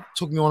dude that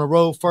took me on the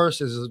road first.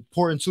 It's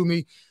important to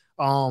me.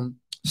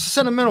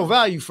 Sentimental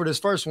value for this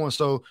first one.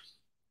 So,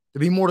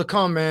 there'll be more to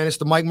come, man. It's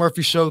the Mike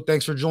Murphy Show.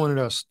 Thanks for joining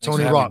us.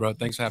 Tony Rock. Bro.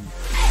 Thanks for having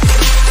me.